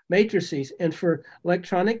their matrices. And for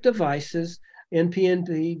electronic devices,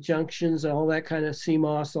 NPNP junctions, all that kind of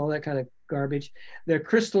CMOS, all that kind of garbage, their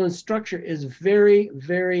crystalline structure is very,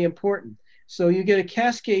 very important. So you get a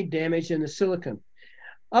cascade damage in the silicon.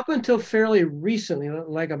 Up until fairly recently,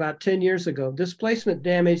 like about 10 years ago, displacement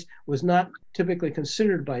damage was not typically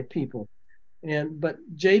considered by people. But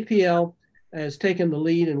JPL has taken the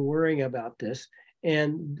lead in worrying about this,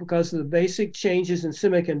 and because of the basic changes in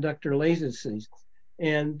semiconductor latencies.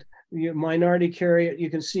 And minority carrier, you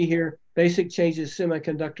can see here, basic changes in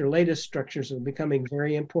semiconductor lattice structures are becoming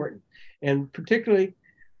very important. And particularly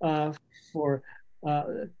they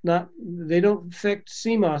don't affect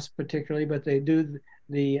CMOS particularly, but they do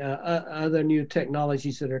the other new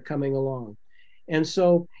technologies that are coming along. And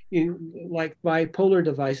so, like bipolar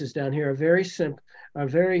devices down here are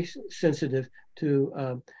very sensitive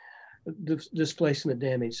to displacement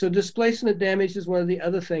damage. So displacement damage is one of the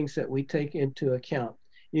other things that we take into account.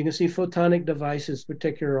 You can see photonic devices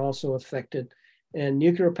particularly are also affected, and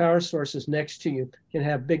nuclear power sources next to you can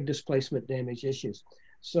have big displacement damage issues.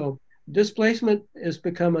 So displacement has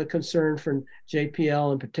become a concern for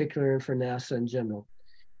JPL in particular and for NASA in general.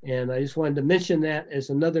 And I just wanted to mention that as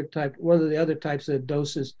another type, one of the other types of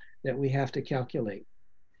doses that we have to calculate.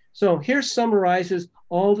 So here summarizes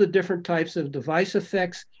all the different types of device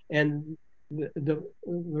effects and the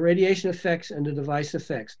radiation effects and the device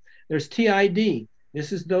effects. There's TID,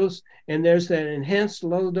 this is dose, and there's that enhanced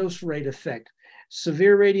low dose rate effect,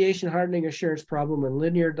 severe radiation hardening assurance problem, and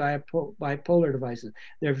linear bipolar devices.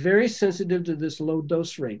 They're very sensitive to this low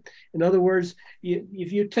dose rate. In other words,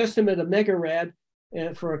 if you test them at a megarad,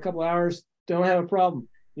 and for a couple of hours, don't have a problem.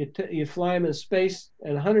 You fly them in space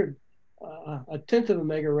at a tenth of a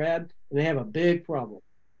megarad, and they have a big problem.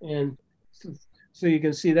 And so you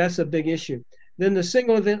can see that's a big issue. Then the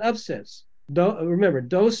single event upsets. Remember,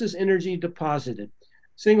 dose is energy deposited.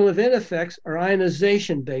 Single event effects are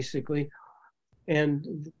ionization, basically.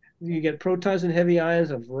 And you get protons and heavy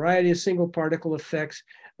ions, a variety of single particle effects.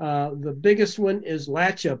 The biggest one is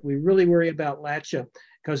latch up. We really worry about latch up,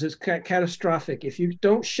 because it's catastrophic. If you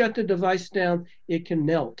don't shut the device down, it can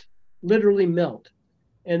melt, literally melt.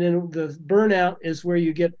 And then the burnout is where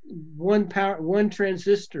you get one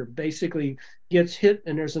transistor basically gets hit,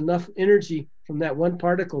 and there's enough energy from that one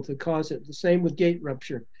particle to cause it. The same with gate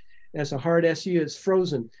rupture. That's a hard SU, it's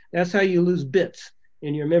frozen. That's how you lose bits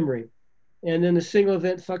in your memory. And then the single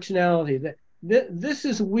event functionality. This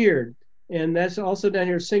is weird. And that's also down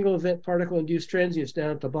here, single event particle induced transients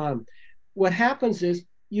down at the bottom. What happens is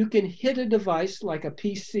you can hit a device like a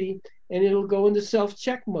PC and it'll go into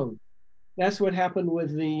self-check mode. That's what happened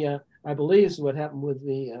with the, I believe is what happened with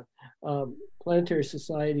the Planetary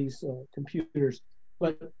Society's computers.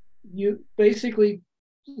 But you basically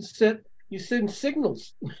send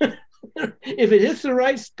signals. If it hits the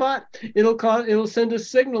right spot, it'll send a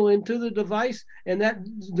signal into the device, and that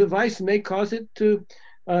device may cause it to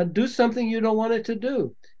do something you don't want it to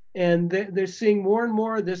do. And they're seeing more and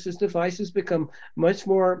more of this as devices become much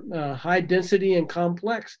more high density and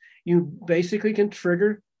complex. You basically can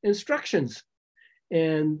trigger instructions.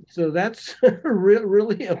 And so that's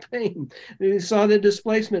really a pain. You saw the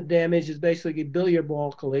displacement damage is basically billiard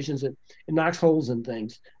ball collisions. It knocks holes in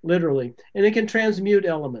things, literally. And it can transmute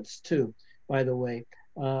elements too, by the way.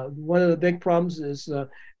 One of the big problems is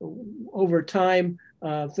over time,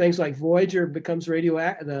 things like Voyager becomes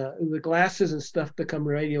radioactive, the glasses and stuff become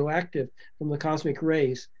radioactive from the cosmic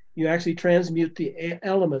rays. You actually transmute the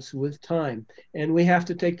elements with time, and we have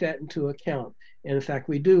to take that into account. And in fact,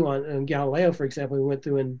 we do on Galileo, for example, we went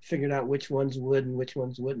through and figured out which ones would and which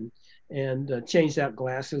ones wouldn't, and changed out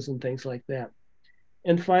glasses and things like that.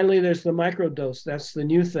 And finally, there's the microdose. That's the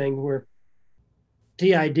new thing where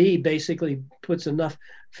TID basically puts enough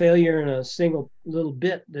failure in a single little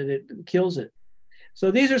bit that it kills it. So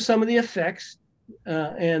these are some of the effects,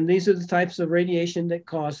 and these are the types of radiation that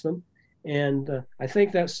cause them. And I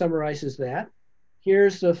think that summarizes that.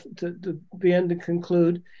 Here's to begin to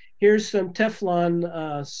conclude. Here's some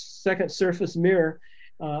Teflon second surface mirror.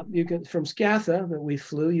 You can from SCATHA that we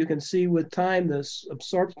flew. You can see with time this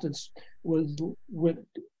absorptance would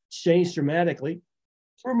change dramatically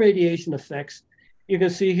from radiation effects. You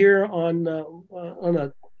can see here on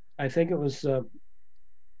a, I think it was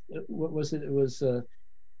what was it? It was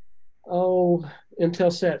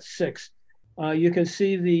Intelsat 6. You can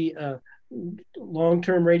see the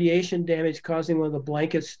long-term radiation damage causing one of the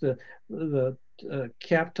blankets, the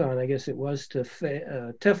Kapton, I guess it was to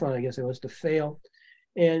Teflon, I guess it was to fail.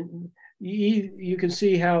 And you can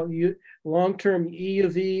see how long-term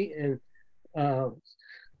EUV and uh,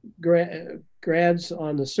 grads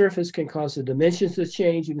on the surface can cause the dimensions to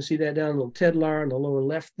change. You can see that down in the tedlar on the lower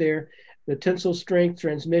left there. The tensile strength,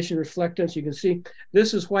 transmission, reflectance. You can see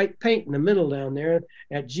this is white paint in the middle down there.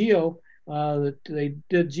 At GEO, they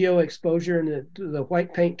did GEO exposure and the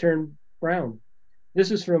white paint turned brown.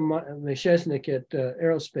 This is from Meshesnik at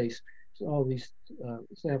Aerospace, so all these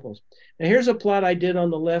samples. Now here's a plot I did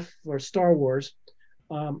on the left for Star Wars.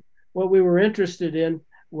 What we were interested in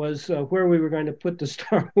was where we were going to put the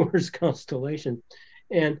Star Wars constellation.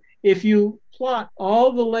 And if you plot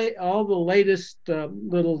all the latest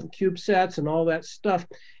little CubeSats and all that stuff,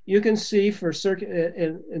 you can see for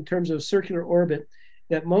in terms of circular orbit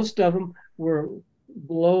that most of them were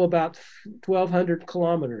below about 1,200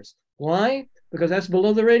 kilometers. Why? Because that's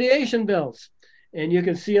below the radiation belts. And you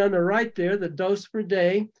can see on the right there the dose per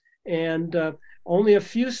day, and only a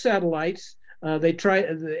few satellites. They tried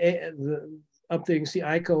up there. You can see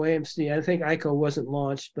ICO, AMC. I think ICO wasn't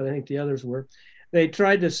launched, but I think the others were. They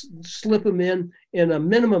tried to slip them in a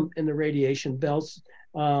minimum in the radiation belts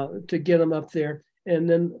to get them up there. And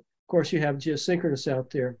then, of course, you have geosynchronous out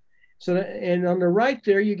there. So, and on the right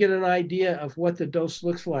there, you get an idea of what the dose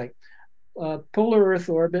looks like. Polar Earth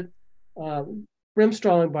orbit.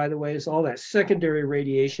 Brimstalling, by the way, is all that secondary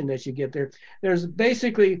radiation that you get there. There's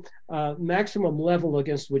basically maximum level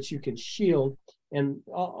against which you can shield, and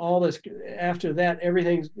all this after that,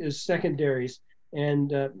 everything is secondaries,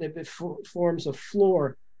 and it forms a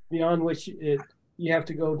floor beyond which you have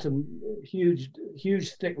to go to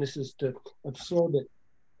huge thicknesses to absorb it.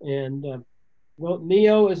 And well,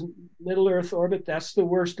 NEO is Middle Earth orbit. That's the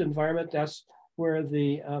worst environment. That's where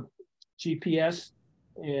the GPS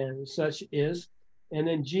and such is. And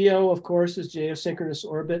then GEO, of course, is geosynchronous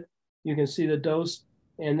orbit. You can see the dose,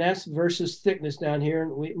 and that's versus thickness down here.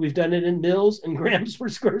 And we've done it in mils and grams per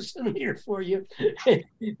square centimeter for you.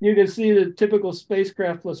 You can see the typical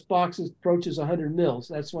spacecraft plus boxes approaches 100 mils.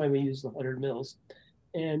 That's why we use the 100 mils.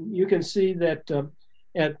 And you can see that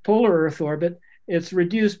at polar Earth orbit, it's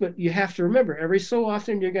reduced, but you have to remember, every so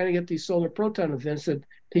often you're going to get these solar proton events that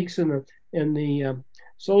peaks in the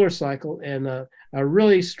solar cycle, and a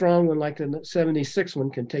really strong one like the 76 one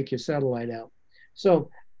can take your satellite out. So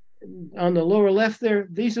on the lower left there,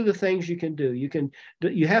 these are the things you can do.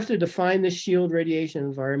 You have to define the shield radiation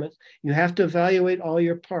environment. You have to evaluate all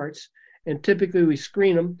your parts, and typically we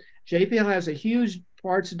screen them. JPL has a huge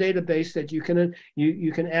parts database that you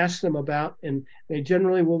can ask them about, and they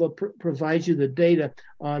generally will provide you the data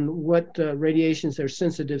on what radiations they're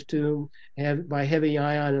sensitive to by heavy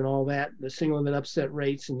ion and all that, the single limit upset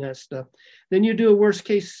rates and that stuff. Then you do a worst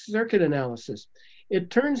case circuit analysis. It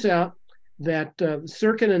turns out that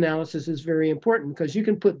circuit analysis is very important because you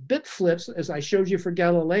can put bit flips, as I showed you for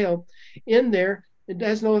Galileo, in there. It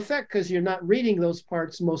has no effect because you're not reading those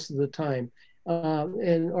parts most of the time.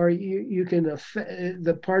 Or you can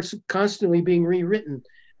the parts constantly being rewritten,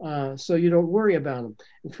 so you don't worry about them.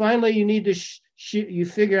 And finally, you need to you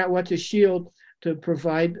figure out what to shield to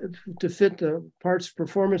provide to fit the parts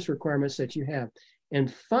performance requirements that you have.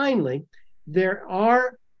 And finally, there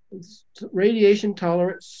are radiation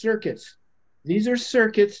tolerant circuits. These are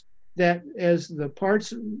circuits that, as the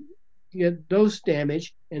parts get dose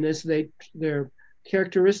damage and as their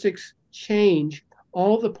characteristics change,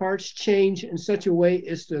 all the parts change in such a way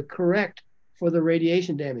as to correct for the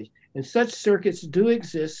radiation damage. And such circuits do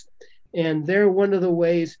exist, and they're one of the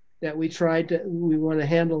ways that we want to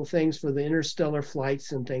handle things for the interstellar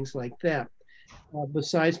flights and things like that.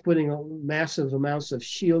 Besides putting massive amounts of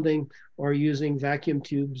shielding or using vacuum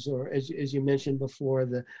tubes, or as you mentioned before,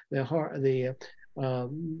 the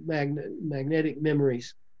magnetic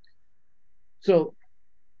memories. So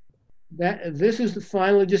this is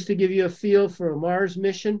finally just to give you a feel for a Mars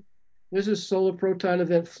mission. This is solar proton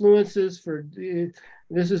event fluences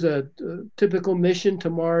this is a typical mission to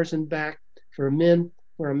Mars and back for a man.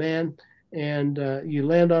 And you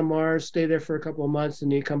land on Mars, stay there for a couple of months,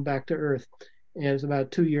 and you come back to Earth. And it's about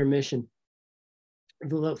a 2-year mission.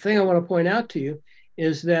 The thing I want to point out to you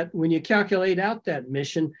is that when you calculate out that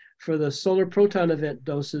mission for the solar proton event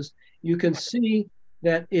doses, you can see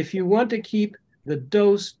that if you want to keep the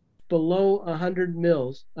dose below 100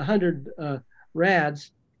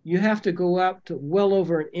 rads, you have to go out to well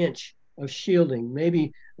over an inch of shielding.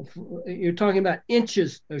 Maybe you're talking about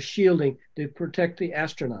inches of shielding to protect the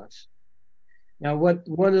astronauts. Now,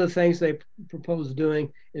 one of the things they propose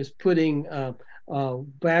doing is putting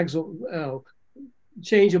bags of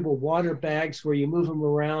changeable water bags where you move them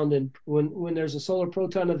around, and when there's a solar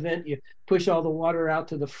proton event, you push all the water out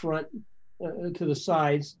to the front to the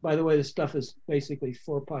sides. By the way, this stuff is basically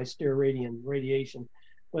 4 pi steradian radiation.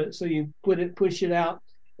 But so you push it out,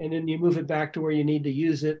 and then you move it back to where you need to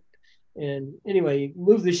use it. And anyway, you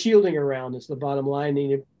move the shielding around is the bottom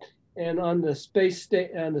line. And on the space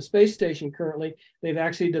station currently, they've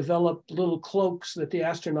actually developed little cloaks that the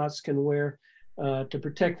astronauts can wear to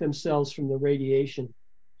protect themselves from the radiation.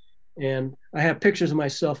 And I have pictures of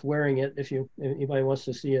myself wearing it if anybody wants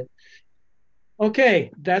to see it. Okay,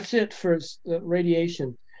 that's it for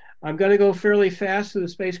radiation. I'm going to go fairly fast through the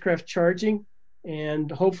spacecraft charging and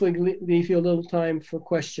hopefully leave you a little time for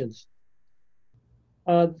questions.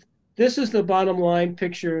 This is the bottom line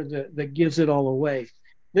picture that gives it all away.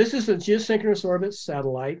 This is a geosynchronous orbit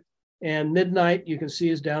satellite, and Midnight you can see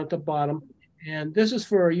is down at the bottom. And this is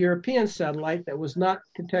for a European satellite that was not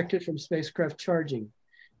protected from spacecraft charging.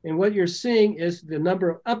 And what you're seeing is the number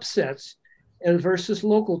of upsets versus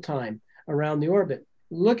local time around the orbit.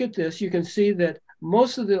 Look at this. You can see that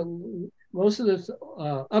most of the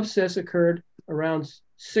upsets occurred around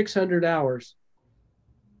 600 hours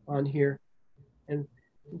on here. And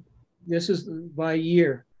this is by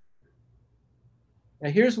year. Now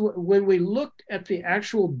here's when we looked at the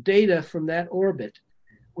actual data from that orbit,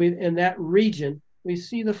 in that region, we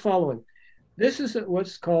see the following. This is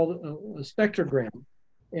what's called a spectrogram.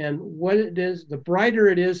 And what it is, the brighter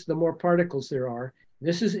it is, the more particles there are.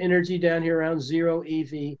 This is energy down here around 0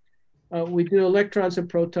 eV. We do electrons and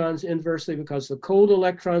protons inversely because the cold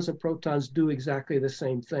electrons and protons do exactly the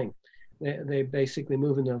same thing. They basically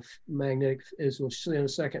move in the magnetic, as we'll see in a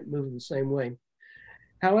second, move in the same way.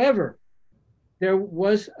 However, there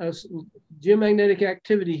was a geomagnetic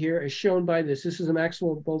activity here as shown by this. This is a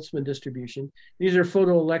Maxwell-Boltzmann distribution. These are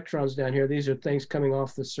photoelectrons down here. These are things coming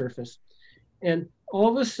off the surface. And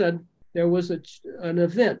all of a sudden, there was an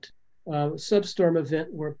event, a substorm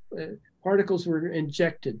event where particles were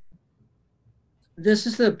injected. This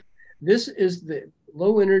is the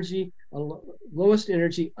lowest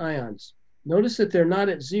energy ions. Notice that they're not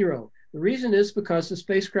at 0. The reason is because the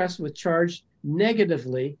spacecraft was charged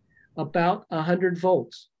negatively about 100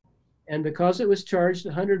 volts. And because it was charged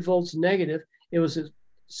 100 volts negative, it was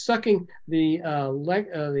sucking the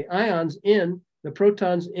ions in, the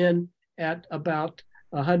protons in at about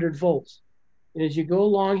 100 volts. And as you go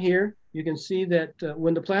along here, you can see that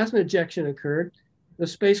when the plasma ejection occurred, the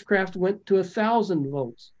spacecraft went to 1,000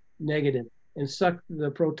 volts negative and sucked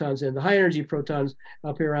the protons in. The high energy protons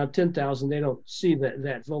up here around 10,000, they don't see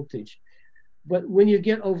that voltage. But when you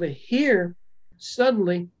get over here,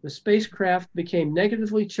 suddenly the spacecraft became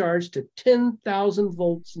negatively charged to 10,000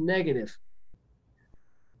 volts negative.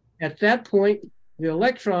 At that point, the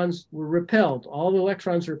electrons were repelled. All the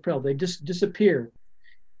electrons were repelled. They just disappeared.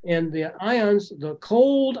 And the ions, the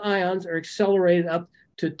cold ions, are accelerated up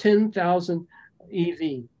to 10,000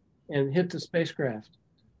 eV and hit the spacecraft.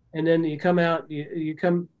 And then you come out,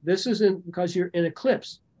 this is because you're in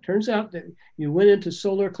eclipse. Turns out that you went into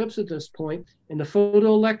solar eclipse at this point, and the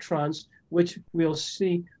photoelectrons, which we'll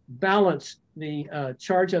see balance the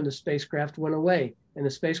charge on the spacecraft, went away. And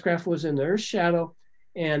the spacecraft was in the Earth's shadow,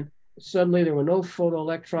 and suddenly there were no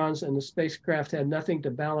photoelectrons, and the spacecraft had nothing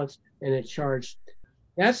to balance, and it charged.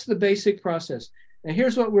 That's the basic process. Now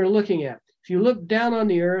here's what we're looking at. If you look down on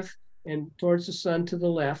the Earth and towards the sun to the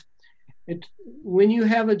left, when you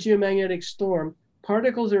have a geomagnetic storm,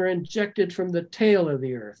 particles are injected from the tail of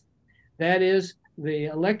the Earth. That is, the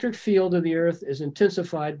electric field of the Earth is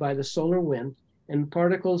intensified by the solar wind, and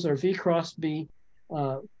particles are V cross B,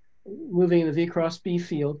 moving in the V cross B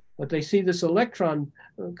field, but they see this electron,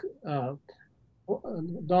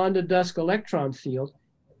 dawn to dusk electric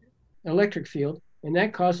field, and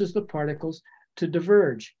that causes the particles to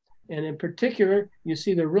diverge. And in particular, you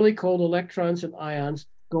see the really cold electrons and ions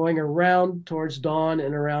going around towards dawn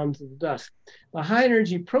and around the dusk. The high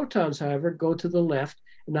energy protons, however, go to the left,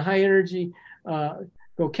 and the high energy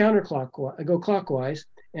go clockwise,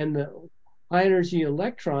 and the high energy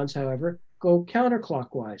electrons, however, go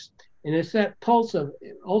counterclockwise. And it's that pulse of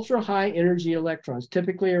ultra high energy electrons,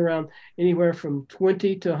 typically around anywhere from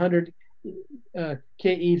 20 to 100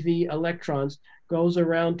 keV electrons, goes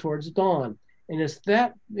around towards dawn. And it's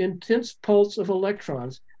that intense pulse of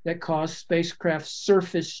electrons that cause spacecraft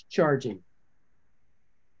surface charging.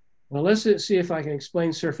 Well, let's see if I can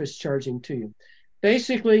explain surface charging to you.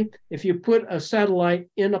 Basically, if you put a satellite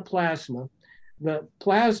in a plasma, the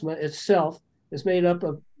plasma itself is made up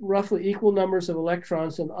of roughly equal numbers of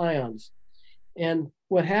electrons and ions. And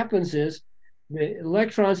what happens is the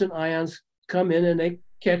electrons and ions come in and they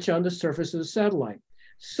catch on the surface of the satellite.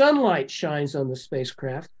 Sunlight shines on the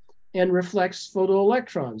spacecraft, and reflects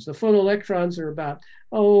photoelectrons. The photoelectrons are about,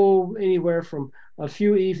 oh, anywhere from a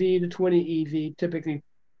few EV to 20 EV, typically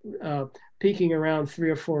peaking around 3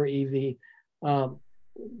 or 4 EV,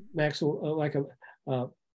 like a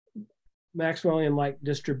Maxwellian-like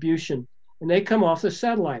distribution. And they come off the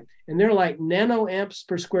satellite. And they're like nanoamps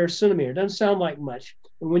per square centimeter. Doesn't sound like much.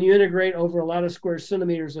 But when you integrate over a lot of square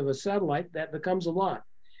centimeters of a satellite, that becomes a lot.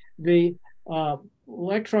 The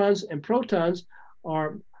electrons and protons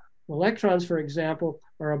are, electrons, for example,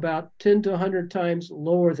 are about 10 to 100 times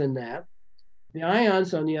lower than that. The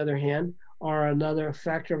ions, on the other hand, are another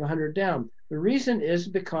factor of 100 down. The reason is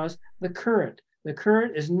because the current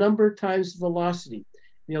is number times velocity.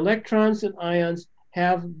 The electrons and ions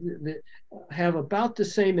have about the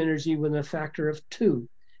same energy with a factor of 2.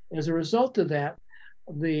 As a result of that,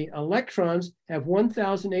 the electrons have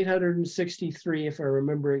 1,863, if I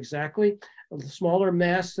remember exactly, of the smaller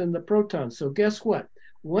mass than the protons. So guess what?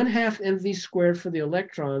 1/2 mv squared for the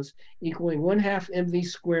electrons equaling 1/2 mv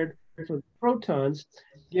squared for the protons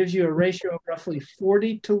gives you a ratio of roughly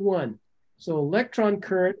 40 to 1. So electron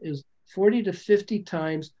current is 40 to 50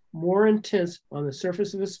 times more intense on the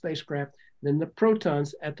surface of a spacecraft than the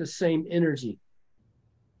protons at the same energy.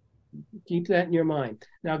 Keep that in your mind.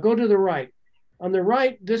 Now go to the right. On the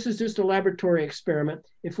right, this is just a laboratory experiment.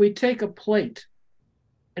 If we take a plate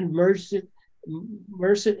and immerse it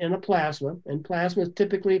in a plasma, and plasmas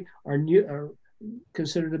typically are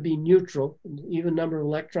considered to be neutral, even number of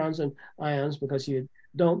electrons and ions, because they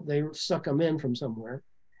suck them in from somewhere.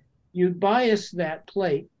 You bias that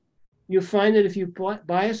plate, you find that if you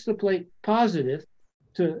bias the plate positive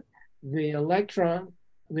to the electron,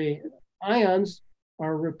 the ions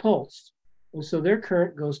are repulsed. And so their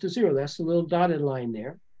current goes to 0. That's the little dotted line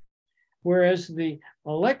there. Whereas the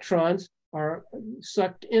electrons are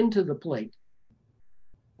sucked into the plate.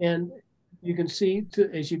 And you can see,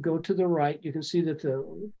 as you go to the right, you can see that the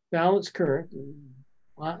balance current,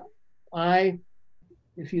 the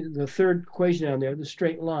third equation down there, the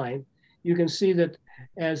straight line, you can see that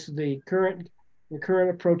as the current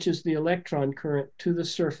approaches the electron current to the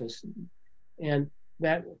surface. And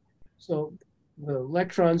so the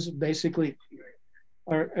electrons basically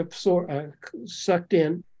are sucked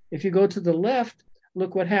in. If you go to the left,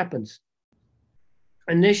 look what happens.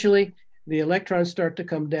 Initially, the electrons start to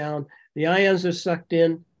come down, the ions are sucked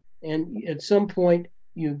in, and at some point,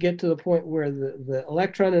 you get to the point where the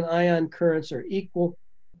electron and ion currents are equal,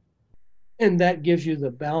 and that gives you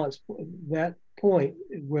the balance, that point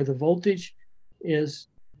where the voltage is,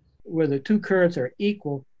 where the two currents are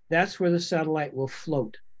equal, that's where the satellite will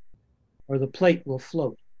float, or the plate will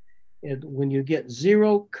float. And when you get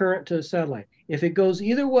 0 current to the satellite, if it goes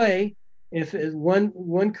either way, if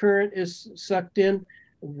one current is sucked in,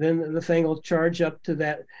 then the thing will charge up to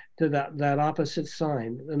that opposite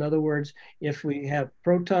sign. In other words, if we have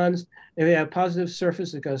protons, if we have positive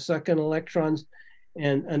surface, it's going to suck in electrons,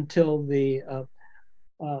 and until they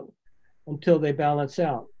balance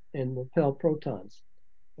out and repel protons,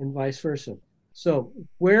 and vice versa. So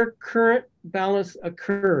where current balance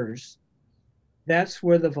occurs, that's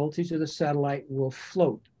where the voltage of the satellite will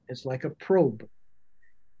float. It's like a probe.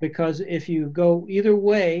 Because if you go either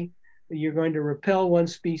way, you're going to repel one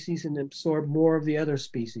species and absorb more of the other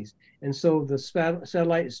species. And so the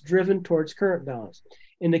satellite is driven towards current balance.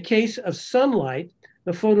 In the case of sunlight,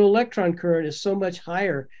 the photoelectron current is so much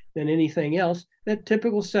higher than anything else that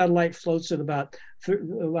typical satellite floats at about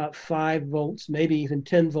 5 volts, maybe even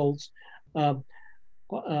 10 volts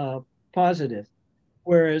positive.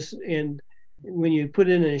 Whereas when you put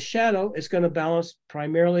it in a shadow, it's going to balance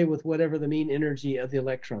primarily with whatever the mean energy of the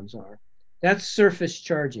electrons are. That's surface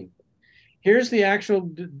charging. Here's the actual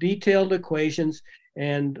detailed equations,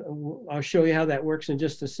 and I'll show you how that works in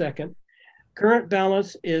just a second. Current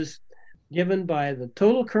balance is given by the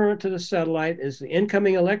total current to the satellite is the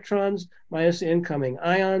incoming electrons minus the incoming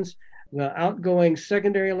ions, the outgoing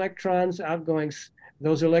secondary electrons,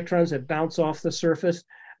 those electrons that bounce off the surface,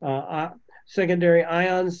 secondary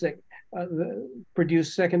ions that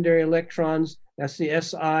produce secondary electrons, that's the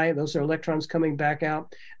SI, those are electrons coming back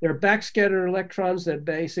out. There are backscattered electrons that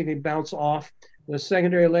basically bounce off. The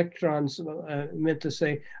secondary electrons, meant to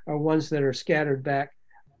say, are ones that are scattered back,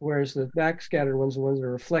 whereas the backscattered ones are the ones that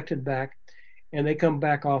are reflected back, and they come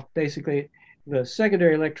back off. Basically, the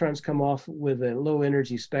secondary electrons come off with a low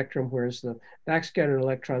energy spectrum, whereas the backscattered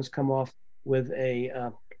electrons come off with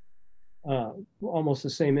a almost the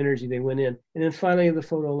same energy they went in. And then finally, the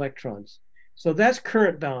photoelectrons. So that's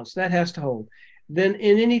current balance. That has to hold. Then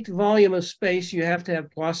in any volume of space, you have to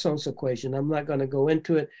have Poisson's equation. I'm not going to go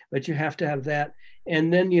into it, but you have to have that.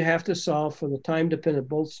 And then you have to solve for the time-dependent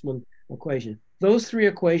Boltzmann equation. Those three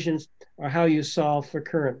equations are how you solve for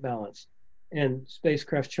current balance and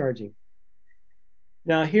spacecraft charging.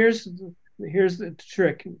 Now, here's the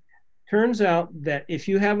trick. Turns out that if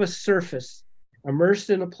you have a surface immersed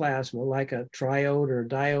in a plasma, like a triode or a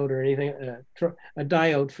diode or anything, a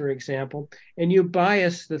diode, for example, and you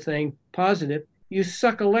bias the thing positive, you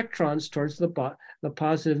suck electrons towards the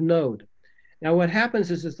positive node. Now, what happens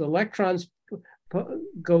is as the electrons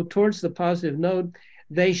go towards the positive node,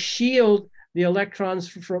 they shield the electrons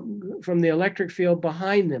from the electric field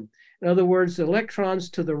behind them. In other words, the electrons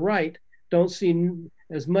to the right don't see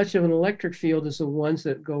as much of an electric field as the ones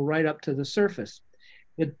that go right up to the surface.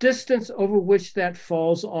 The distance over which that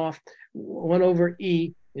falls off, 1 over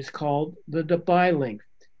E, is called the Debye length.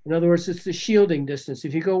 In other words, it's the shielding distance.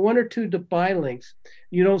 If you go 1 or 2 Debye lengths,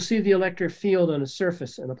 you don't see the electric field on a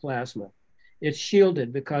surface in a plasma. It's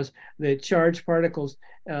shielded because the charged particles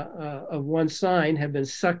of one sign have been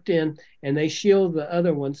sucked in and they shield the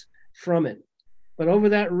other ones from it. But over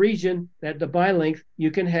that region, that Debye length,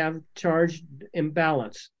 you can have charge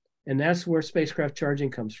imbalance. And that's where spacecraft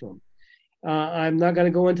charging comes from. I'm not going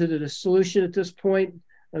to go into the solution at this point.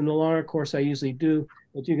 In the longer course, I usually do.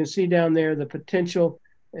 But you can see down there, the potential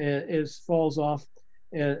falls off.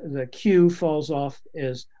 The Q falls off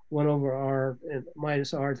as 1 over R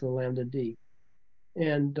minus R to the lambda D.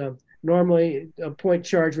 And normally, a point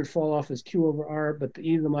charge would fall off as Q over R, but the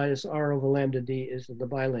E to the minus R over lambda D is the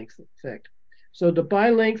Debye length effect. So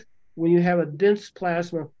Debye length, when you have a dense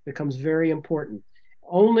plasma, becomes very important.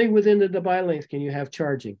 Only within the Debye length can you have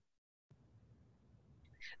charging.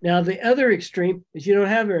 Now, the other extreme is you don't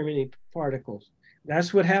have very many particles.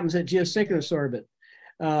 That's what happens at geosynchronous orbit.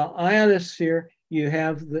 Ionosphere, you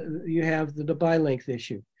have the Debye length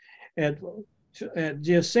issue. At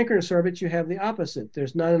geosynchronous orbit, you have the opposite.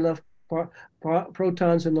 There's not enough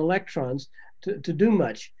protons and electrons to do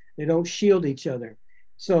much. They don't shield each other.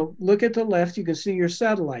 So look at the left, you can see your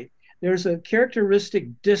satellite. There's a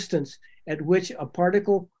characteristic distance at which a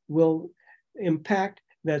particle will impact,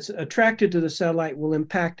 that's attracted to the satellite will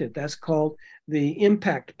impact it. That's called the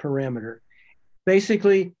impact parameter.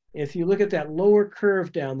 Basically, if you look at that lower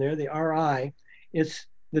curve down there, the RI, it's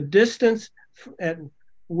the distance at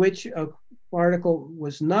which a particle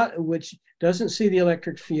which doesn't see the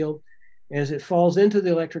electric field, as it falls into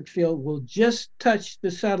the electric field, will just touch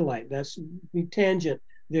the satellite. That's the tangent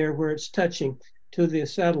there where it's touching to the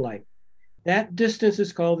satellite. That distance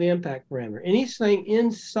is called the impact parameter. Anything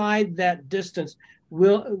inside that distance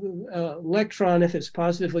will, electron, if it's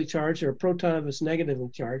positively charged, or a proton if it's negatively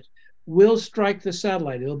charged, will strike the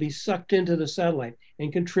satellite. It'll be sucked into the satellite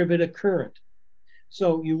and contribute a current.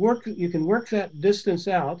 So you can work that distance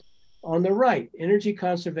out on the right. Energy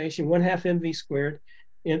conservation, 1/2 mv squared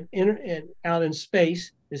out in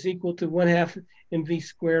space is equal to 1/2 mv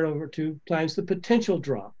squared over 2 times the potential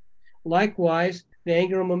drop. Likewise, the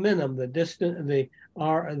angular momentum, the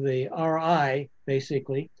RI,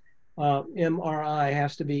 basically, MRI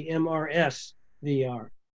has to be MRS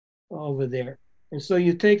VR over there. And so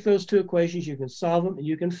you take those two equations, you can solve them, and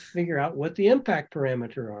you can figure out what the impact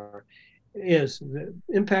parameter is. The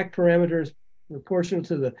impact parameter is proportional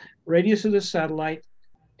to the radius of the satellite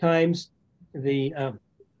times the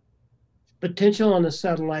potential on the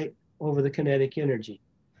satellite over the kinetic energy,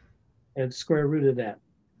 and square root of that.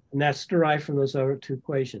 And that's derived from those other two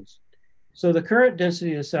equations. So the current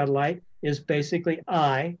density of the satellite is basically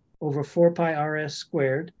I over 4 pi rs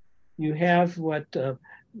squared. You have what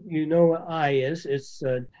you know what I is. It's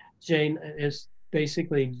it's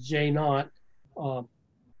basically J naught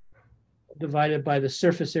divided by the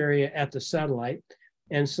surface area at the satellite.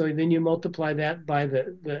 And so then you multiply that by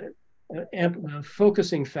the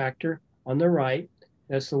focusing factor on the right.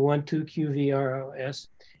 That's the 1,2 QVRS.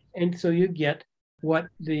 And so you get what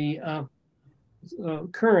the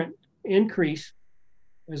current increase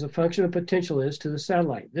as a function of potential is to the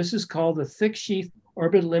satellite. This is called the thick sheath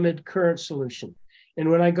orbit limited current solution. And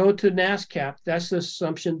when I go to NASCAP, that's the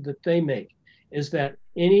assumption that they make, is that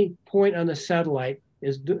any point on the satellite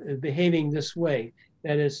is behaving this way,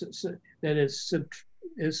 that it's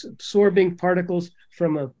absorbing particles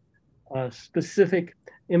from a specific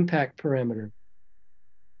impact parameter.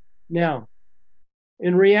 Now,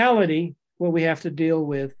 in reality, what we have to deal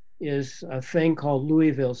with is a thing called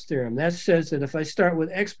Louisville's theorem. That says that if I start with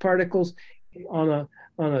X particles on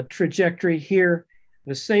a trajectory here,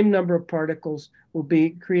 the same number of particles will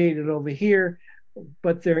be created over here,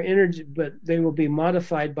 but they will be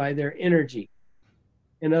modified by their energy.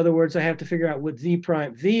 In other words, I have to figure out what V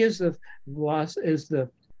prime. V is the velocity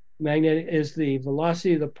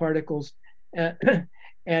of the particles at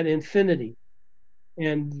infinity.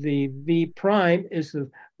 and the v prime is the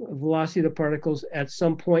velocity of the particles at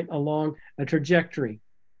some point along a trajectory.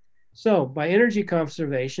 So by energy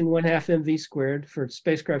conservation, 1/2 mv squared for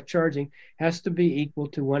spacecraft charging has to be equal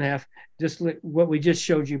to 1/2 just what we just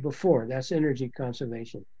showed you before. That's energy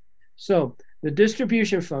conservation. So the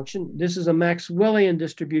distribution function, this is a Maxwellian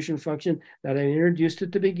distribution function that I introduced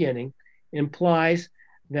at the beginning, implies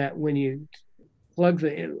that when you plug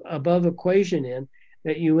the above equation in,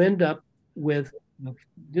 that you end up with the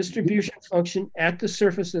distribution function at the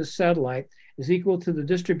surface of the satellite is equal to the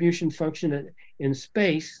distribution function in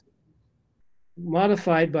space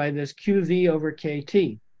modified by this QV over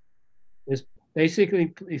KT. Is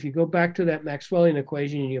basically, if you go back to that Maxwellian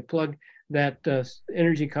equation and you plug that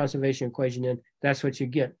energy conservation equation in, that's what you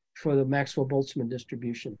get for the Maxwell-Boltzmann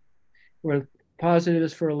distribution, where positive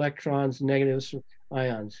is for electrons, negative is for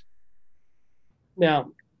ions.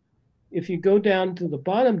 Now, if you go down to the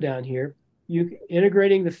bottom down here, you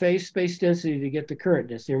integrating the phase space density to get the current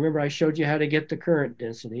density. Remember, I showed you how to get the current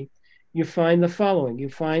density. You find the following. You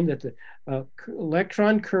find that the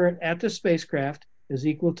electron current at the spacecraft is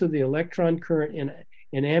equal to the electron current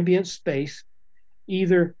in ambient space,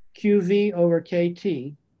 either QV over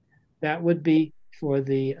KT, that would be for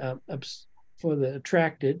the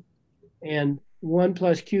attracted, and 1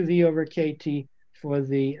 plus QV over KT for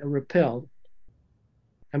the repelled.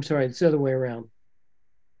 I'm sorry, it's the other way around.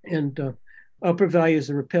 And upper value is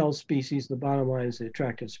the repelled species, the bottom line is the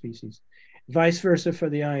attracted species. Vice versa for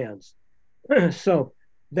the ions. So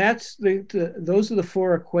that's those are the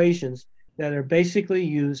 4 equations that are basically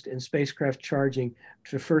used in spacecraft charging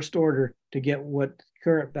to first order to get what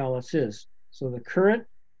current balance is. So the current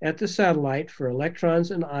at the satellite for electrons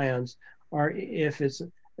and ions are, if it's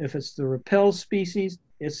the repelled species,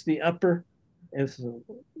 it's the upper. If the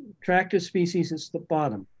attracted species, it's the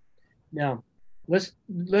bottom. Now,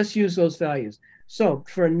 let's use those values. So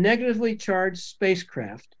for a negatively charged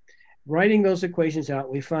spacecraft, writing those equations out,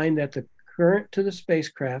 we find that the current to the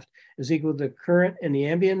spacecraft is equal to the current in the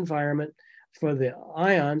ambient environment for the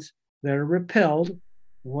ions that are repelled,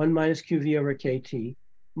 1 minus QV over KT,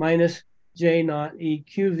 minus J naught E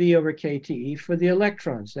QV over KTE for the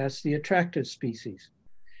electrons. That's the attracted species.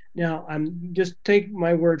 Now, I'm just take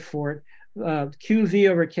my word for it. QV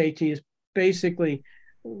over KT is basically,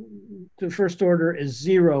 the first order is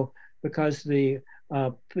 0 because the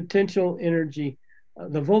potential energy,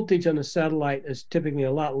 the voltage on the satellite is typically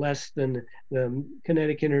a lot less than the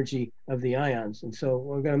kinetic energy of the ions. And so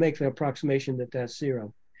we're going to make the approximation that that's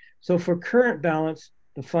 0. So for current balance,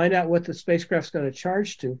 to find out what the spacecraft's going to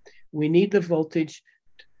charge to, we need the voltage.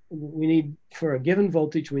 We need, for a given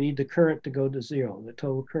voltage, we need the current to go to 0, the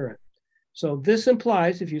total current. So this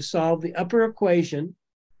implies if you solve the upper equation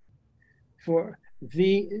for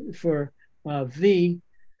V,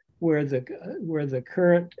 where the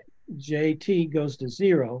current JT goes to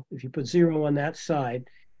 0, if you put 0 on that side,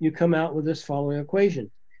 you come out with this following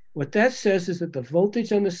equation. What that says is that the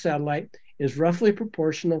voltage on the satellite is roughly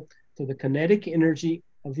proportional to the kinetic energy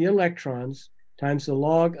of the electrons times the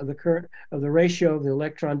log of the current of the ratio of the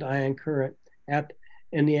electron to ion current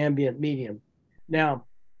in the ambient medium. Now,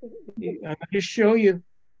 I'm going to show you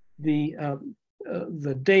the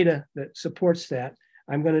data that supports that.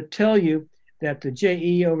 I'm going to tell you that the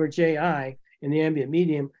JE over JI in the ambient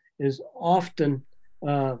medium is often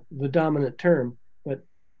the dominant term, but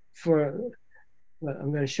I'm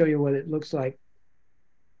going to show you what it looks like.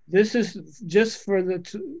 This is just for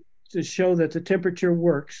to show that the temperature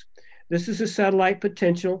works. This is a satellite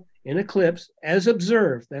potential in eclipse as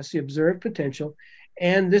observed. That's the observed potential.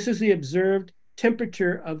 And this is the observed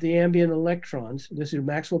temperature of the ambient electrons. This is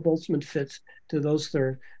Maxwell-Boltzmann fits to those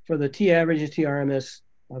for the T average and TRMS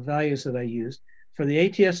values that I used for the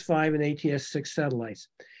ATS-5 and ATS-6 satellites.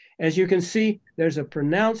 As you can see, there's a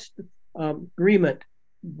pronounced agreement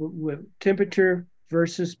with temperature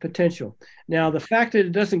versus potential. Now, the fact that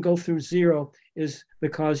it doesn't go through 0 is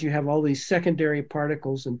because you have all these secondary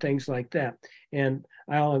particles and things like that. And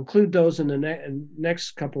I'll include those in the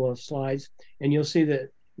next couple of slides, and you'll see that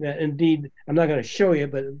indeed, I'm not going to show you,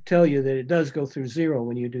 but tell you that it does go through 0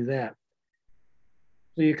 when you do that.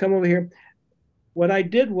 So you come over here. What I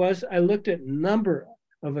did was I looked at number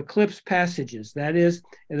of eclipse passages. That is,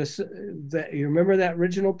 you remember that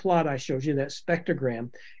original plot I showed you, that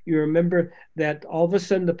spectrogram. You remember that all of a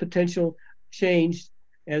sudden the potential changed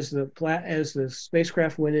as the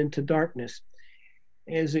spacecraft went into darkness.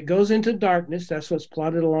 As it goes into darkness, that's what's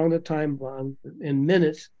plotted along the time in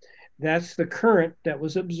minutes. That's the current that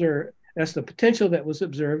was observed. That's the potential that was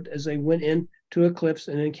observed as they went into eclipse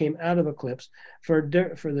and then came out of eclipse for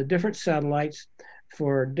the different satellites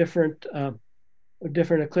for different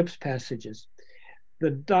eclipse passages.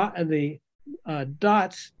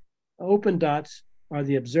 dots, open dots, are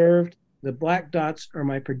the observed. The black dots are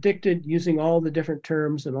my predicted, using all the different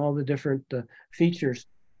terms and all the different features.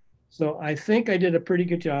 So I think I did a pretty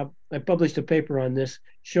good job. I published a paper on this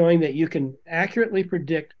showing that you can accurately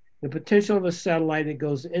predict the potential of a satellite that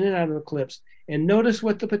goes in and out of eclipse. And notice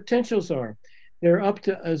what the potentials are. They're up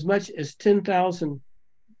to as much as 10,000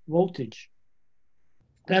 voltage.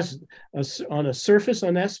 That's on a surface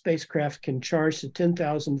on that spacecraft can charge to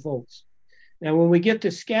 10,000 volts. Now, when we get to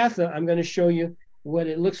SCATHA, I'm going to show you what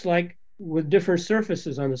it looks like with different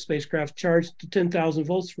surfaces on the spacecraft charged to 10,000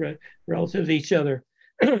 volts relative to each other.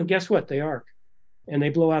 Guess what? They arc and they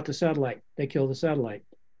blow out the satellite. They kill the satellite.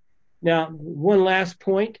 Now, one last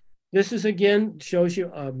point. This is again shows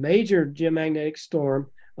you a major geomagnetic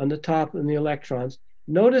storm on the top and the electrons.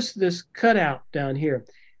 Notice this cutout down here.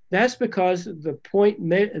 That's because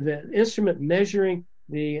the instrument measuring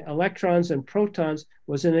the electrons and protons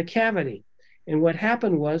was in a cavity. And what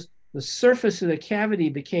happened was the surface of the cavity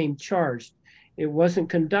became charged. It wasn't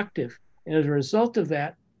conductive. And as a result of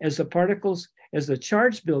that, as the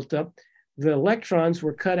charge built up, the electrons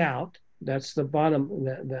were cut out. That's the bottom,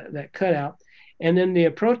 that cutout. And then the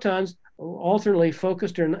protons alternately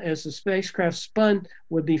focused, or as the spacecraft spun,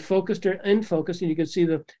 would be focused or unfocused, and you can see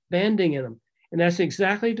the banding in them. And that's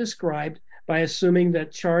exactly described by assuming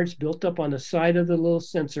that charge built up on the side of the little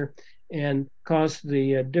sensor and caused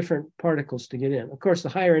the different particles to get in. Of course, the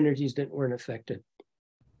higher energies weren't affected.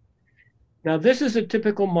 Now, this is a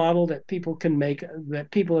typical model that people can make,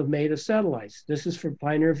 that people have made of satellites. This is for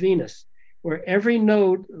Pioneer Venus, where every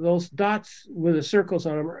node, those dots with the circles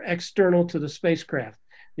on them, are external to the spacecraft.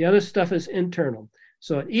 The other stuff is internal.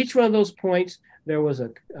 So at each one of those points, there was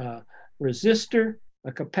a resistor,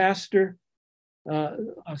 a capacitor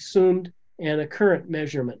assumed, and a current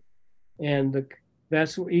measurement. And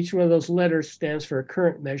that's each one of those letters stands for a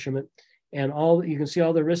current measurement. And you can see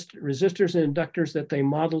all the resistors and inductors that they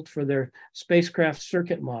modeled for their spacecraft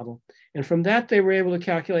circuit model. And from that, they were able to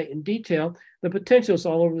calculate in detail the potentials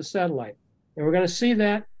all over the satellite. And we're going to see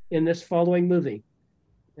that in this following movie.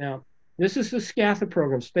 Now, this is the SCATHA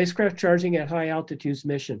program, Spacecraft Charging at High Altitudes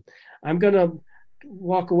Mission. I'm going to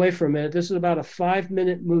walk away for a minute. This is about a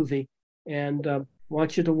 5-minute movie, and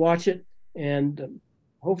want you to watch it, and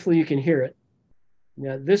hopefully you can hear it.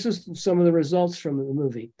 Now, this is some of the results from the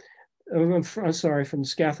movie. I'm sorry, from the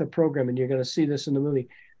SCATHA program, and you're going to see this in the movie.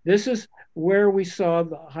 This is where we saw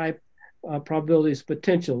the high probabilities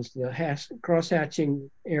potentials, the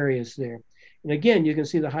cross-hatching areas there. And again, you can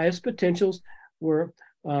see the highest potentials were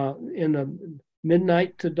in the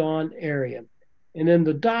midnight to dawn area. And then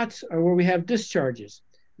the dots are where we have discharges.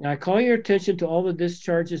 Now, I call your attention to all the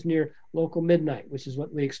discharges near local midnight, which is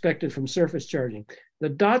what we expected from surface charging. The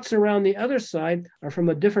dots around the other side are from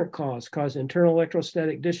a different cause internal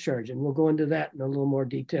electrostatic discharge. And we'll go into that in a little more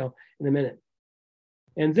detail in a minute.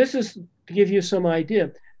 And this is to give you some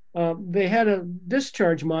idea. They had a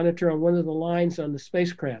discharge monitor on one of the lines on the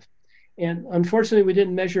spacecraft. And unfortunately, we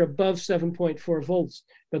didn't measure above 7.4 volts,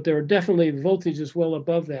 but there are definitely voltages well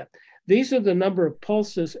above that. These are the number of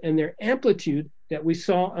pulses and their amplitude that we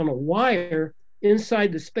saw on a wire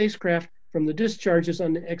inside the spacecraft from the discharges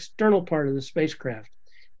on the external part of the spacecraft.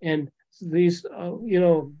 And these,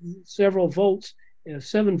 several volts,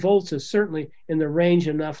 7 volts is certainly in the range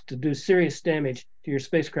enough to do serious damage to your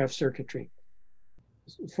spacecraft circuitry.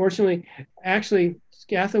 Fortunately, actually,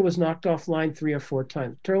 SCATHA was knocked offline 3 or 4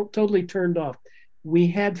 times, totally turned off. We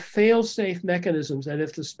had fail-safe mechanisms that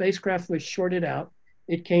if the spacecraft was shorted out,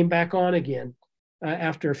 it came back on again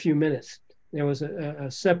after a few minutes. There was a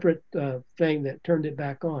separate thing that turned it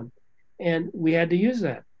back on. And we had to use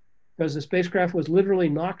that because the spacecraft was literally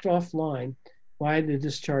knocked offline by the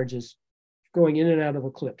discharges going in and out of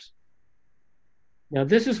eclipse. Now,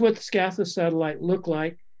 this is what the SCATHA satellite looked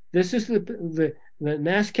like. This is the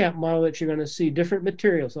NASCAP model that you're going to see, different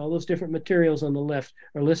materials. All those different materials on the left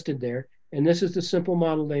are listed there. And this is the simple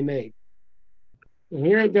model they made. And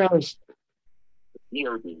here it goes.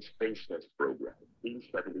 EOD Space Test Program,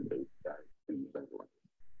 B-78 satellites.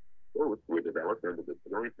 Both were developed under the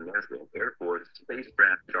Joint National Air Force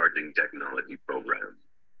Spacecraft Charging Technology Program.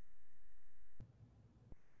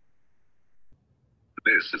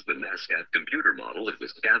 This is the NASCAP computer model of the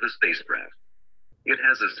SCATHA spacecraft. It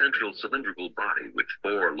has a central cylindrical body with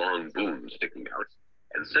 4 long booms sticking out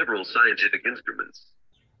and several scientific instruments.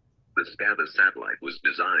 The SCATHA satellite was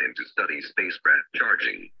designed to study spacecraft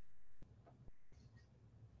charging.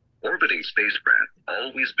 Orbiting spacecraft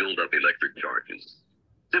always build up electric charges,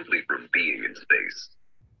 simply from being in space.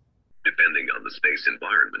 Depending on the space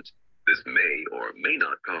environment, this may or may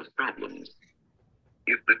not cause problems.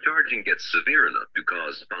 If the charging gets severe enough to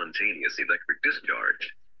cause spontaneous electric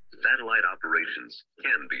discharge, satellite operations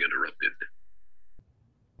can be interrupted.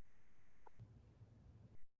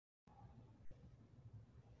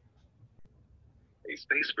 A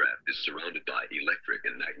spacecraft is surrounded by electric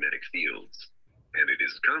and magnetic fields, and it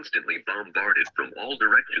is constantly bombarded from all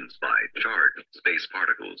directions by charged space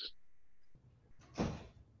particles.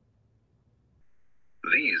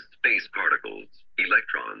 These space particles,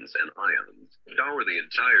 electrons and ions, shower the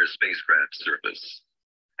entire spacecraft's surface.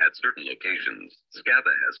 At certain locations,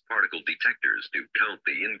 SCAVA has particle detectors to count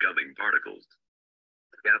the incoming particles.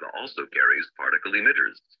 SCAVA also carries particle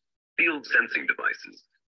emitters, field sensing devices,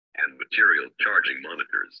 and material charging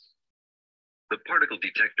monitors. The particle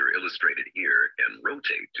detector illustrated here can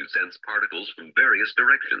rotate to sense particles from various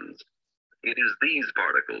directions. It is these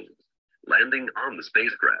particles landing on the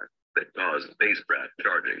spacecraft that cause spacecraft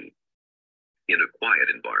charging. In a quiet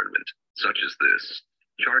environment, such as this,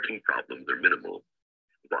 charging problems are minimal.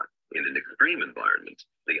 But in an extreme environment,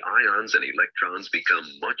 the ions and electrons become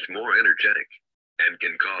much more energetic and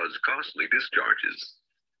can cause costly discharges.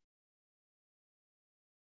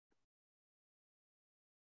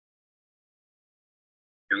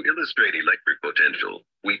 To illustrate electric potential,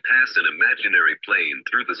 we pass an imaginary plane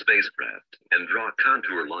through the spacecraft and draw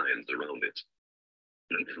contour lines around it.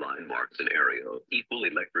 Each line marks an area of equal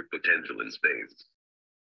electric potential in space.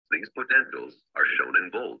 These potentials are shown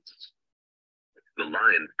in volts. The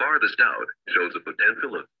line farthest out shows a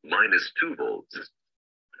potential of -2 volts.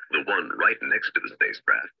 The one right next to the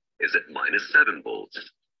spacecraft is at -7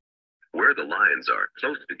 volts. Where the lines are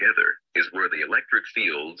close together is where the electric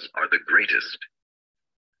fields are the greatest.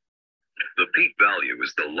 The peak value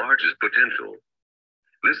is the largest potential.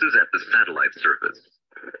 This is at the satellite surface.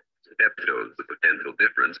 Step shows the potential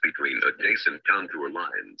difference between adjacent contour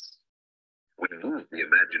lines. We move the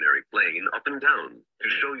imaginary plane up and down to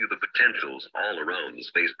show you the potentials all around the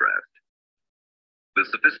spacecraft. The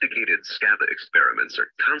sophisticated SCAVA experiments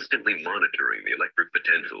are constantly monitoring the electric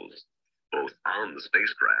potentials, both on the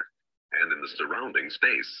spacecraft and in the surrounding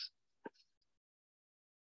space.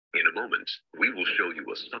 In a moment, we will show you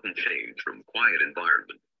a sudden change from quiet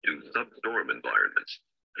environment to substorm environment.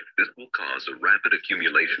 This will cause a rapid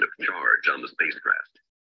accumulation of charge on the spacecraft.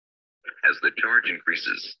 As the charge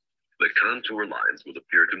increases, the contour lines will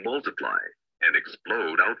appear to multiply and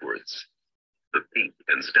explode outwards. The peak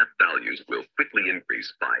and step values will quickly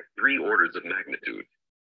increase by 3 orders of magnitude.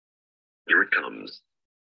 Here it comes.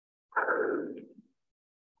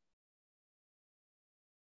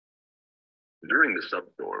 During the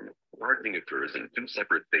substorm, charging occurs in 2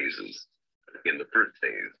 separate phases. In the first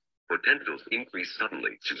phase, potentials increase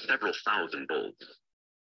suddenly to several thousand volts.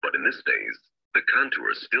 But in this phase, the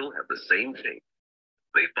contours still have the same shape.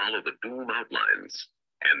 They follow the boom outlines,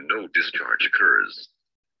 and no discharge occurs.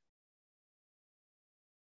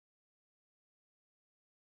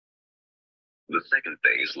 The second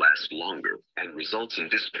phase lasts longer and results in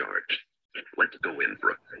discharge. Let's go in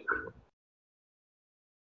for a look.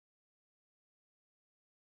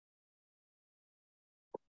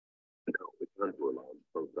 Now the contour lines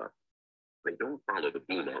close up. They don't follow the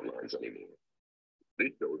boom outlines anymore.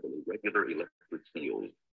 This shows an irregular electric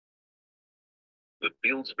field. The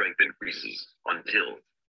field strength increases until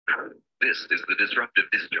this is the disruptive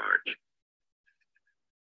discharge.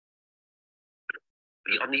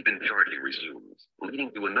 The uneven charging resumes,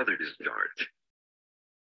 leading to another discharge,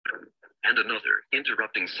 and another,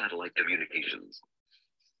 interrupting satellite communications.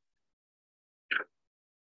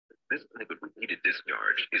 This type of repeated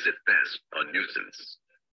discharge is at best a nuisance.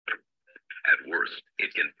 At worst,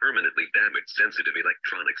 it can permanently damage sensitive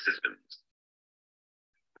electronic systems.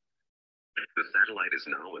 The satellite is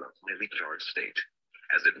now in a highly charged state,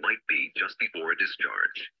 as it might be just before a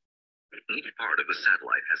discharge. Each part of the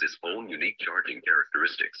satellite has its own unique charging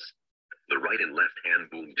characteristics. The right and left hand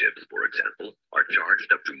boom tips, for example, are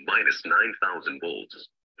charged up to -9,000 volts,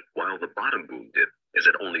 while the bottom boom tip is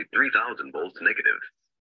at only 3,000 volts negative.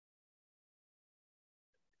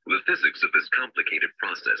 The physics of this complicated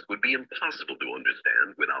process would be impossible to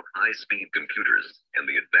understand without high-speed computers and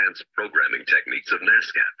the advanced programming techniques of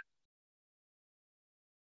NASCAP.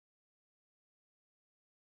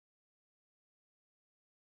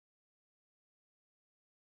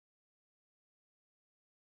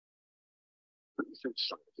 Research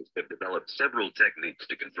scientists have developed several techniques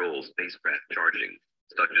to control spacecraft charging,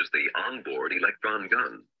 such as the onboard electron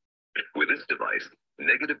gun. With this device,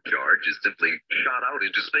 negative charge is simply shot out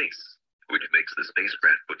into space, which makes the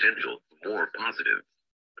spacecraft potential more positive.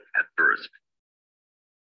 At first,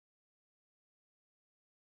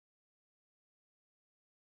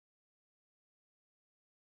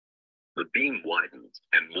 The beam widens,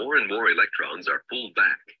 and more electrons are pulled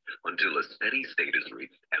back until a steady state is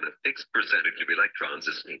reached and a fixed percentage of electrons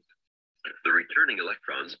escape. The returning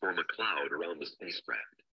electrons form a cloud around the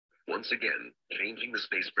spacecraft, once again changing the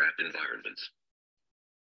spacecraft environment.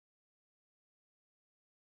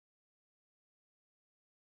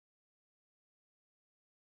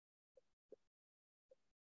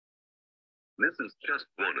 This is just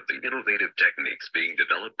one of the innovative techniques being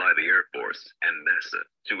developed by the Air Force and NASA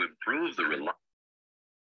to improve the reliability.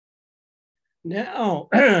 Now,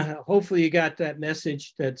 hopefully you got that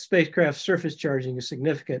message that spacecraft surface charging is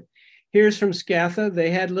significant. Here's from SCATHA.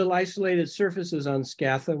 They had little isolated surfaces on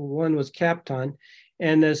SCATHA. One was Kapton.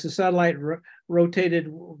 And as the satellite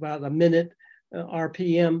rotated about a minute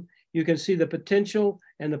RPM, you can see the potential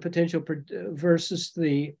and the potential versus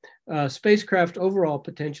the spacecraft overall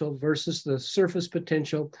potential versus the surface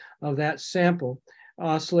potential of that sample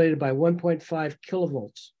oscillated by 1.5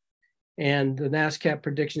 kilovolts. And the NASCAP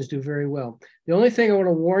predictions do very well. The only thing I want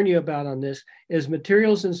to warn you about on this is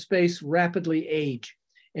materials in space rapidly age,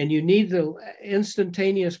 and you need the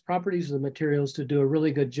instantaneous properties of the materials to do a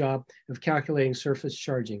really good job of calculating surface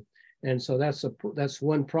charging. And so that's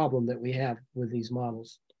one problem that we have with these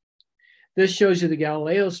models. This shows you the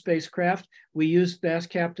Galileo spacecraft. We used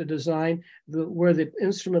NASCAP to design where the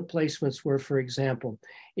instrument placements were, for example.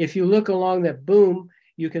 If you look along that boom,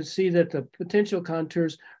 you can see that the potential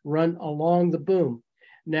contours run along the boom.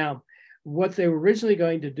 Now, what they were originally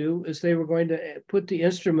going to do is they were going to put the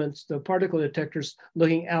instruments, the particle detectors,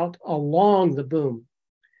 looking out along the boom.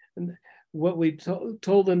 And what we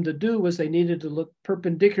told them to do was they needed to look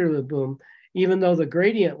perpendicular to the boom, even though the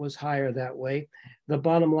gradient was higher that way. The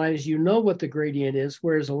bottom line is you know what the gradient is,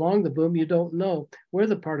 whereas along the boom, you don't know where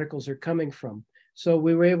the particles are coming from. So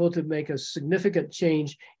we were able to make a significant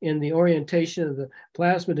change in the orientation of the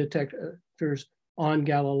plasma detectors on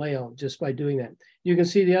Galileo just by doing that. You can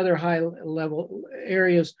see the other high level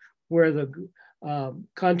areas where the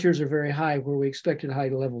contours are very high, where we expected high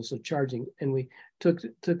levels of charging, and we took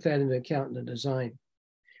that into account in the design.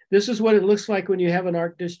 This is what it looks like when you have an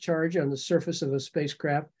arc discharge on the surface of a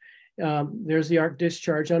spacecraft. There's the arc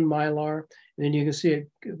discharge on Mylar, and then you can see it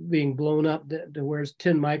being blown up to where it's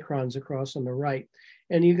 10 microns across on the right.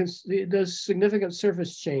 And you can see it does significant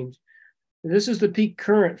surface change. This is the peak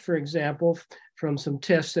current, for example, from some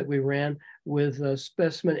tests that we ran with a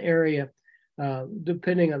specimen area.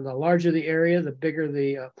 Depending on the larger the area, the bigger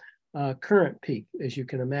the current peak, as you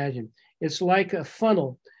can imagine. It's like a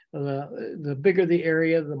funnel. The bigger the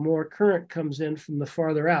area, the more current comes in from the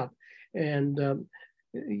farther out. And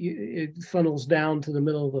it funnels down to the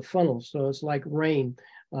middle of the funnel. So it's like rain.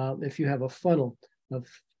 If you have a funnel, the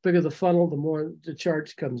bigger the funnel, the more the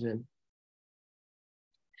charge comes in.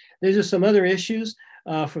 These are some other issues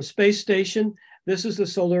for space station. This is the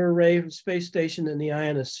solar array space station in the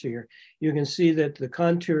ionosphere. You can see that the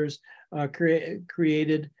contours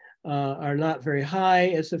created are not very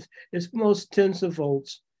high. It's most tens of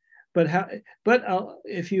volts. But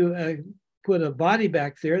if you put a body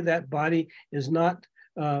back there, that body is not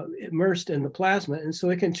immersed in the plasma, and so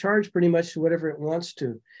it can charge pretty much to whatever it wants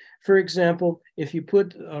to. For example, if you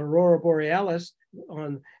put Aurora Borealis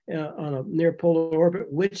on a near polar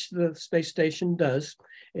orbit, which the space station does,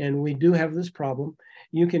 and we do have this problem,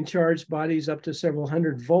 you can charge bodies up to several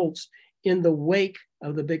hundred volts in the wake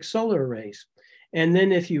of the big solar arrays. And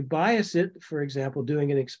then if you bias it, for example,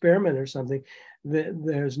 doing an experiment or something,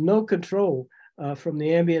 there's no control from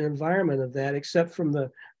the ambient environment of that except from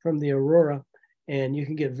the aurora, and you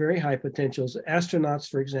can get very high potentials. Astronauts,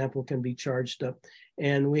 for example, can be charged up,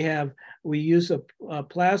 and we use a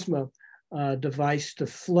plasma device to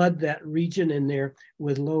flood that region in there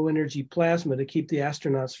with low energy plasma to keep the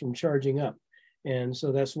astronauts from charging up. And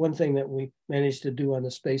so that's one thing that we managed to do on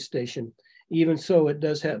the space station. Even so, it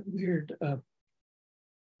does have weird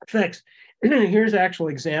effects. Here's an actual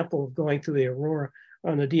example of going through the aurora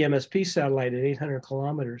on the DMSP satellite at 800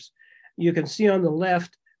 kilometers. You can see on the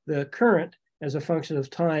left, the current as a function of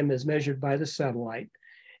time is measured by the satellite.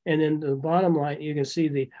 And in the bottom line, you can see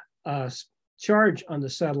the charge on the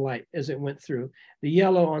satellite as it went through. The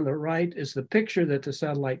yellow on the right is the picture that the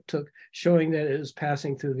satellite took, showing that it is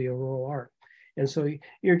passing through the auroral arc. And so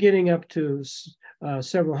you're getting up to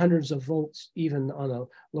several hundreds of volts, even on a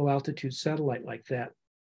low altitude satellite like that.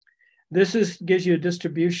 This gives you a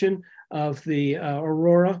distribution of the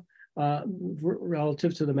aurora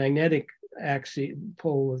relative to the magnetic axis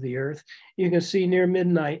pole of the Earth. You can see near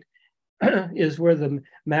midnight is where the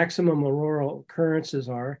maximum auroral occurrences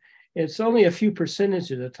are. It's only a few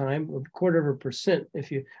percentage at a time, 1/4%.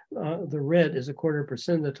 If you, the red is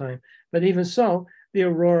 1/4% of the time. But even so, the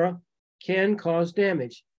aurora can cause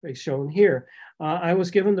damage. shown here. I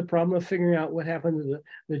was given the problem of figuring out what happened to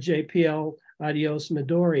the JPL Adios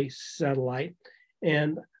Midori satellite.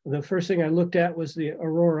 And the first thing I looked at was the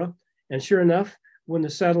aurora. And sure enough, when the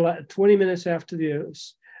satellite, 20 minutes after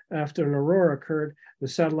an aurora occurred, the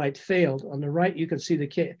satellite failed. On the right, you can see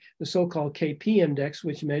the so-called KP index,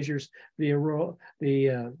 which measures the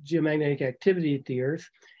geomagnetic activity at the Earth.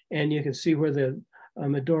 And you can see where the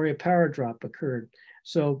Midori power drop occurred.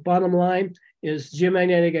 So bottom line is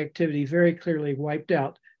geomagnetic activity very clearly wiped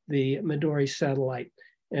out the Midori satellite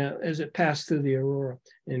as it passed through the aurora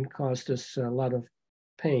and caused us a lot of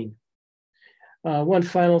pain. One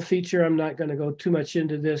final feature, I'm not going to go too much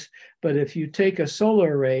into this, but if you take a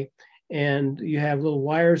solar array and you have little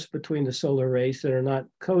wires between the solar arrays that are not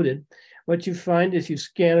coated, what you find is you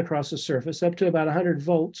scan across the surface up to about 100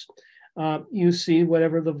 volts, you see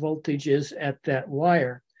whatever the voltage is at that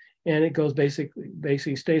wire. And it goes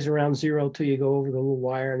basically stays around 0 till you go over the little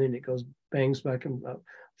wire, and then it goes bangs back and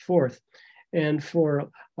forth. And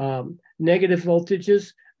for negative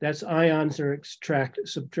voltages, that's ions are attracted.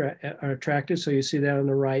 So you see that on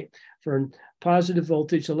the right. For positive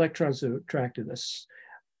voltage, electrons are attracted.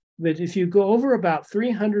 But if you go over about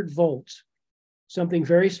 300 volts, something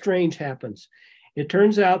very strange happens. It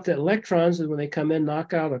turns out that electrons, when they come in,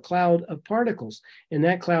 knock out a cloud of particles. And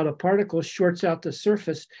that cloud of particles shorts out the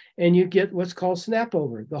surface, and you get what's called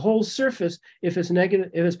snapover. The whole surface, if it's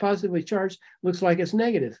negative, if it's positively charged, looks like it's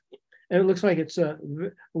negative. And it looks like it's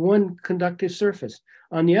one conductive surface.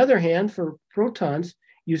 On the other hand, for protons,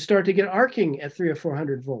 you start to get arcing at 300 or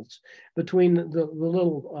 400 volts between the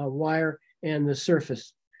little wire and the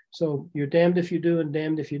surface. So you're damned if you do and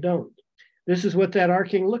damned if you don't. This is what that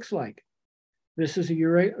arcing looks like. This is a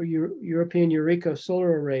European Eureka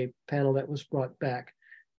solar array panel that was brought back.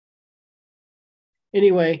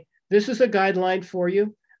 Anyway, this is a guideline for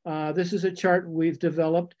you. This is a chart we've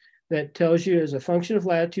developed that tells you as a function of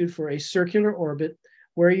latitude for a circular orbit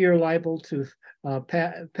where you're liable to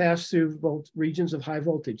pass through regions of high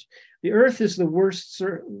voltage. The Earth is the worst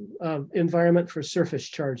environment for surface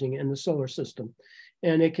charging in the solar system,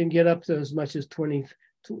 and it can get up to as much as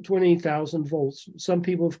 20,000 volts. Some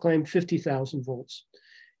people have claimed 50,000 volts.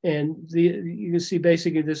 And you can see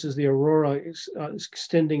basically this is the aurora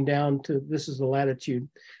extending down to, this is the latitude.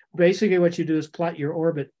 Basically what you do is plot your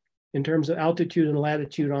orbit in terms of altitude and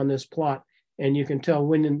latitude on this plot, and you can tell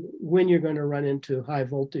when you're going to run into high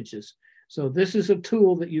voltages. So this is a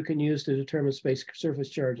tool that you can use to determine space surface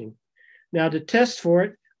charging. Now to test for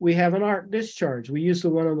it, we have an arc discharge. We use the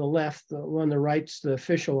one on the left, the one on the right's the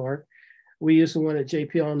official arc. We use the one at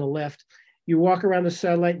JPL on the left. You walk around the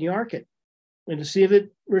satellite and you arc it and to see if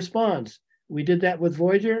it responds. We did that with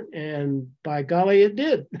Voyager, and by golly, it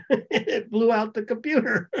did. It blew out the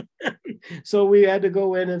computer. So we had to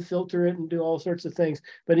go in and filter it and do all sorts of things.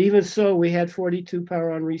 But even so, we had 42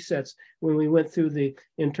 power on resets when we went through the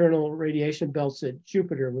internal radiation belts at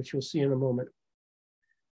Jupiter, which we'll see in a moment.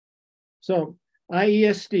 So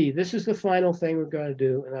IESD, this is the final thing we're going to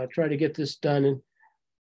do, and I'll try to get this done. And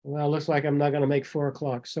well, it looks like I'm not going to make 4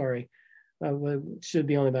 o'clock, sorry. It should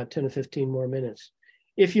be only about 10 or 15 more minutes.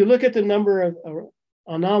 If you look at the number of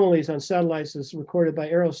anomalies on satellites as recorded by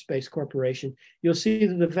Aerospace Corporation, you'll see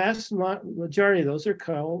that the vast majority of those are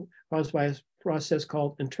caused by a process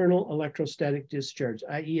called internal electrostatic discharge,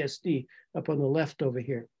 IESD, up on the left over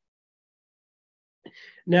here.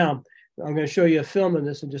 Now, I'm going to show you a film of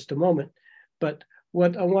this in just a moment, but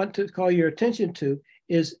what I want to call your attention to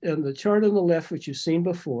is on the chart on the left, which you've seen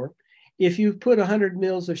before, if you put 100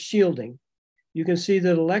 mils of shielding, you can see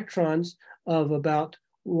that electrons of about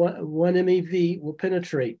 1 MeV will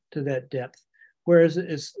penetrate to that depth, whereas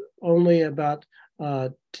it's only about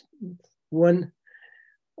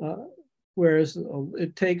whereas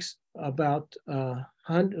it takes about 30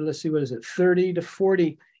 to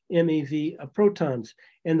 40 MeV of protons.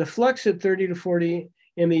 And the flux at 30 to 40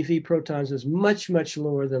 MeV protons is much, much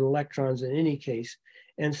lower than electrons in any case.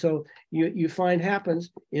 And so you find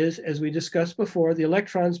happens is, as we discussed before, the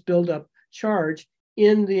electrons build up charge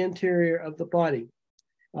in the interior of the body.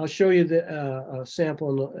 I'll show you the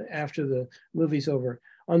sample after the movie's over.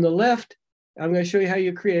 On the left, I'm going to show you how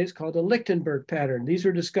you create, it's called a Lichtenberg pattern. These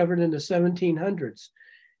were discovered in the 1700s.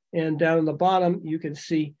 And down on the bottom, you can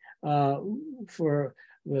see for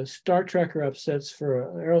the Star Trekker upsets for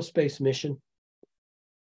an aerospace mission,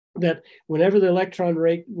 that whenever the electron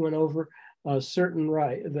rate went over a certain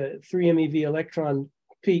the 3 MeV electron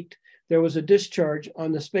peaked, there was a discharge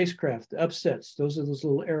on the spacecraft, the upsets. Those are those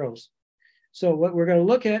little arrows. So what we're going to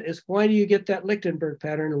look at is why do you get that Lichtenberg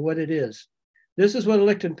pattern and what it is. This is what a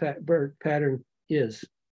Lichtenberg pattern is.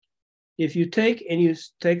 If you take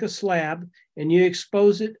a slab and you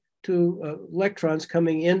expose it to electrons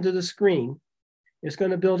coming into the screen, it's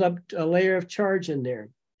going to build up a layer of charge in there.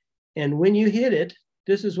 And when you hit it,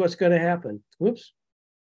 this is what's going to happen. Whoops,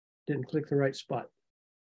 didn't click the right spot.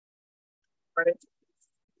 All right.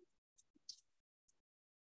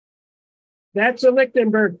 That's a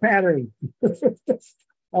Lichtenberg pattern.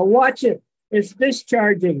 I'll watch it. It's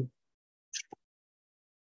discharging.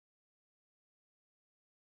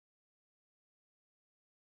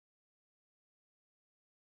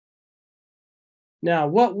 Now,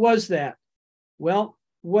 what was that? Well,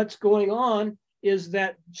 what's going on is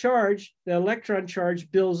that charge, the electron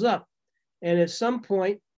charge, builds up. And at some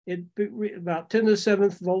point, about 10 to the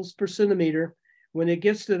 7th volts per centimeter, when it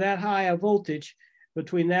gets to that high a voltage,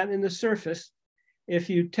 between that and the surface, if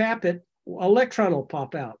you tap it, an electron will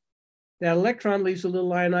pop out. That electron leaves a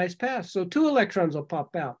little ionized path. So 2 electrons will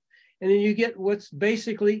pop out. And then you get what's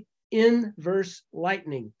basically inverse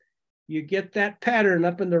lightning. You get that pattern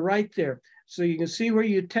up in the right there. So you can see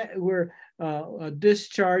where a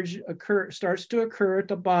discharge starts to occur at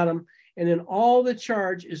the bottom, and then all the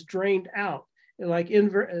charge is drained out. Like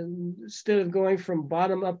instead of going from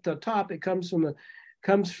bottom up to top, it comes from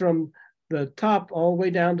the top all the way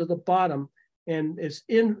down to the bottom. And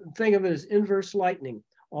think of it as inverse lightning.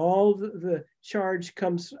 All the charge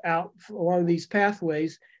comes out along these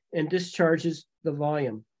pathways and discharges the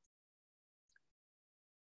volume.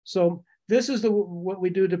 So this is what we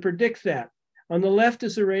do to predict that. On the left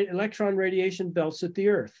is the electron radiation belts at the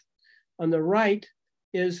Earth. On the right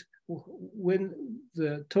is when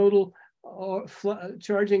the total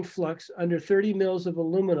charging flux under 30 mils of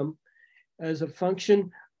aluminum as a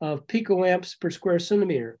function of picoamps per square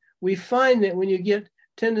centimeter. We find that when you get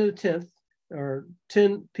 10 to the 10th or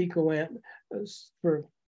 10 picoamp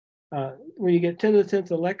when you get 10 to the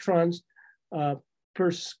 10th electrons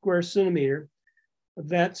per square centimeter,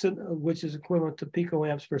 which is equivalent to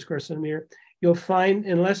picoamps per square centimeter, you'll find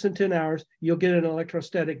in less than 10 hours, you'll get an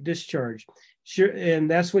electrostatic discharge. Sure, and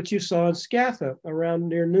that's what you saw in Scatha around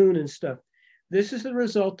near noon and stuff. This is the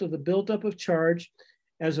result of the buildup of charge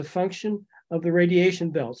as a function of the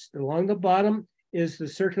radiation belts. Along the bottom is the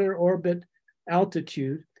circular orbit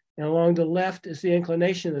altitude, and along the left is the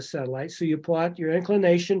inclination of the satellite. So you plot your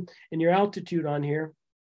inclination and your altitude on here,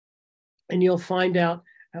 and you'll find out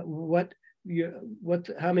how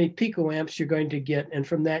many picoamps you're going to get, and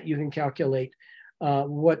from that you can calculate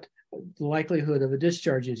what the likelihood of a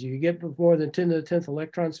discharge is. If you get more than 10 to the 10th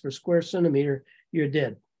electrons per square centimeter, you're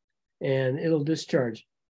dead, and it'll discharge.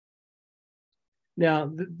 Now,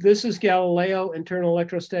 this is Galileo internal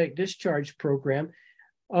electrostatic discharge program.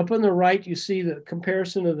 Up on the right, you see the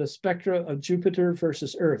comparison of the spectra of Jupiter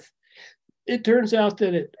versus Earth. It turns out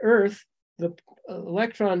that at Earth, the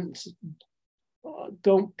electrons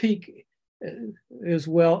don't peak as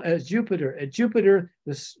well as Jupiter. At Jupiter,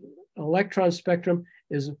 this electron spectrum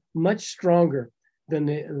is much stronger than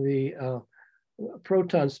the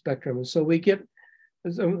proton spectrum. And so we get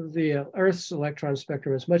the Earth's electron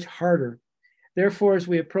spectrum is much harder. Therefore, as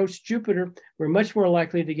we approach Jupiter, we're much more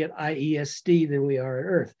likely to get IESD than we are at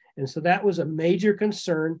Earth. And so that was a major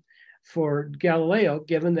concern for Galileo,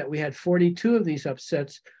 given that we had 42 of these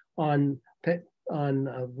upsets on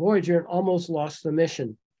Voyager and almost lost the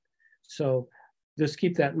mission. So just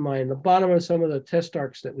keep that in mind. The bottom are some of the test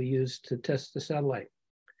arcs that we used to test the satellite.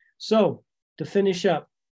 So to finish up,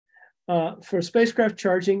 for spacecraft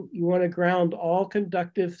charging, you want to ground all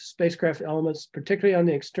conductive spacecraft elements, particularly on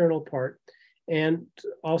the external part, and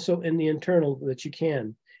also in the internal that you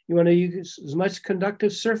can. You want to use as much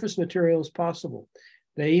conductive surface material as possible.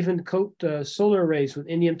 They even coat solar arrays with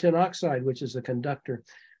indium tin oxide, which is a conductor.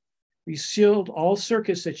 You shield all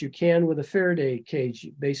circuits that you can with a Faraday cage.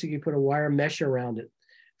 You basically put a wire mesh around it.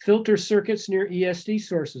 Filter circuits near ESD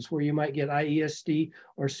sources where you might get IESD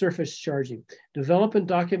or surface charging. Develop and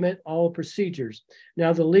document all procedures.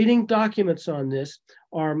 Now, the leading documents on this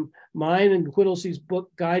are mine and Whittlesey's book,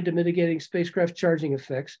 Guide to Mitigating Spacecraft Charging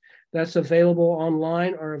Effects. That's available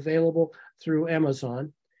online or available through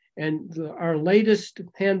Amazon. And our latest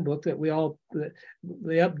handbook that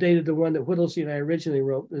they updated the one that Whittlesey and I originally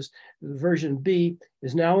wrote, this version B,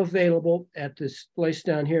 is now available at this place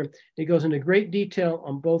down here. It goes into great detail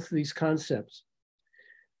on both of these concepts.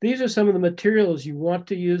 These are some of the materials you want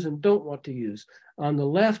to use and don't want to use. On the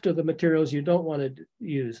left are the materials you don't want to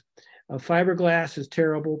use. Fiberglass is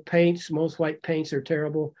terrible. Paints, most white paints are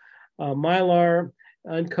terrible. Mylar,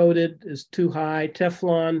 uncoated, is too high.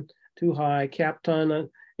 Teflon, too high. Kapton,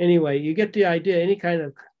 anyway, you get the idea. Any kind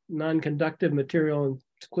of non-conductive material,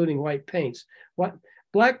 including white paints.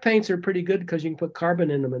 Black paints are pretty good because you can put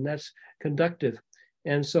carbon in them, and that's conductive.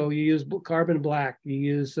 And so you use carbon black, you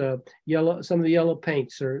use yellow, some of the yellow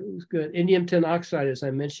paints are good. Indium tin oxide, as I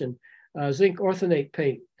mentioned, zinc orthanate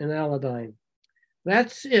paint, and iodine.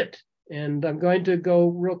 That's it. And I'm going to go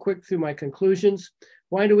real quick through my conclusions.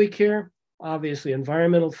 Why do we care? Obviously,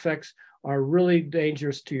 environmental effects are really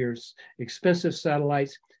dangerous to your expensive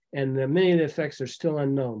satellites, and many of the effects are still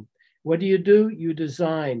unknown. What do? You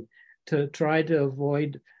design to try to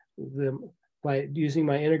avoid them by using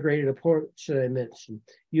my integrated approach that I mentioned.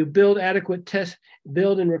 You build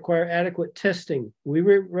and require adequate testing. We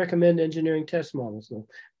recommend engineering test models, though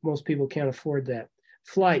most people can't afford that.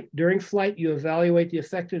 Flight. During flight, you evaluate the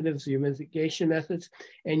effectiveness of your mitigation methods,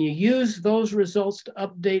 and you use those results to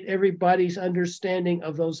update everybody's understanding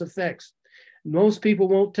of those effects. Most people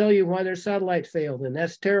won't tell you why their satellite failed, and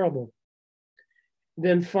that's terrible.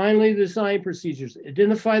 Then finally, design procedures.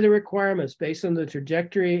 Identify the requirements based on the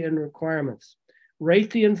trajectory and requirements. Rate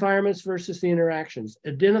the environments versus the interactions.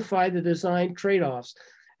 Identify the design trade-offs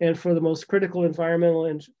and for the most critical environmental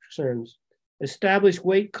concerns. Establish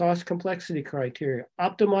weight, cost, complexity criteria.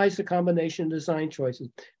 Optimize the combination design choices.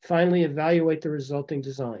 Finally, evaluate the resulting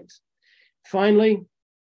designs. Finally,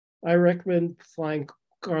 I recommend flying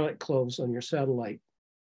garlic cloves on your satellite.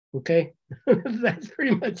 Okay, that's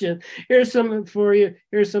pretty much it. Here's some for you.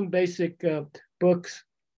 Here's some basic books.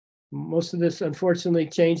 Most of this, unfortunately,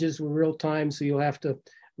 changes in real time, so you'll have to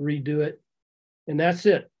redo it. And that's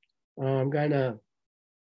it. I'm going to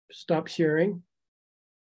stop sharing.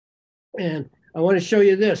 And I want to show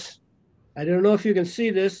you this. I don't know if you can see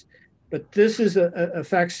this, but this is a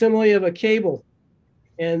facsimile of a cable.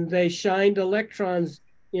 And they shined electrons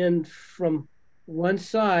in from one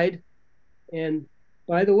side. And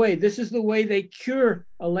by the way, this is the way they cure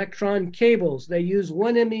electron cables. They use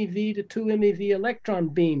 1 MeV to 2 MeV electron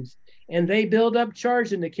beams, and they build up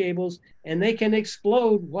charge in the cables, and they can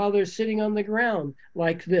explode while they're sitting on the ground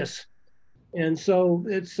like this. And so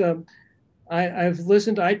it's, I've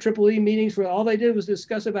listened to IEEE meetings where all they did was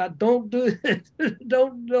discuss about don't do it,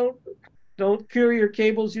 don't cure your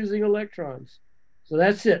cables using electrons. So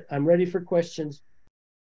that's it. I'm ready for questions.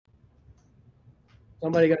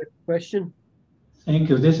 Somebody got a question? Thank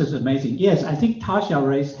you. This is amazing. Yes, I think Tasha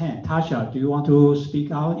raised hand. Tasha, do you want to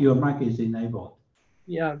speak out? Your mic is enabled.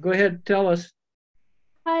 Yeah, go ahead. Tell us.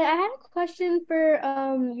 Hi, I had a question for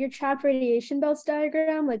your trapped radiation belts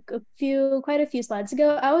diagram, like quite a few slides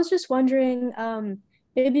ago. I was just wondering,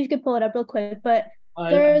 maybe you could pull it up real quick, but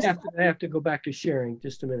I have to go back to sharing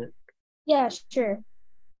just a minute. Yeah, sure.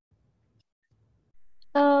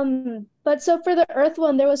 But so for the Earth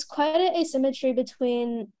one, there was quite an asymmetry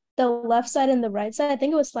between the left side and the right side. I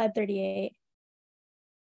think it was slide 38.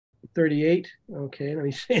 38. Okay, let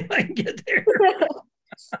me see if I can get there.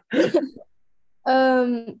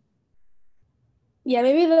 Yeah,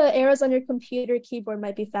 maybe the arrows on your computer keyboard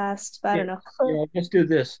might be fast, but I don't know. Yeah, let's do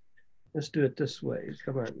this. Let's do it this way.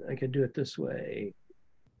 Come on, I can do it this way.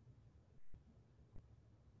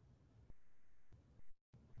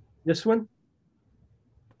 This one?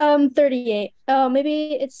 38. Oh,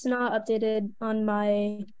 maybe it's not updated on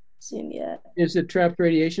my Zoom yet. Is it trapped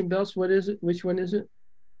radiation belts? What is it? Which one is it?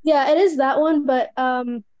 Yeah, it is that one, but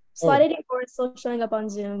slide 84 is still showing up on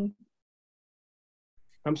Zoom.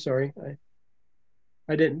 I'm sorry.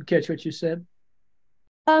 I didn't catch what you said.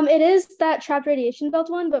 It is that trapped radiation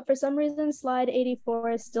belt one, but for some reason slide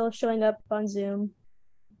 84 is still showing up on Zoom.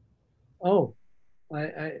 Oh,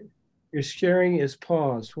 your sharing is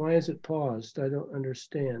paused. Why is it paused? I don't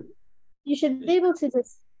understand. You should be able to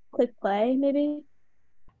just click play, maybe.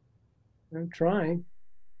 I'm trying.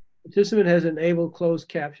 Participant has enabled closed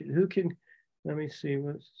caption. Who can, let me see,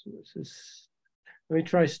 what's this? Let me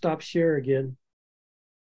try stop share again.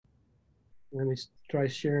 Let me try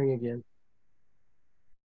sharing again.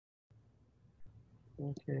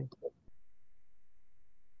 Okay.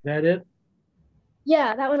 That it?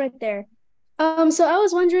 Yeah, that one right there. So I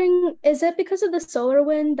was wondering, is it because of the solar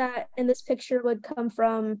wind that in this picture would come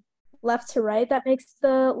from left to right that makes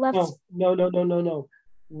the left? No.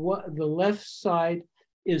 What the left side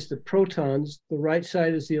is the protons, the right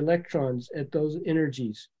side is the electrons at those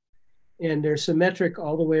energies. And they're symmetric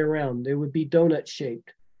all the way around. They would be donut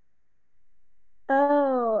shaped.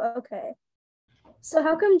 Oh, okay. So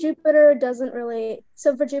how come Jupiter doesn't really,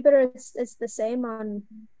 so for Jupiter it's the same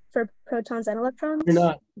for protons and electrons?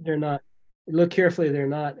 They're not. Look carefully, they're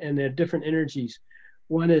not, and they're different energies.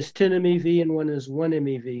 One is 10 MeV and one is 1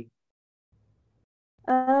 MeV.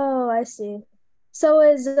 Oh, I see. So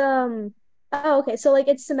okay, so like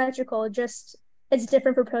it's symmetrical, just it's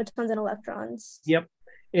different for protons and electrons. Yep.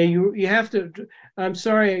 And you have to, I'm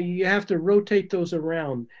sorry, you have to rotate those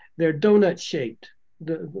around. They're donut shaped.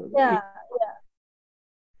 Yeah.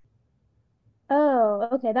 Oh,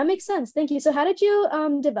 okay, that makes sense. Thank you. So how did you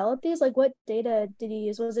develop these? Like what data did you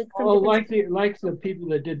use? Was it from Oh, different like the people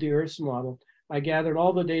that did the Earth's model, I gathered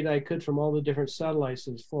all the data I could from all the different satellites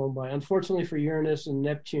that's flown by. Unfortunately for Uranus and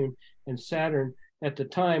Neptune and Saturn, at the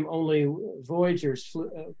time, only Voyagers flew,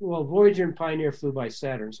 well, Voyager and Pioneer flew by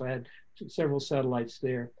Saturn, so I had several satellites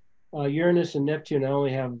there. Uranus and Neptune, I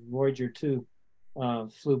only have Voyager 2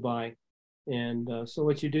 flew by. And so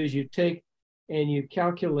what you do is you take and you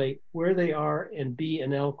calculate where they are in B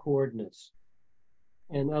and L coordinates.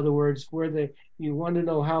 In other words, you want to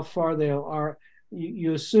know how far they are.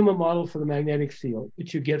 You assume a model for the magnetic field,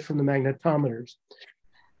 which you get from the magnetometers.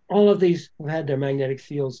 All of these have had their magnetic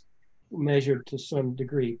fields measured to some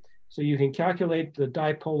degree. So you can calculate the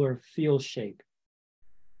dipolar field shape.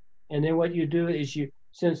 And then what you do is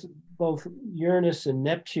since both Uranus and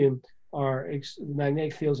Neptune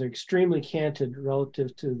magnetic fields are extremely canted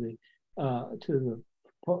relative to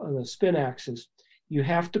the spin axis, you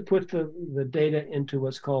have to put the data into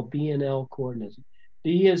what's called B and L coordinates.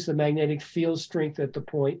 B is the magnetic field strength at the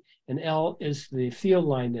point, and L is the field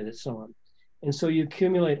line that it's on. And so you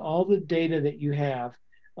accumulate all the data that you have,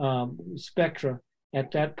 spectra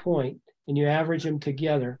at that point, and you average them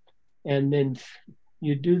together. And then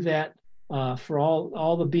you do that for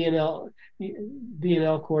all the B and L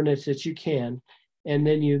coordinates that you can. And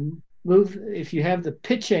then you move, if you have the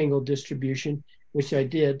pitch angle distribution, which I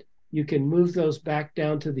did, you can move those back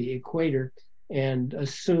down to the equator and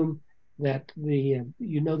assume that the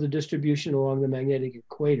distribution along the magnetic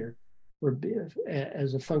equator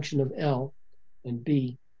as a function of L and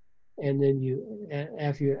B. And then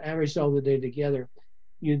after you average all the data together,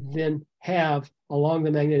 you then have along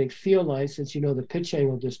the magnetic field line, since you know the pitch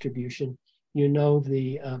angle distribution, you know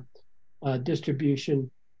the distribution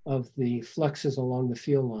of the fluxes along the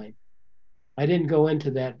field line. I didn't go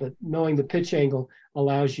into that, but knowing the pitch angle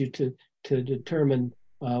allows you to determine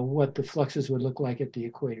what the fluxes would look like at the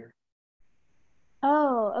equator.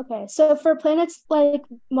 Oh, okay. So for planets like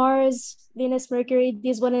Mars, Venus, Mercury,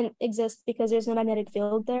 these wouldn't exist because there's no magnetic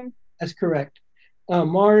field there? That's correct.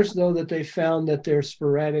 Mars, though, that they found that there's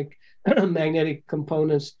sporadic magnetic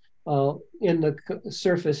components in the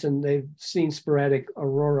surface, and they've seen sporadic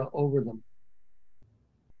aurora over them.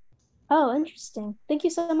 Oh, interesting. Thank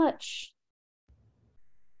you so much.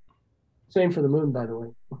 Same for the moon, by the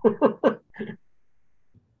way.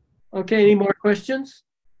 Okay, any more questions?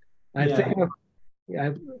 I think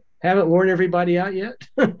I haven't worn everybody out yet.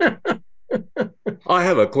 I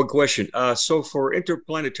have a quick question. So for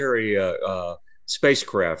interplanetary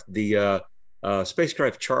spacecraft, the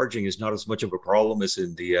spacecraft charging is not as much of a problem as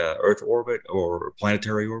in the Earth orbit or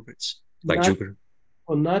planetary orbits like Jupiter?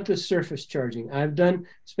 Well, not the surface charging. I've done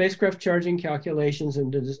spacecraft charging calculations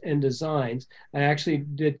and designs. I actually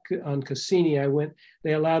did on Cassini.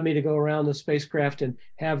 They allowed me to go around the spacecraft and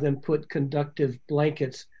have them put conductive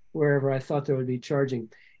blankets wherever I thought there would be charging.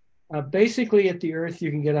 Basically at the Earth,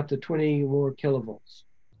 you can get up to 20 more kilovolts,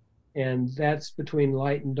 and that's between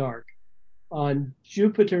light and dark. On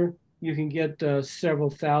Jupiter, you can get several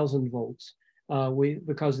thousand volts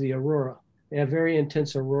because of the aurora. They have very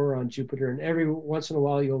intense aurora on Jupiter, and every once in a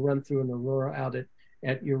while you'll run through an aurora out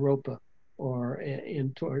at Europa or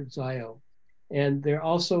in towards Io. And there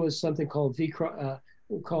also is something called a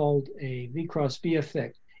V cross B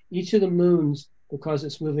effect. Each of the moons, because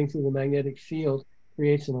it's moving through the magnetic field,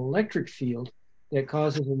 creates an electric field that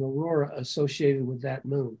causes an aurora associated with that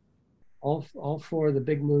moon. All four of the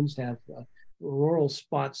big moons have auroral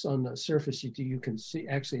spots on the surface you can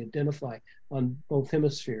actually identify on both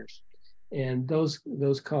hemispheres. And those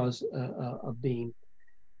cause a beam.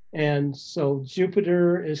 And so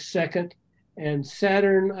Jupiter is second, and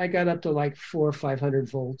Saturn I got up to like 400 or 500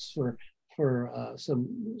 volts for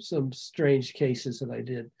some strange cases that I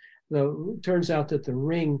did. Though it turns out that the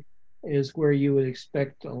ring is where you would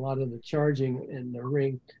expect a lot of the charging in the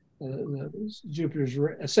ring.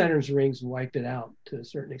 Saturn's rings wiped it out to a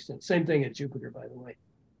certain extent. Same thing at Jupiter, by the way.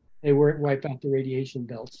 They weren't wipe out the radiation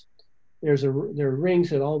belts. There are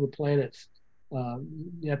rings at all the planets,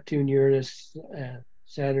 Neptune, Uranus,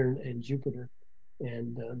 Saturn, and Jupiter,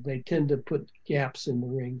 and they tend to put gaps in the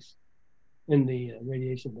rings, in the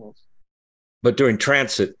radiation belts. But during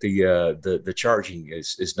transit, the charging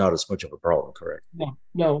is not as much of a problem, correct?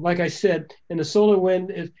 No. Like I said, in the solar wind,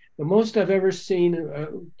 the most I've ever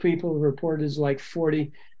seen people report is like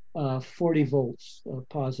 40 volts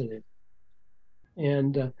positive.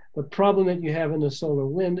 And the problem that you have in the solar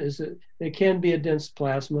wind is that there can be a dense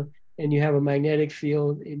plasma, and you have a magnetic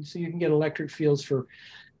field, and so you can get electric fields for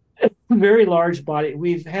very large body.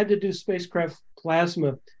 We've had to do spacecraft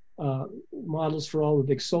plasma models for all the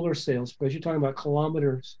big solar sails, because you're talking about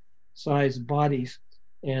kilometers sized bodies,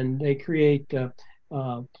 and they create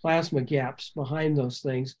plasma gaps behind those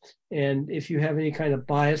things. And if you have any kind of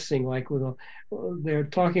biasing, like they're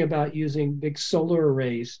talking about using big solar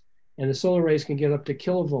arrays, and the solar arrays can get up to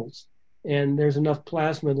kilovolts. And there's enough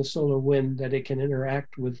plasma in the solar wind that it can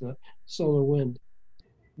interact with the solar wind,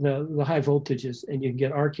 the high voltages, and you can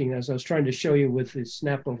get arcing, as I was trying to show you with the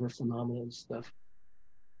snap over phenomenon and stuff.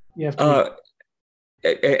 You have to.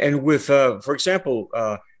 And with, for example,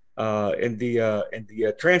 in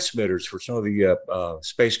the transmitters for some of the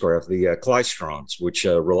spacecraft, the klystrons, which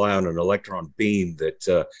rely on an electron beam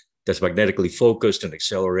that's magnetically focused and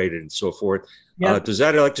accelerated and so forth. Yeah. Does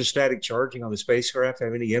that electrostatic charging on the spacecraft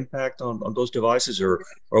have any impact on those devices, or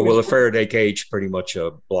will a Faraday cage pretty much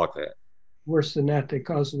block that? Worse than that, they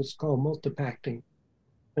cause what's called multipacting.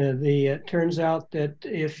 It turns out that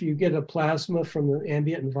if you get a plasma from the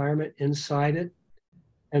ambient environment inside it,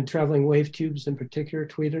 and traveling wave tubes in particular,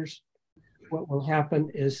 tweeters, what will happen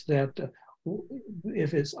is that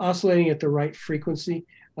if it's oscillating at the right frequency,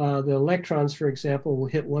 the electrons, for example, will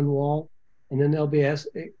hit one wall, and then they'll be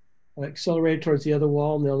accelerated towards the other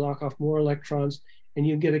wall, and they'll knock off more electrons, and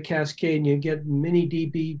you get a cascade, and you get many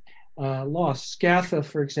dB loss. SCATHA,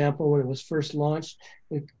 for example, when it was first launched,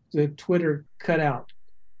 the Twitter cut out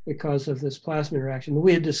because of this plasma interaction.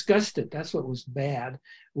 We had discussed it. That's what was bad.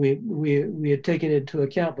 We had taken it into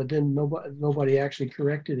account, but then nobody actually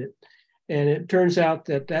corrected it. And it turns out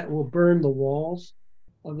that will burn the walls,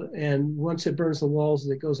 and once it burns the walls,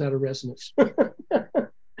 it goes out of resonance.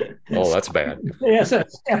 Oh, that's bad. Yes,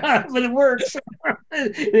 but it works.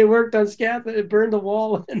 It worked on SCATHA. It burned the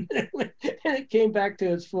wall, and it came back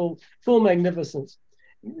to its full magnificence.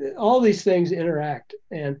 All these things interact,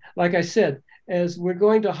 and like I said, as we're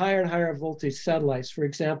going to higher and higher voltage satellites, for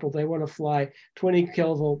example, they want to fly 20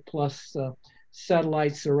 kilovolt plus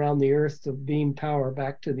satellites around the Earth to beam power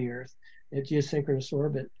back to the Earth at geosynchronous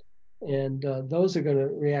orbit. And those are going to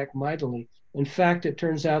react mightily. In fact, it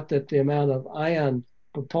turns out that the amount of ion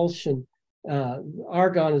propulsion,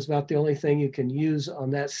 argon is about the only thing you can use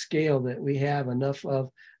on that scale that we have enough of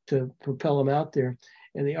to propel them out there.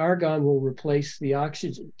 And the argon will replace the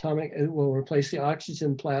oxygen it will replace the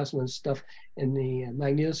oxygen plasma and stuff in the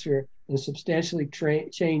magnetosphere, and substantially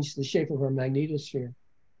change the shape of our magnetosphere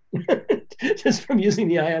just from using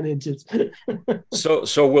the ion engines.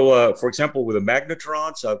 So will, for example, with the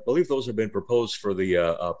magnetrons, I believe those have been proposed for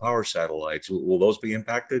the power satellites. Will those be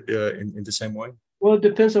impacted in the same way? Well, it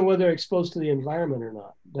depends on whether they're exposed to the environment or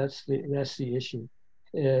not. That's the issue.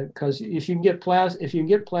 Because if you can get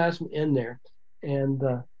plasma in there, and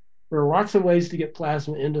there are lots of ways to get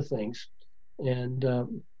plasma into things, and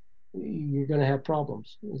you're going to have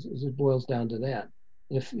problems. As it boils down to that.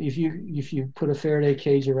 If you put a Faraday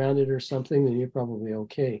cage around it or something, then you're probably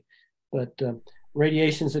okay. But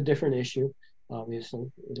radiation is a different issue.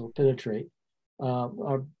 Obviously, it'll penetrate.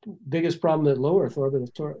 Our biggest problem at low Earth orbit,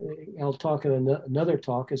 I'll talk in another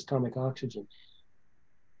talk, is atomic oxygen.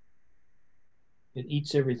 It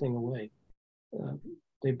eats everything away.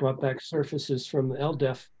 They brought back surfaces from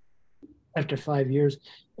LDEF after 5 years,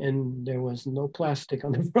 and there was no plastic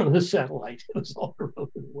on the front of the satellite. It was all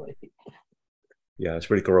eroded away. Yeah, it's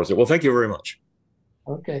pretty corrosive. Well, thank you very much.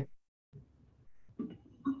 Okay.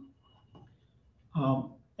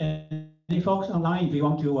 Any folks online, if you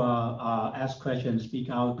want to ask questions,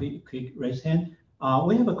 speak out, quick raise hand.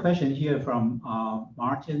 We have a question here from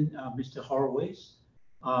Martin, Mr. Horowitz.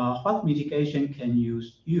 What mitigation can you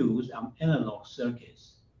use on analog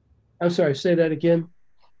circuits? I'm sorry, say that again.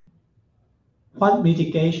 What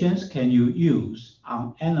mitigations can you use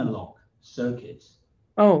on analog circuits?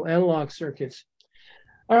 Oh, analog circuits.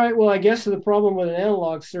 All right, well, I guess the problem with an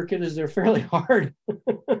analog circuit is they're fairly hard.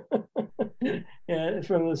 And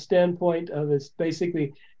from the standpoint of it's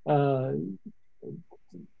basically, I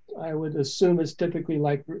would assume it's typically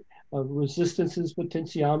like resistances,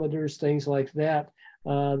 potentiometers, things like that.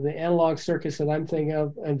 The analog circuits that I'm thinking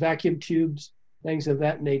of, and vacuum tubes, things of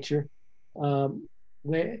that nature,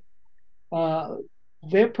 they're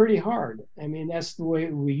pretty hard. I mean, that's the way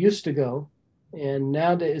we used to go. And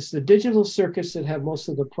now it's the digital circuits that have most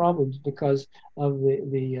of the problems because of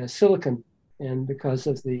the silicon and because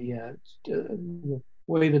of the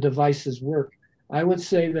way the devices work. I would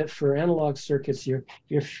say that for analog circuits, you're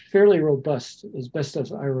fairly robust, as best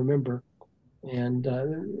as I remember. And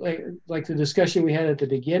like the discussion we had at the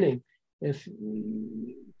beginning, if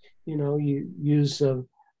you use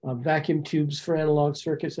vacuum tubes for analog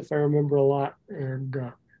circuits, if I remember a lot. And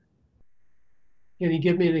can you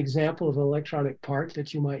give me an example of an electronic part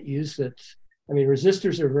that you might use?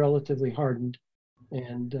 Resistors are relatively hardened,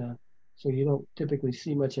 and So you don't typically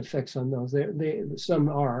see much effects on those. Some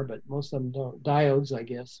are, but most of them don't. Diodes, I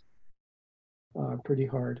guess, are pretty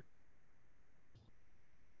hard.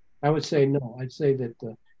 I would say no. I'd say that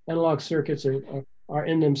analog circuits are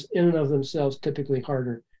in and of themselves typically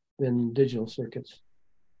harder than digital circuits.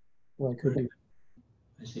 Well, I could be.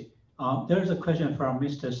 I see. There's a question from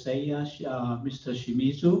Mr. Seiya, Mr.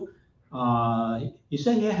 Shimizu. He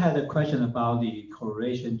said he had a question about the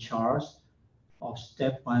correlation charts of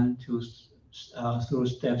step 1 to through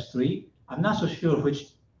step 3. I'm not so sure which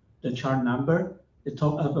the chart number. They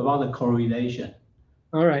talk about the correlation.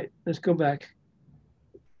 All right, let's go back.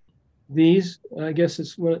 These, I guess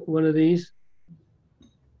it's one of these.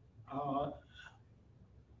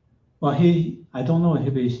 Well, I don't know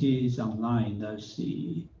if he is online. Let's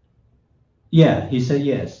see. Yeah, he said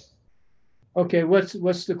yes. Okay,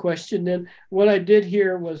 what's the question then? What I did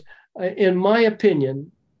here was, in my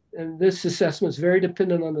opinion, and this assessment is very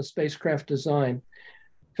dependent on the spacecraft design.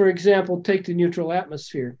 For example, take the neutral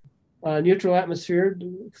atmosphere. Neutral atmosphere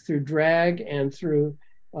through drag and through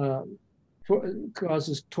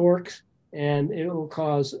causes torques, and it will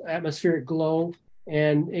cause atmospheric glow,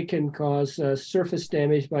 and it can cause surface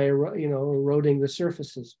damage by eroding the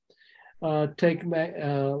surfaces. Take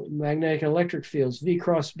magnetic electric fields, V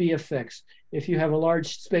cross B effects. If you have a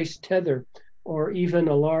large space tether or even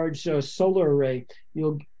a large solar array,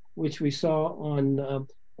 which we saw on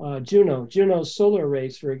Juno. Juno's solar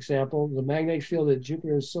arrays, for example, the magnetic field at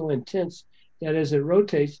Jupiter is so intense that as it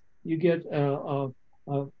rotates, you get a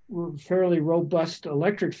fairly robust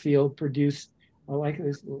electric field produced, like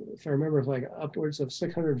this, if I remember, like upwards of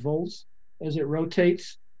 600 volts as it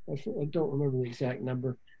rotates. I don't remember the exact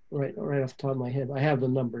number right off the top of my head. I have the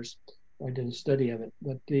numbers. I did a study of it,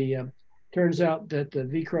 but turns out that the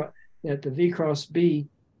V cross B,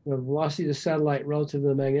 the velocity of the satellite relative to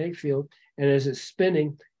the magnetic field, and as it's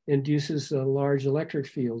spinning, induces large electric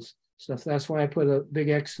fields stuff. That's why I put a big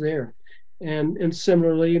X there. And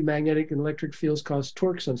similarly, magnetic and electric fields cause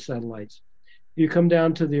torques on satellites. You come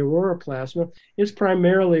down to the aurora plasma, it's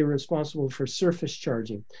primarily responsible for surface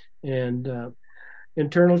charging, and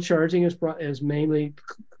internal charging is mainly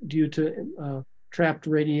due to trapped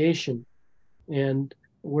radiation. And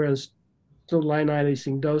whereas total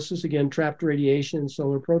ionizing doses, again, trapped radiation and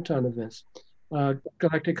solar proton events.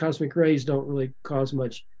 Galactic cosmic rays don't really cause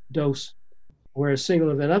much dose, whereas single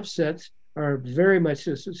event upsets are very much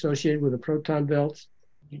associated with the proton belts,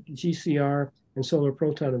 GCR, and solar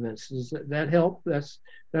proton events. Does that help? That's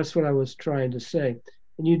what I was trying to say.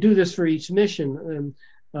 And you do this for each mission.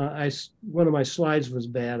 And one of my slides was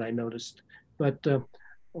bad, I noticed, but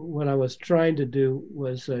what I was trying to do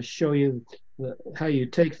was show you how you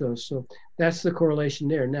take those. So that's the correlation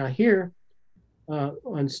there. Now here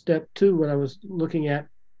on step 2, what I was looking at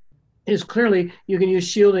is clearly you can use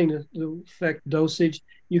shielding to affect dosage.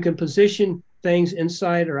 You can position things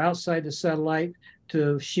inside or outside the satellite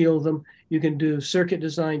to shield them. You can do circuit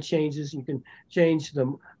design changes. You can change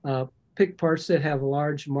them, pick parts that have a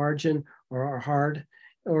large margin or are hard,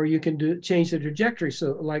 or you can change the trajectory.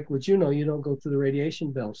 So like with Juno, you don't go through the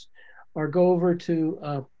radiation belts, or go over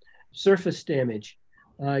to surface damage.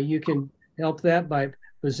 You can help that by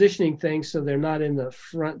positioning things so they're not in the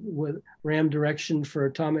front with ram direction for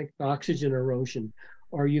atomic oxygen erosion.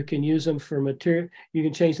 Or you can use them for material. You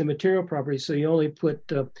can change the material properties so you only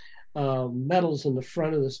put metals in the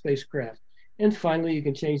front of the spacecraft. And finally, you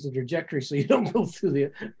can change the trajectory so you don't go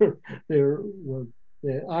through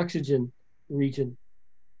the oxygen region.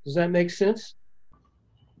 Does that make sense?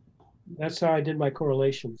 That's how I did my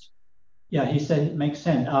correlations. Yeah, he said it makes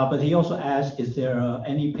sense. But he also asked, is there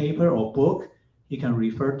any paper or book he can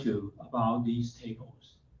refer to about these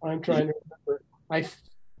tables? I'm trying to remember.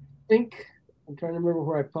 I'm trying to remember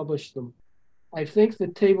where I published them. I think the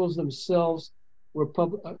tables themselves were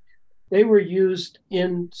they were used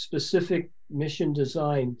in specific mission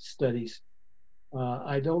design studies.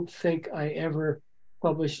 I don't think I ever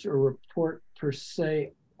published a report per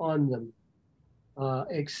se on them,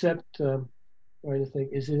 except trying to think,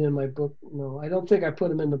 is it in my book? No, I don't think I put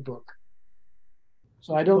them in the book.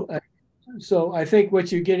 So I think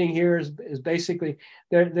what you're getting here is basically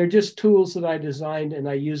they're just tools that I designed, and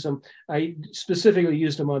I use them. I specifically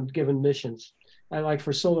used them on given missions. I like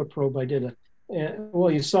for Solar Probe, I did well,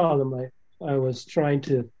 you saw them. I was trying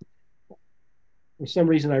to, for some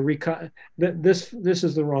reason, this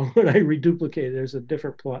is the wrong one. I reduplicated. There's a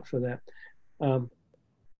different plot for that.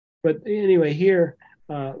 But anyway, here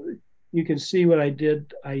you can see what I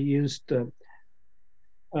did. I used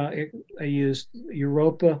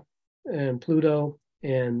Europa and Pluto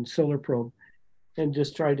and Solar Probe, and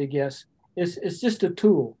just tried to guess. It's just a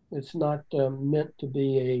tool. It's not meant to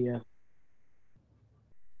be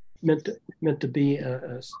meant to be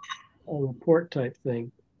a report type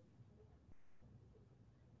thing.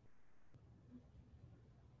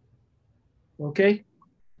 Okay.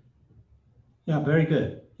 Yeah, very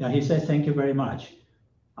good. Yeah, he says thank you very much.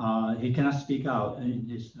 He cannot speak out in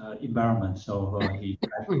this environment, so he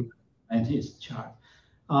and his chart.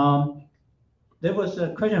 There was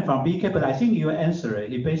a question from BK, but I think you answered it.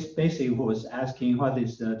 He basically was asking what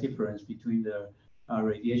is the difference between the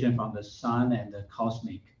radiation from the sun and the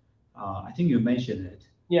cosmic. I think you mentioned it.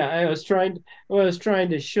 Yeah, what I was trying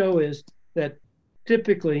to show is that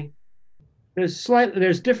typically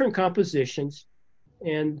there's different compositions,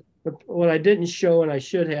 and what I didn't show and I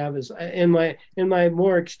should have is in my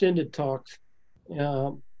more extended talks.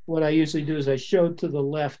 What I usually do is I show to the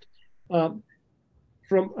left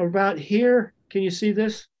from about here. Can you see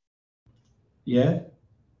this? Yeah.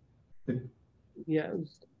 Yeah.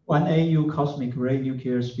 1AU cosmic ray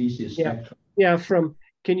nuclear species spectrum. Yeah.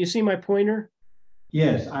 Can you see my pointer?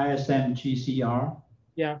 Yes, ISM GCR.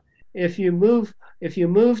 Yeah. If you move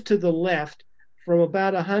to the left from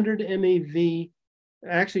about 100 MeV,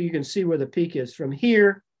 actually you can see where the peak is. From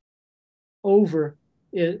here over,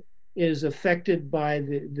 it is affected by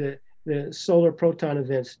the solar proton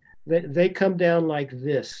events. They come down like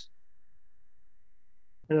this.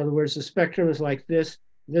 In other words, the spectrum is like this.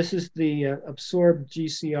 This is the absorbed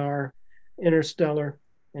GCR interstellar,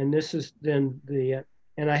 and this is then the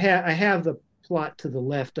and I have the plot to the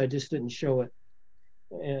left. I just didn't show it,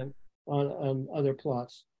 and on other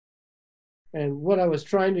plots. And what I was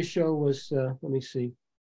trying to show was, let me see.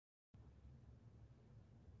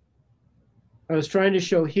 I was trying to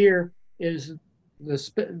show here is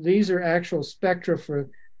these are actual spectra for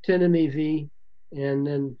 10 MeV, and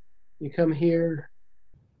then you come here,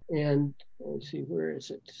 and let's see, where is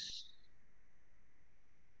it?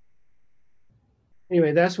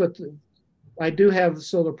 Anyway, that's what I do have the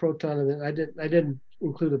solar proton of it. I didn't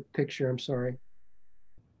include a picture. I'm sorry.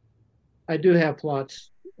 I do have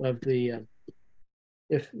plots of the.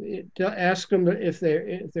 Ask them if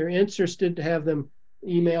they're interested to have them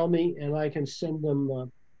email me, and I can send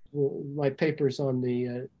them my papers on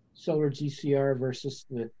the solar GCR versus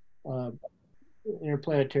the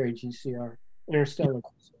interplanetary GCR, interstellar.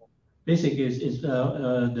 Basically, is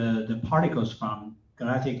the particles from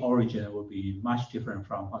galactic origin will be much different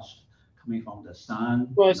from what's coming from the sun.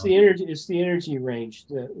 Well, it's the energy. It's the energy range.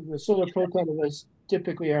 The solar proton events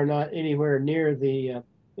typically are not anywhere near the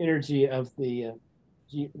energy of the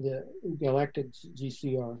galactic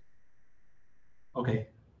GCR. Okay,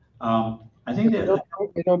 I think that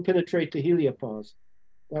they don't penetrate the heliopause.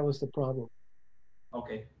 That was the problem.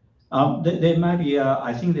 Okay, there might be.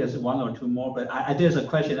 I think there's one or two more, but there's a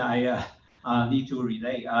question I need to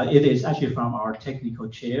relay. It is actually from our technical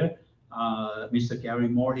chair, Mr.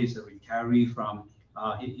 Garrett Moore. He's a retiree from.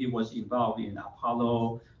 He was involved in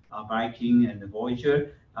Apollo, Viking, and the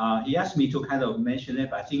Voyager. He asked me to kind of mention it,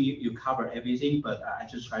 but I think you cover everything. But I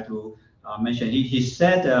just try to mention. He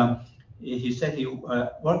said he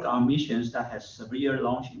worked on missions that has severe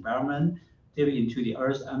launch environment deep into the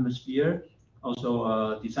Earth's atmosphere.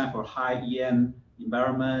 Also designed for high EM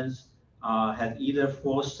environments. Had either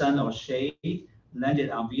full sun or shade. Landed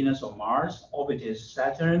on Venus or Mars. Orbited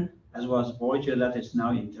Saturn, as well as Voyager that is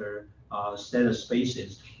now interstellar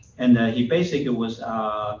spaces. And he basically was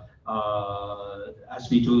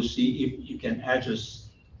asked me to see if you can address,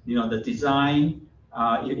 the design,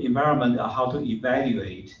 environment, how to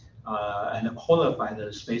evaluate and qualify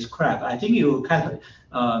the spacecraft. I think you kind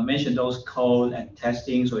of mentioned those code and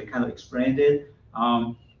testing, so you kind of explained it.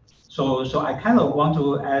 So I kind of want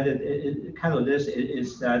to add kind of this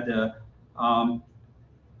is that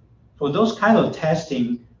for those kind of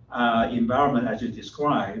testing environment as you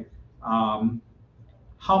described,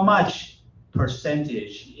 how much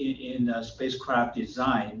percentage in the spacecraft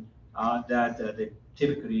design that they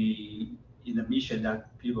typically in the mission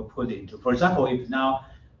that people put into. For example, if now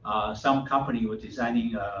some company was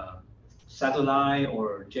designing a satellite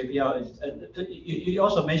or JPL, you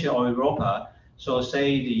also mentioned Europa. So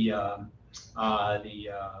say it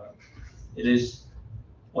is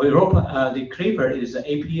Europa, the Clipper is the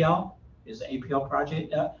APL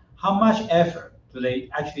project. How much effort do they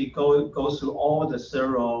actually go through all the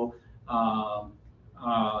thorough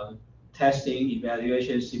testing,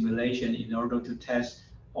 evaluation, simulation in order to test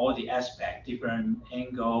all the aspects, different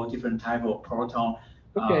angle, different type of proton.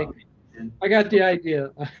 Okay, I got the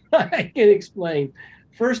idea. I can explain.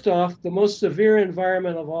 First off, the most severe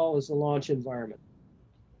environment of all is the launch environment.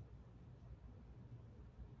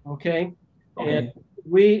 Okay, and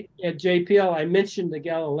we at JPL, I mentioned the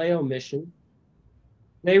Galileo mission.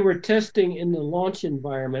 They were testing in the launch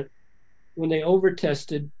environment when they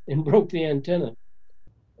over-tested and broke the antenna.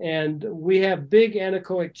 And we have big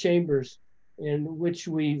anechoic chambers in which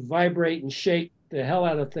we vibrate and shake the hell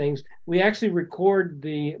out of things. We actually record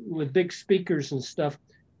with big speakers and stuff,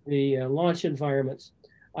 the launch environments.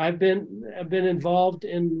 I've been involved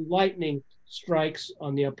in lightning strikes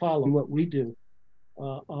on the Apollo, what we do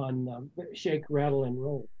on shake, rattle, and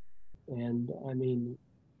roll. And I mean,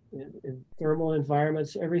 in thermal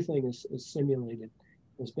environments, everything is simulated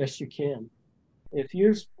as best you can. If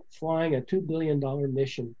you're flying a $2 billion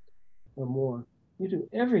mission or more, you do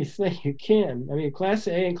everything you can. I mean, Class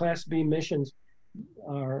A and Class B missions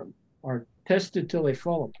are tested till they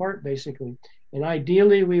fall apart, basically. And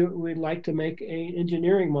ideally, we'd like to make an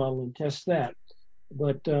engineering model and test that.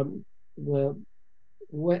 But the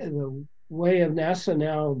way of NASA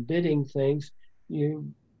now bidding things,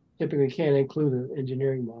 you typically can't include an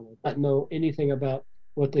engineering model. Not know anything about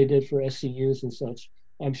what they did for SCUs and such.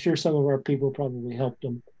 I'm sure some of our people probably helped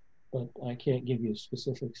them, but I can't give you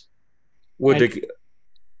specifics. Would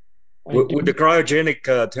the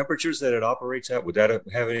cryogenic temperatures that it operates at, would that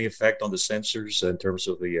have any effect on the sensors in terms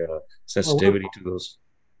of the sensitivity to those?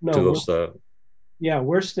 Yeah,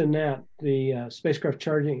 worse than that. The spacecraft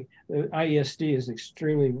charging, the IESD is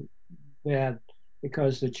extremely bad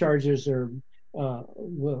because the charges are,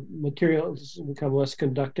 the materials become less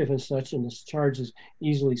conductive and such, and this charge is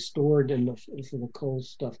easily stored in the cold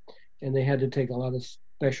stuff. And they had to take a lot of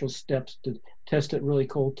special steps to test at really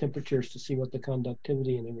cold temperatures to see what the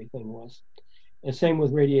conductivity and everything was. And same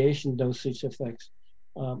with radiation dosage effects.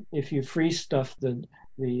 If you freeze stuff, the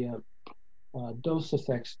dose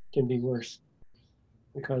effects can be worse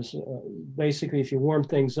because basically, if you warm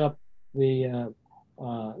things up, the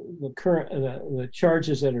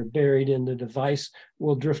charges that are buried in the device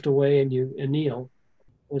will drift away and you anneal.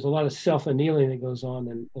 There's a lot of self-annealing that goes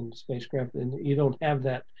on in the spacecraft, and you don't have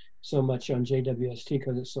that so much on JWST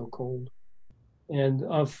because it's so cold. And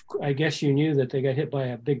I guess you knew that they got hit by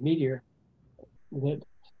a big meteor that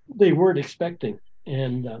they weren't expecting,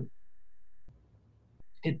 and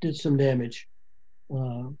it did some damage.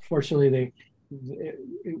 Fortunately, they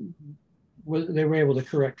were able to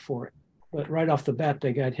correct for it. But right off the bat,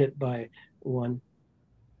 they got hit by one.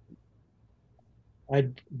 I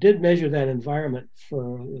did measure that environment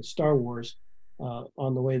for Star Wars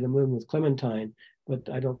on the way to the moon with Clementine, but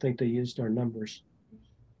I don't think they used our numbers.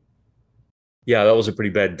 Yeah, that was a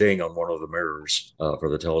pretty bad ding on one of the mirrors for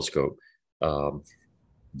the telescope.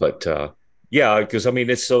 Yeah, because I mean,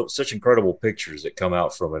 it's such incredible pictures that come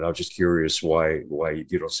out from it. I'm just curious why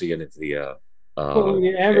you don't see any of the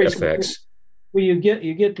effects. Well, you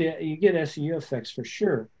get SEU effects for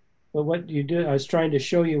sure, but what you do, I was trying to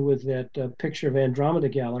show you with that picture of Andromeda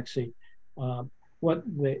Galaxy.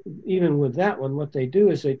 Even with that one, what they do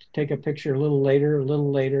is they take a picture a little later,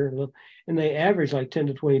 and they average like 10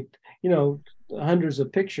 to 20, hundreds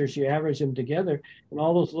of pictures. You average them together, and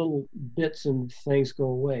all those little bits and things go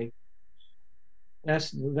away.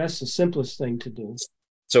 That's the simplest thing to do.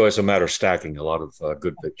 So it's a matter of stacking a lot of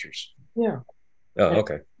good pictures. Yeah. Oh,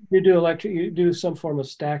 okay. You do some form of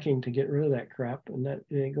stacking to get rid of that crap, and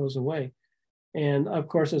it goes away. And of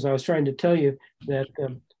course, as I was trying to tell you, that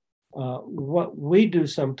what we do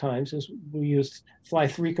sometimes is we fly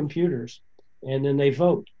 3 computers, and then they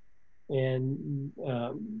vote. And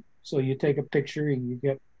so you take a picture, and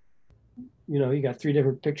you got 3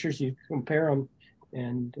 different pictures. You compare them,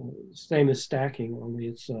 and same as stacking, only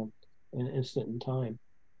it's an instant in time.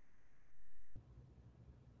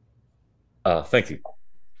 Thank you.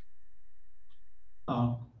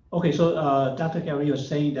 Okay, so Dr. Garrett, you're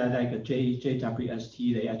saying that like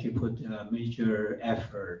JWST, they actually put a major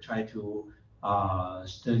effort try to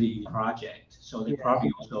study project. So they're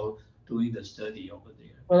probably also doing the study over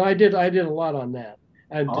there. Well, I did a lot on that.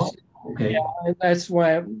 Okay. Yeah, that's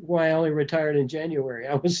why I only retired in January.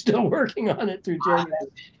 I was still working on it through January.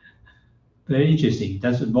 Very interesting.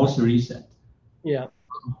 That's the most recent. Yeah.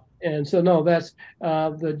 And so no, that's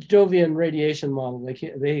the Jovian radiation model.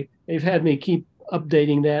 They've had me keep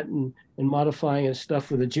updating that and modifying his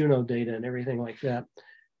stuff with the Juno data and everything like that.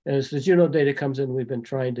 As the Juno data comes in, we've been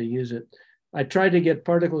trying to use it. I tried to get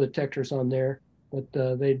particle detectors on there, but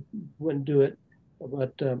they wouldn't do it.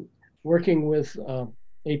 But working with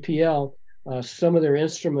APL, some of their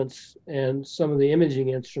instruments and some of the imaging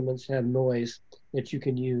instruments have noise that you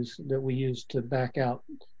can use, that we use to back out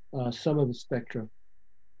some of the spectra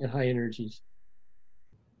at high energies.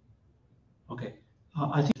 Okay,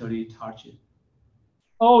 I think already touched it.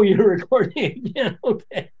 Oh, you're recording again.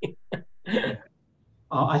 Okay.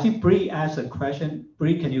 I think Bree asked a question.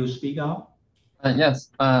 Bree, can you speak up? Yes.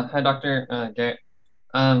 Hi, Dr. Garrett.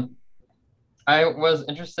 I was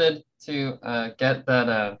interested to get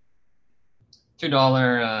that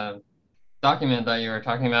 $2 document that you were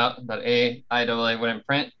talking about that AIAA wouldn't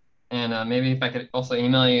print, and maybe if I could also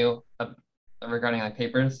email you regarding like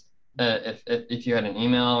papers, if you had an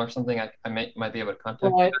email or something, I might be able to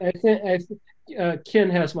contact. Well, I think Ken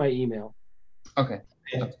has my email. Okay.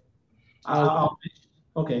 Okay.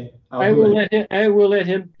 Okay. I will let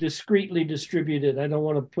him discreetly distribute it. I don't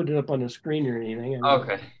want to put it up on the screen or anything.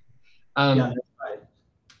 Okay. Yeah, that's right.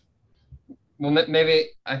 Well, maybe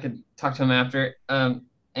I could talk to him after. I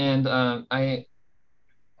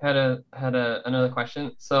had another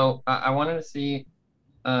question. So I wanted to see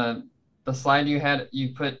the slide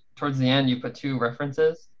you put towards the end. You put two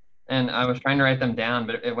references, and I was trying to write them down,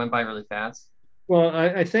 but it went by really fast. Well,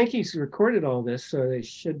 I think he's recorded all this, so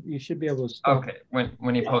you should be able to stop. Okay,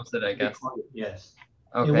 when he posted, I guess. Yes.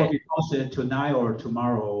 Okay. It will be posted tonight or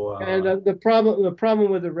tomorrow. And the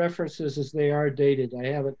problem with the references is they are dated. I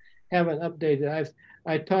haven't updated.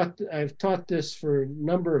 I've taught this for a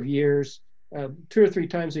number of years, 2 or 3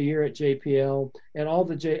 times a year at JPL and all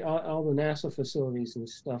the NASA facilities and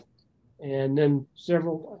stuff. And then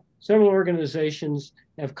several organizations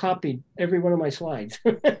have copied every one of my slides.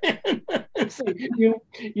 So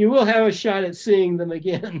you will have a shot at seeing them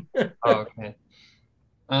again. Okay.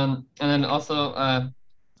 And then also, I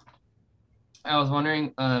was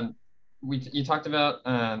wondering, you talked about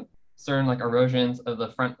certain like erosions of the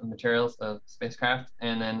front materials of spacecraft,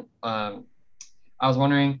 and then I was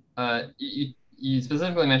wondering, you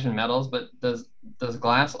specifically mentioned metals, but does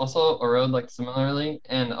glass also erode like similarly?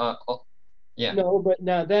 And yeah. No, but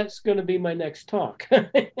now that's going to be my next talk.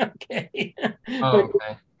 Okay. Oh,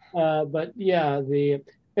 okay. But yeah,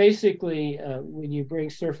 basically when you bring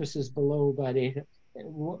surfaces below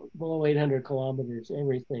 800 kilometers,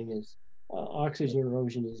 everything is oxygen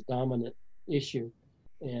erosion is dominant issue,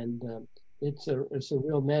 and it's a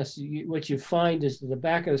real mess. What you find is that the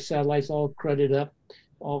back of the satellite's all crudted up,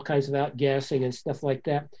 all kinds of outgassing and stuff like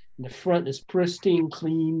that. And the front is pristine,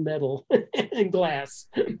 clean metal and glass.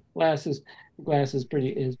 Glass is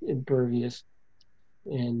pretty impervious,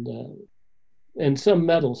 and some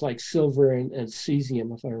metals like silver and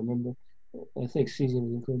cesium, if I remember. I think cesium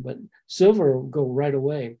is included, but silver will go right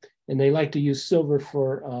away. And they like to use silver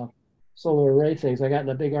for solar array things. I got in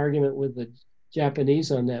a big argument with the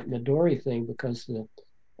Japanese on that Midori thing because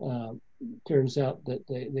turns out that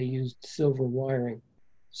they used silver wiring.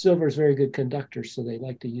 Silver is a very good conductor, so they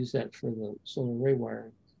like to use that for the solar array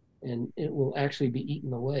wiring. And it will actually be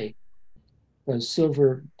eaten away because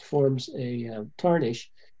silver forms a tarnish,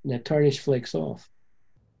 and that tarnish flakes off.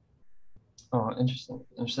 Oh, interesting.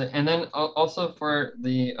 And then also for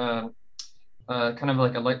the kind of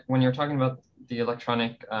like when you're talking about the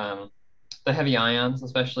electronic, the heavy ions,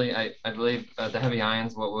 especially, I believe the heavy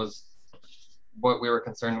ions, what we were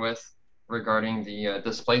concerned with regarding the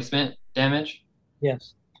displacement damage.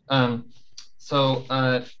 Yes. So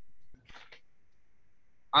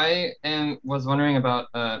I was wondering about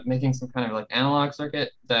making some kind of like analog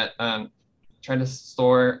circuit that tried to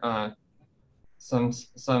store some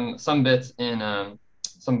bits in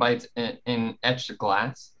some bytes in etched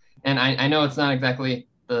glass. And I know it's not exactly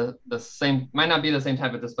the same, might not be the same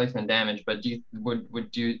type of displacement damage, but do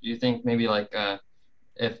you think maybe like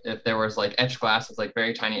if there was like etched glass with like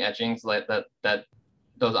very tiny etchings like that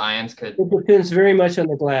those ions could. It depends very much on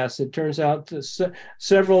the glass. It turns out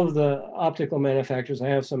several of the optical manufacturers, I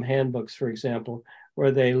have some handbooks, for example,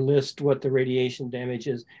 where they list what the radiation damage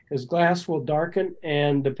is, because glass will darken,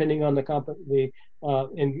 and depending on the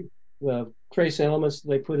trace elements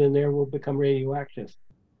they put in there will become radioactive.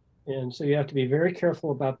 And so you have to be very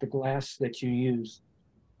careful about the glass that you use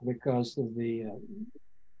because of the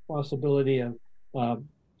possibility of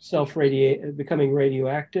becoming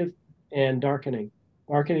radioactive and darkening.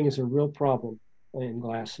 Darkening is a real problem in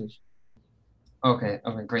glasses. Okay,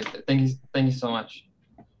 great. Thank you so much.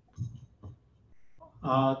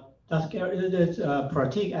 Dr. Garrett,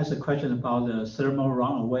 Pratik asked a question about the thermal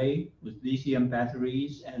runaway with lithium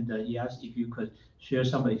batteries, and he asked if you could share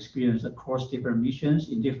some experience across different missions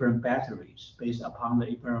in different batteries based upon the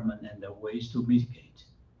environment and the ways to mitigate.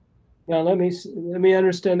 Now, let me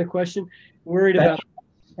understand the question. Worried about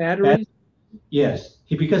batteries? Yes,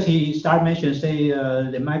 because he started mentioning, say,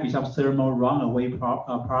 there might be some thermal runaway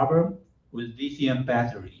problem with lithium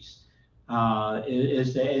batteries.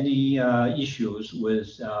 Is there any issues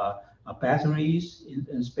with batteries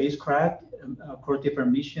in spacecraft for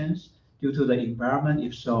different missions due to the environment?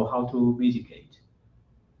 If so, how to mitigate?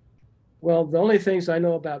 Well, the only things I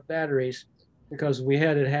know about batteries, because we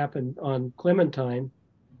had it happen on Clementine,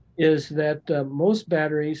 is that most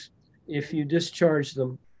batteries, if you discharge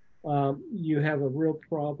them, you have a real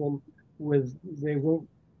problem with they won't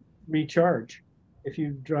recharge if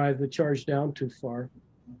you drive the charge down too far.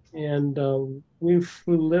 And we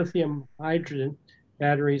flew lithium hydrogen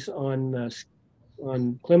batteries on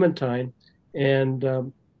Clementine,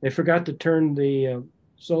 and they forgot to turn the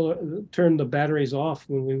batteries off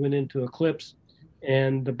when we went into eclipse,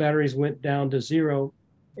 and the batteries went down to zero,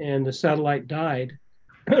 and the satellite died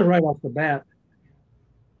right off the bat.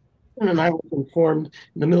 And I was informed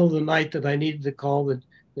in the middle of the night that I needed to call the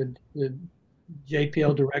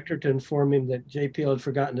JPL director to inform him that JPL had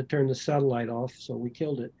forgotten to turn the satellite off, so we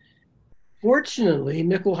killed it. Fortunately,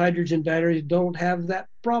 nickel hydrogen batteries don't have that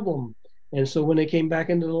problem. And so when they came back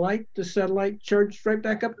into the light, the satellite charged right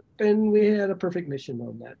back up, and we had a perfect mission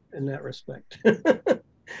on that in that respect.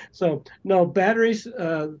 So no, batteries,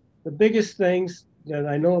 the biggest things that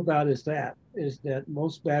I know about is that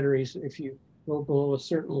most batteries, if you go below a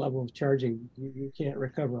certain level of charging, you can't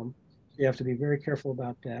recover them. You have to be very careful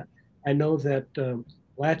about that. I know that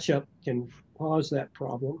latch up can cause that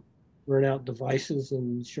problem, burn out devices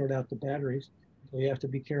and short out the batteries. So you have to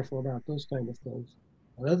be careful about those kind of things.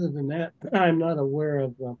 But other than that, I'm not aware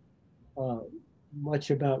of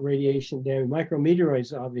much about radiation damage.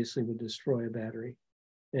 Micrometeoroids obviously would destroy a battery.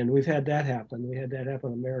 And we've had that happen. We had that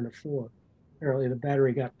happen on Mariner 4. Apparently the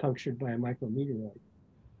battery got punctured by a micrometeoroid.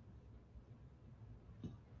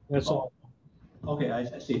 That's all. Okay,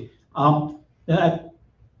 I see. I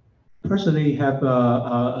personally have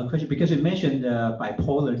a question because you mentioned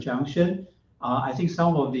bipolar junction. I think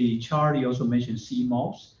some of the chart you also mentioned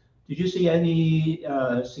CMOS. Did you see any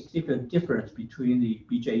significant difference between the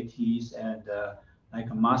BJTs and like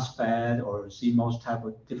a MOSFET or CMOS type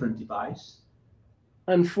of different device?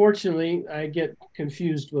 Unfortunately, I get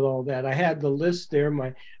confused with all that. I had the list there.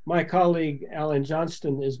 My colleague Alan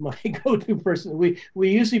Johnston is my go-to person. We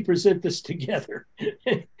usually present this together.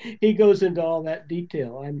 He goes into all that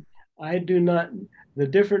detail. I do not the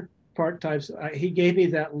different part types. He gave me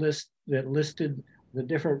that list that listed the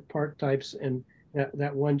different part types and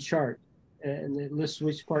that one chart, and it lists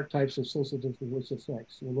which part types are sensitive to which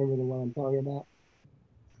effects. Remember the one I'm talking about?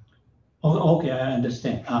 Oh, okay, I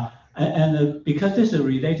understand. And because this is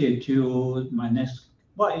related to my next,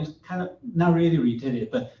 well, it's kind of not really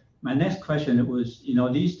related, but my next question was,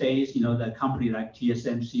 these days, the company like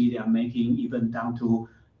TSMC, they are making even down to,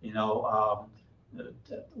 1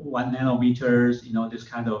 nanometers, this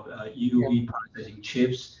kind of EUV processing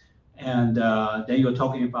chips. And then you're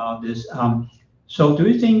talking about this. So do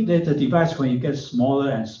you think that the device, when it gets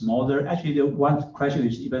smaller and smaller, actually the one question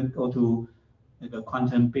is even go to like a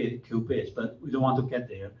quantum bit, qubits, but we don't want to get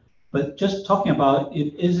there. But just talking about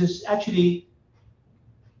it, is this actually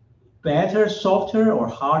better, softer, or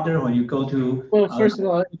harder when you go to? Well, first of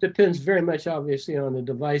all, it depends very much, obviously, on the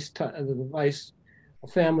device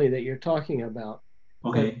family that you're talking about.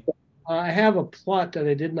 Okay. I have a plot that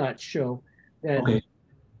I did not show that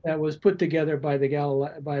was put together by the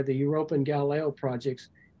European Galileo projects,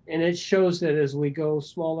 and it shows that as we go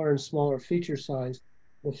smaller and smaller feature size,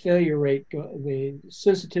 the failure rate, the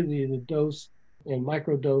sensitivity to the dose and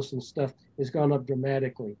microdose and stuff has gone up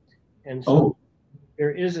dramatically, and so there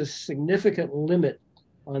is a significant limit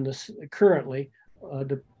on this currently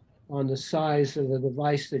on the size of the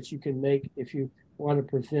device that you can make if you want to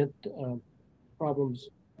prevent problems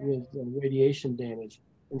with radiation damage.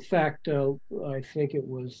 In fact, I think it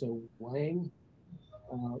was Wang.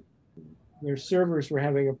 Their servers were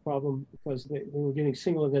having a problem because they were getting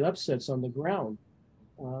single event upsets on the ground.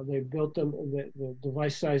 They built them, the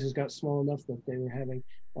device sizes got small enough that they were having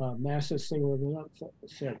massive single event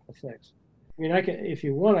upset effects. I mean, if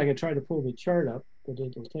you want, I can try to pull the chart up, but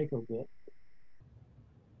it'll take a bit.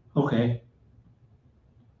 Okay.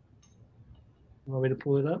 Want me to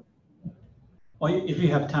pull it up? Or if you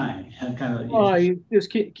have time, kind of. Oh, you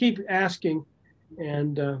just keep asking,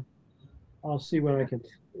 and I'll see what I can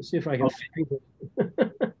see if I can find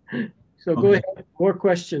it. So go ahead. More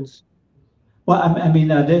questions. Well, I mean,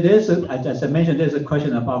 there's as I mentioned, there's a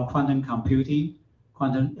question about quantum computing,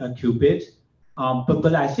 quantum qubit.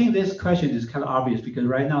 But I think this question is kind of obvious because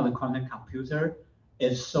right now the quantum computer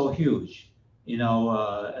is so huge. They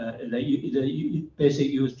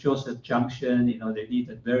basically use Joseph junction. They need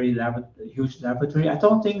a very huge laboratory. I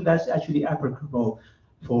don't think that's actually applicable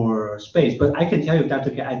for space. But I can tell you,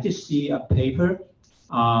 Dr. K, I did see a paper.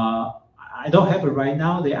 I don't have it right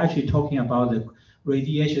now. They're actually talking about the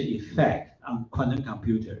radiation effect on quantum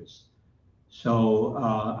computers. So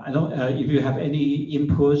I don't. If you have any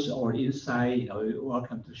inputs or insight, you're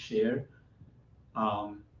welcome to share.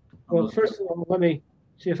 Well, first of all, let me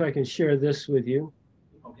see if I can share this with you.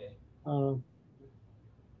 Okay.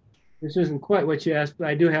 This isn't quite what you asked, but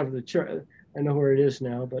I do have the chart. I know where it is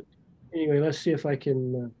now, but anyway, let's see if I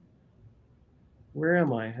can, where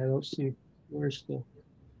am I? I don't see, where's the,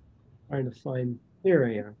 trying to find, there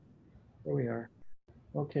we are. There we are.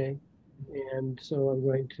 Okay. And so I'm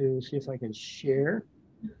going to see if I can share.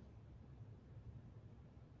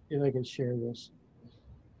 See if I can share this.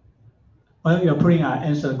 Well, you're putting an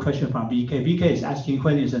answer question from BK. BK is asking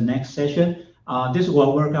when is the next session. This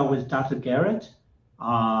will work out with Dr. Garrett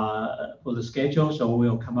for the schedule. So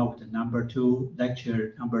we'll come up with the number 2,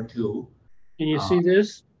 lecture number 2. Can you see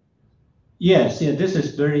this? Yes, yeah, this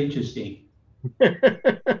is very interesting.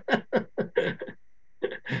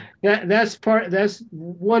 That's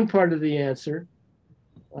one part of the answer.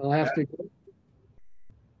 I'll have to.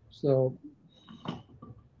 So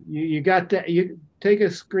you got that. You take a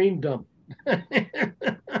screen dump. That's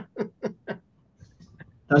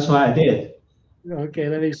what I did. Okay,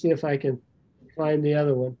 let me see if I can find the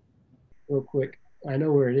other one real quick. I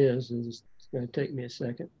know where it is. It's going to take me a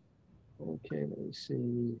second. Okay, let me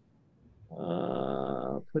see.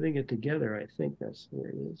 Putting it together, I think that's where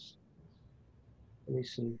it is. Let me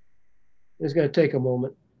see. It's going to take a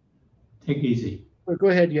moment. Take it easy. Well, go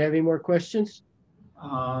ahead. You have any more questions?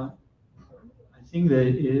 I think that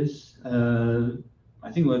it is.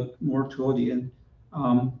 I think we're more toward the end.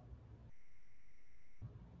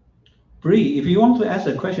 Bree, if you want to ask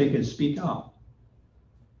a question, you can speak up.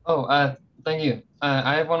 Oh, thank you.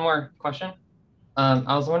 I have one more question.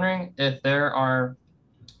 I was wondering if there are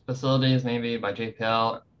facilities, maybe by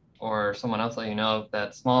JPL or someone else that you know of,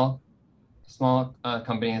 that small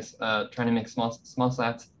companies trying to make small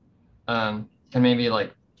sats can maybe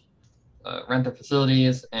like rent their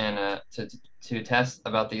facilities and to test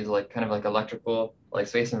about these like kind of like electrical like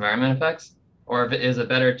space environment effects, or if it is it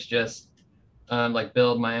better to just like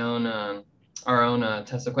build my own our own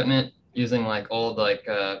test equipment using like old like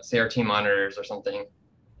CRT monitors or something.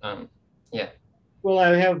 Yeah. Well,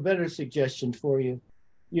 I have a better suggestion for you.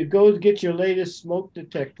 You go get your latest smoke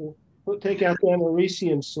detector, take out the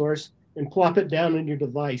americium source and plop it down in your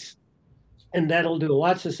device. And that'll do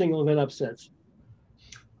lots of single event upsets.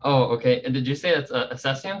 Oh, okay. And did you say it's a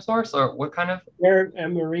cesium source or what kind of?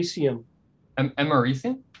 Americium.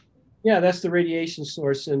 Americium? Yeah, that's the radiation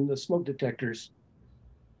source in the smoke detectors.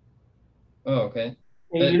 Oh, okay.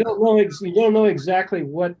 And you don't know exactly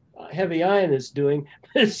what heavy ion is doing,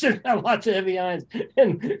 but it should have lots of heavy ions.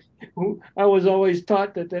 And I was always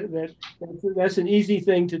taught that's an easy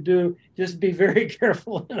thing to do. Just be very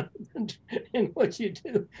careful in what you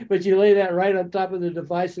do. But you lay that right on top of the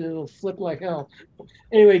device and it'll flip like hell.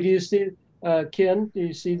 Anyway, do you see, Ken, do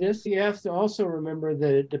you see this? You have to also remember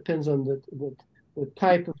that it depends on the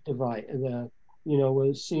type of device,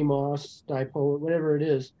 with CMOS, dipole, whatever it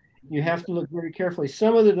is. You have to look very carefully.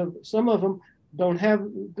 Some of them don't have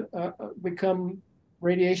become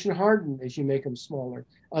radiation hardened as you make them smaller.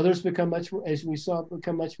 Others become much more, as we saw,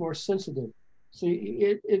 become much more sensitive. So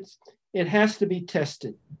it has to be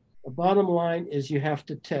tested. The bottom line is you have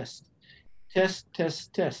to test. That's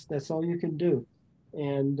all you can do,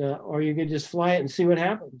 and or you can just fly it and see what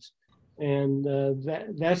happens. And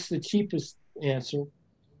that's the cheapest answer.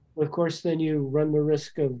 Of course, then you run the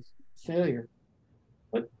risk of failure.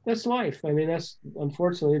 But that's life. I mean, that's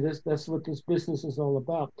unfortunately that's what this business is all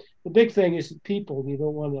about. The big thing is people. You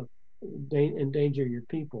don't want to endanger your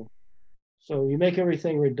people, so you make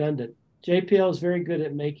everything redundant. JPL is very good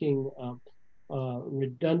at making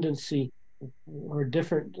redundancy or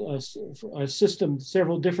different system,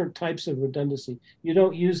 several different types of redundancy. You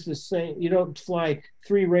don't use the same. You don't fly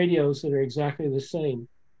 3 radios that are exactly the same.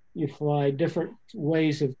 You fly different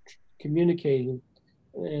ways of communicating.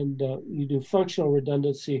 And you do functional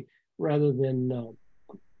redundancy rather than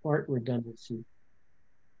part redundancy.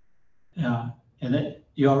 Yeah, and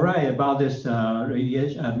you're right about this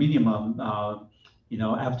radiation minimum.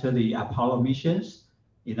 After the Apollo missions,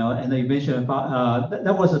 and you mentioned about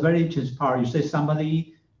that was a very interesting part. You said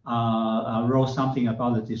somebody wrote something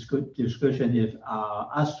about the description if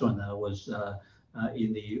astronaut was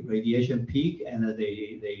in the radiation peak and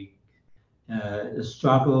they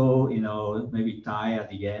struggle, maybe die at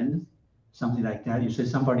the end, something like that. You say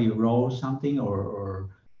somebody wrote something or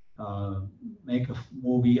make a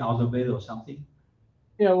movie out of it or something.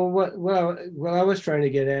 Yeah, well, what I was trying to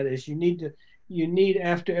get at is you need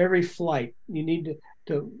after every flight, you need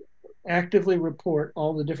to actively report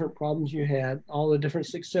all the different problems you had, all the different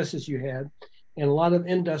successes you had, and a lot of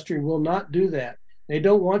industry will not do that. They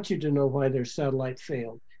don't want you to know why their satellite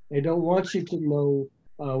failed. They don't want you to know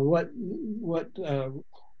what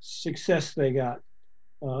success they got.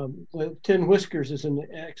 The Tin Whiskers is an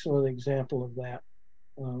excellent example of that,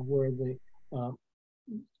 where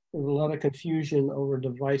there was a lot of confusion over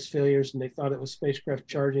device failures, and they thought it was spacecraft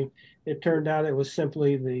charging. It turned out it was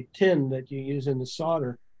simply the tin that you use in the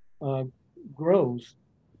solder grows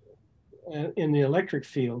in the electric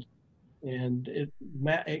field, and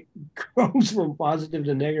it goes from positive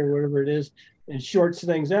to negative, whatever it is, and shorts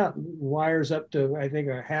things out. Wires up to, I think,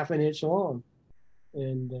 a half an inch long,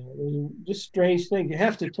 and just strange things. You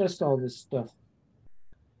have to test all this stuff.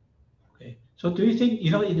 Okay. So do you think,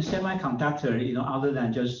 in the semiconductor, other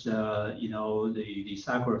than just, the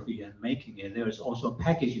lithography and making it, there is also a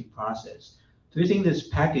packaging process. Do you think this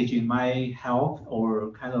packaging might help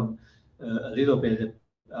or kind of a little bit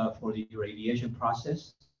for the radiation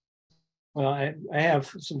process? Well, I have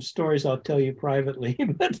some stories I'll tell you privately,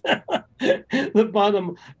 but the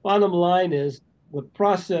bottom line is the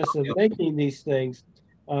process of making these things,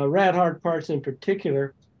 rad hard parts in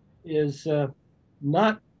particular, is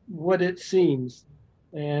not what it seems.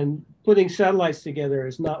 And putting satellites together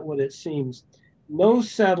is not what it seems. No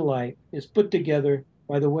satellite is put together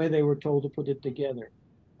by the way they were told to put it together.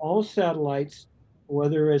 All satellites,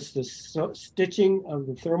 whether it's the stitching of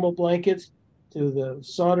the thermal blankets to the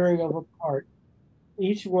soldering of a part,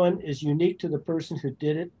 each one is unique to the person who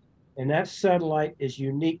did it, and that satellite is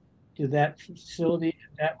unique to that facility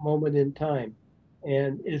at that moment in time.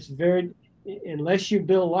 And it's unless you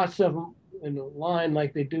build lots of them in a line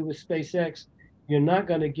like they do with SpaceX, you're not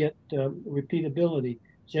going to get repeatability.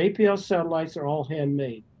 JPL satellites are all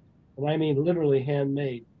handmade, and I mean literally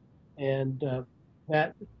handmade, and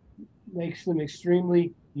that makes them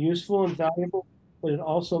extremely useful and valuable, but it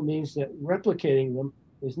also means that replicating them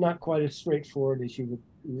is not quite as straightforward as you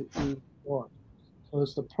would want. So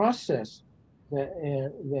it's the process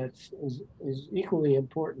that is equally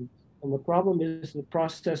important. And the problem is the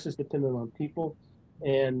process is dependent on people,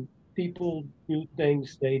 and people do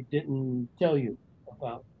things they didn't tell you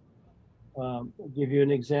about. I'll give you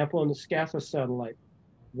an example on the SCAFA satellite.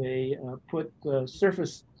 They put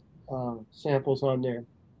surface samples on there.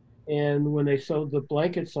 And when they sewed the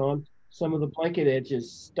blankets on, some of the blanket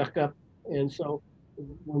edges stuck up. And so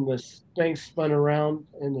when the thing spun around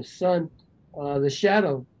in the sun, the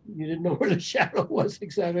shadow, you didn't know where the shadow was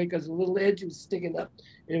exactly because the little edge was sticking up.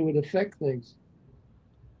 It would affect things.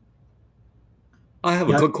 I have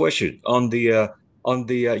a quick question on the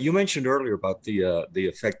you mentioned earlier about the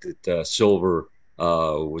effect that silver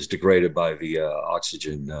was degraded by the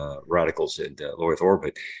oxygen radicals in low Earth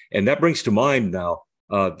orbit, and that brings to mind now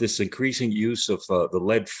this increasing use of the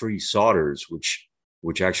lead-free solders,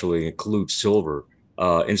 which actually includes silver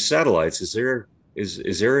in satellites. Is there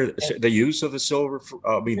the use of the silver?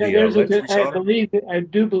 The lead-free solder? I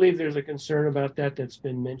do believe there's a concern about that's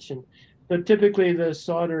been mentioned. But typically the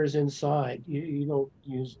solder is inside. You don't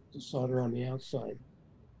use the solder on the outside.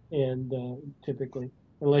 And typically,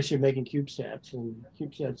 unless you're making CubeSats. And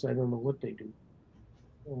CubeSats, I don't know what they do.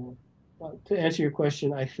 To answer your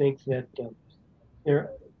question, I think that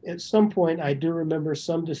there, at some point, I do remember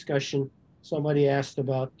some discussion. Somebody asked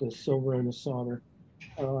about the silver and the solder.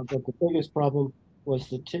 But the biggest problem was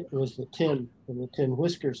the tin and the tin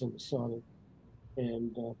whiskers in the solder.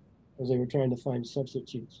 And as they were trying to find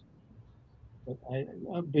substitutes.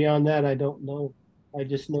 But beyond that, I don't know. I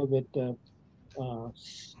just know that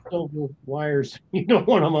silver wires, you don't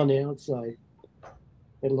want them on the outside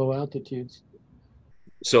at low altitudes.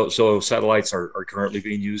 So satellites are currently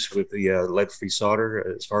being used with the lead-free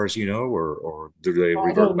solder, as far as you know, or do they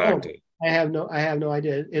revert back to it? I have no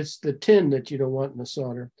idea. It's the tin that you don't want in the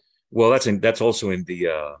solder. Well, that's also in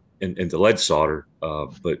the lead solder,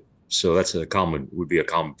 but so would be a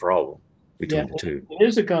common problem between the two. It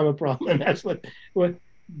is a common problem, and that's what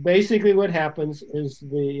basically what happens is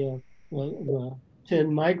the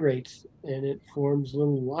tin migrates and it forms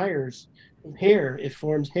little wires of hair. It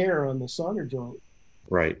forms hair on the solder joint,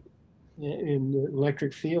 right? In the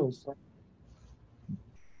electric fields.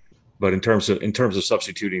 But in terms of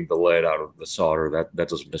substituting the lead out of the solder, that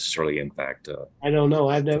doesn't necessarily impact. I don't know.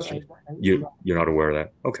 I've never. You're not aware of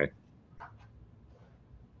that. Okay.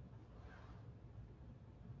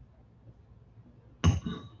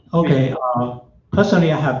 Okay.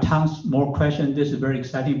 Personally, I have tons more questions. This is very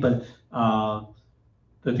exciting, but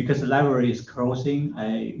because the library is closing,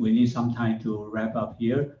 we need some time to wrap up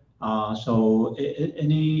here. So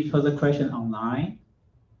any further question online?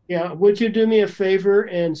 Yeah, would you do me a favor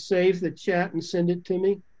and save the chat and send it to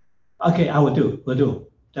me? Okay, I will do. Will do.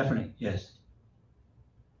 Definitely, yes.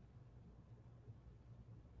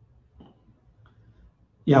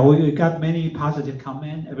 Yeah, we got many positive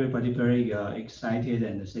comments. Everybody very excited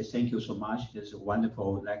and say thank you so much. It's a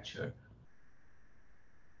wonderful lecture.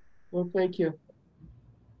 Well, thank you.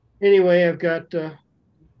 Anyway, I've got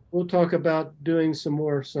We'll talk about doing some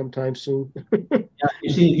more sometime soon. Yeah,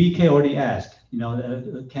 you see, VK already asked.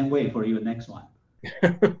 Can't wait for your next one.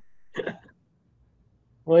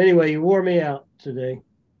 Well, anyway, you wore me out today.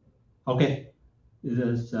 Okay,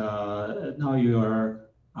 now you are.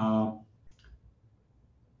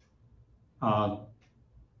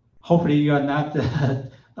 Hopefully, you are not.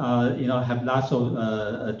 Have lots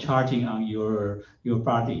of charging on your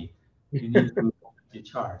body. You need to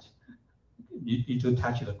decharge. You need to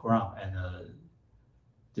touch the ground and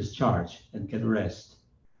discharge and get rest.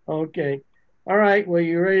 Okay. All right. Well,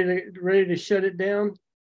 you ready to shut it down?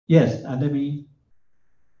 Yes, and let me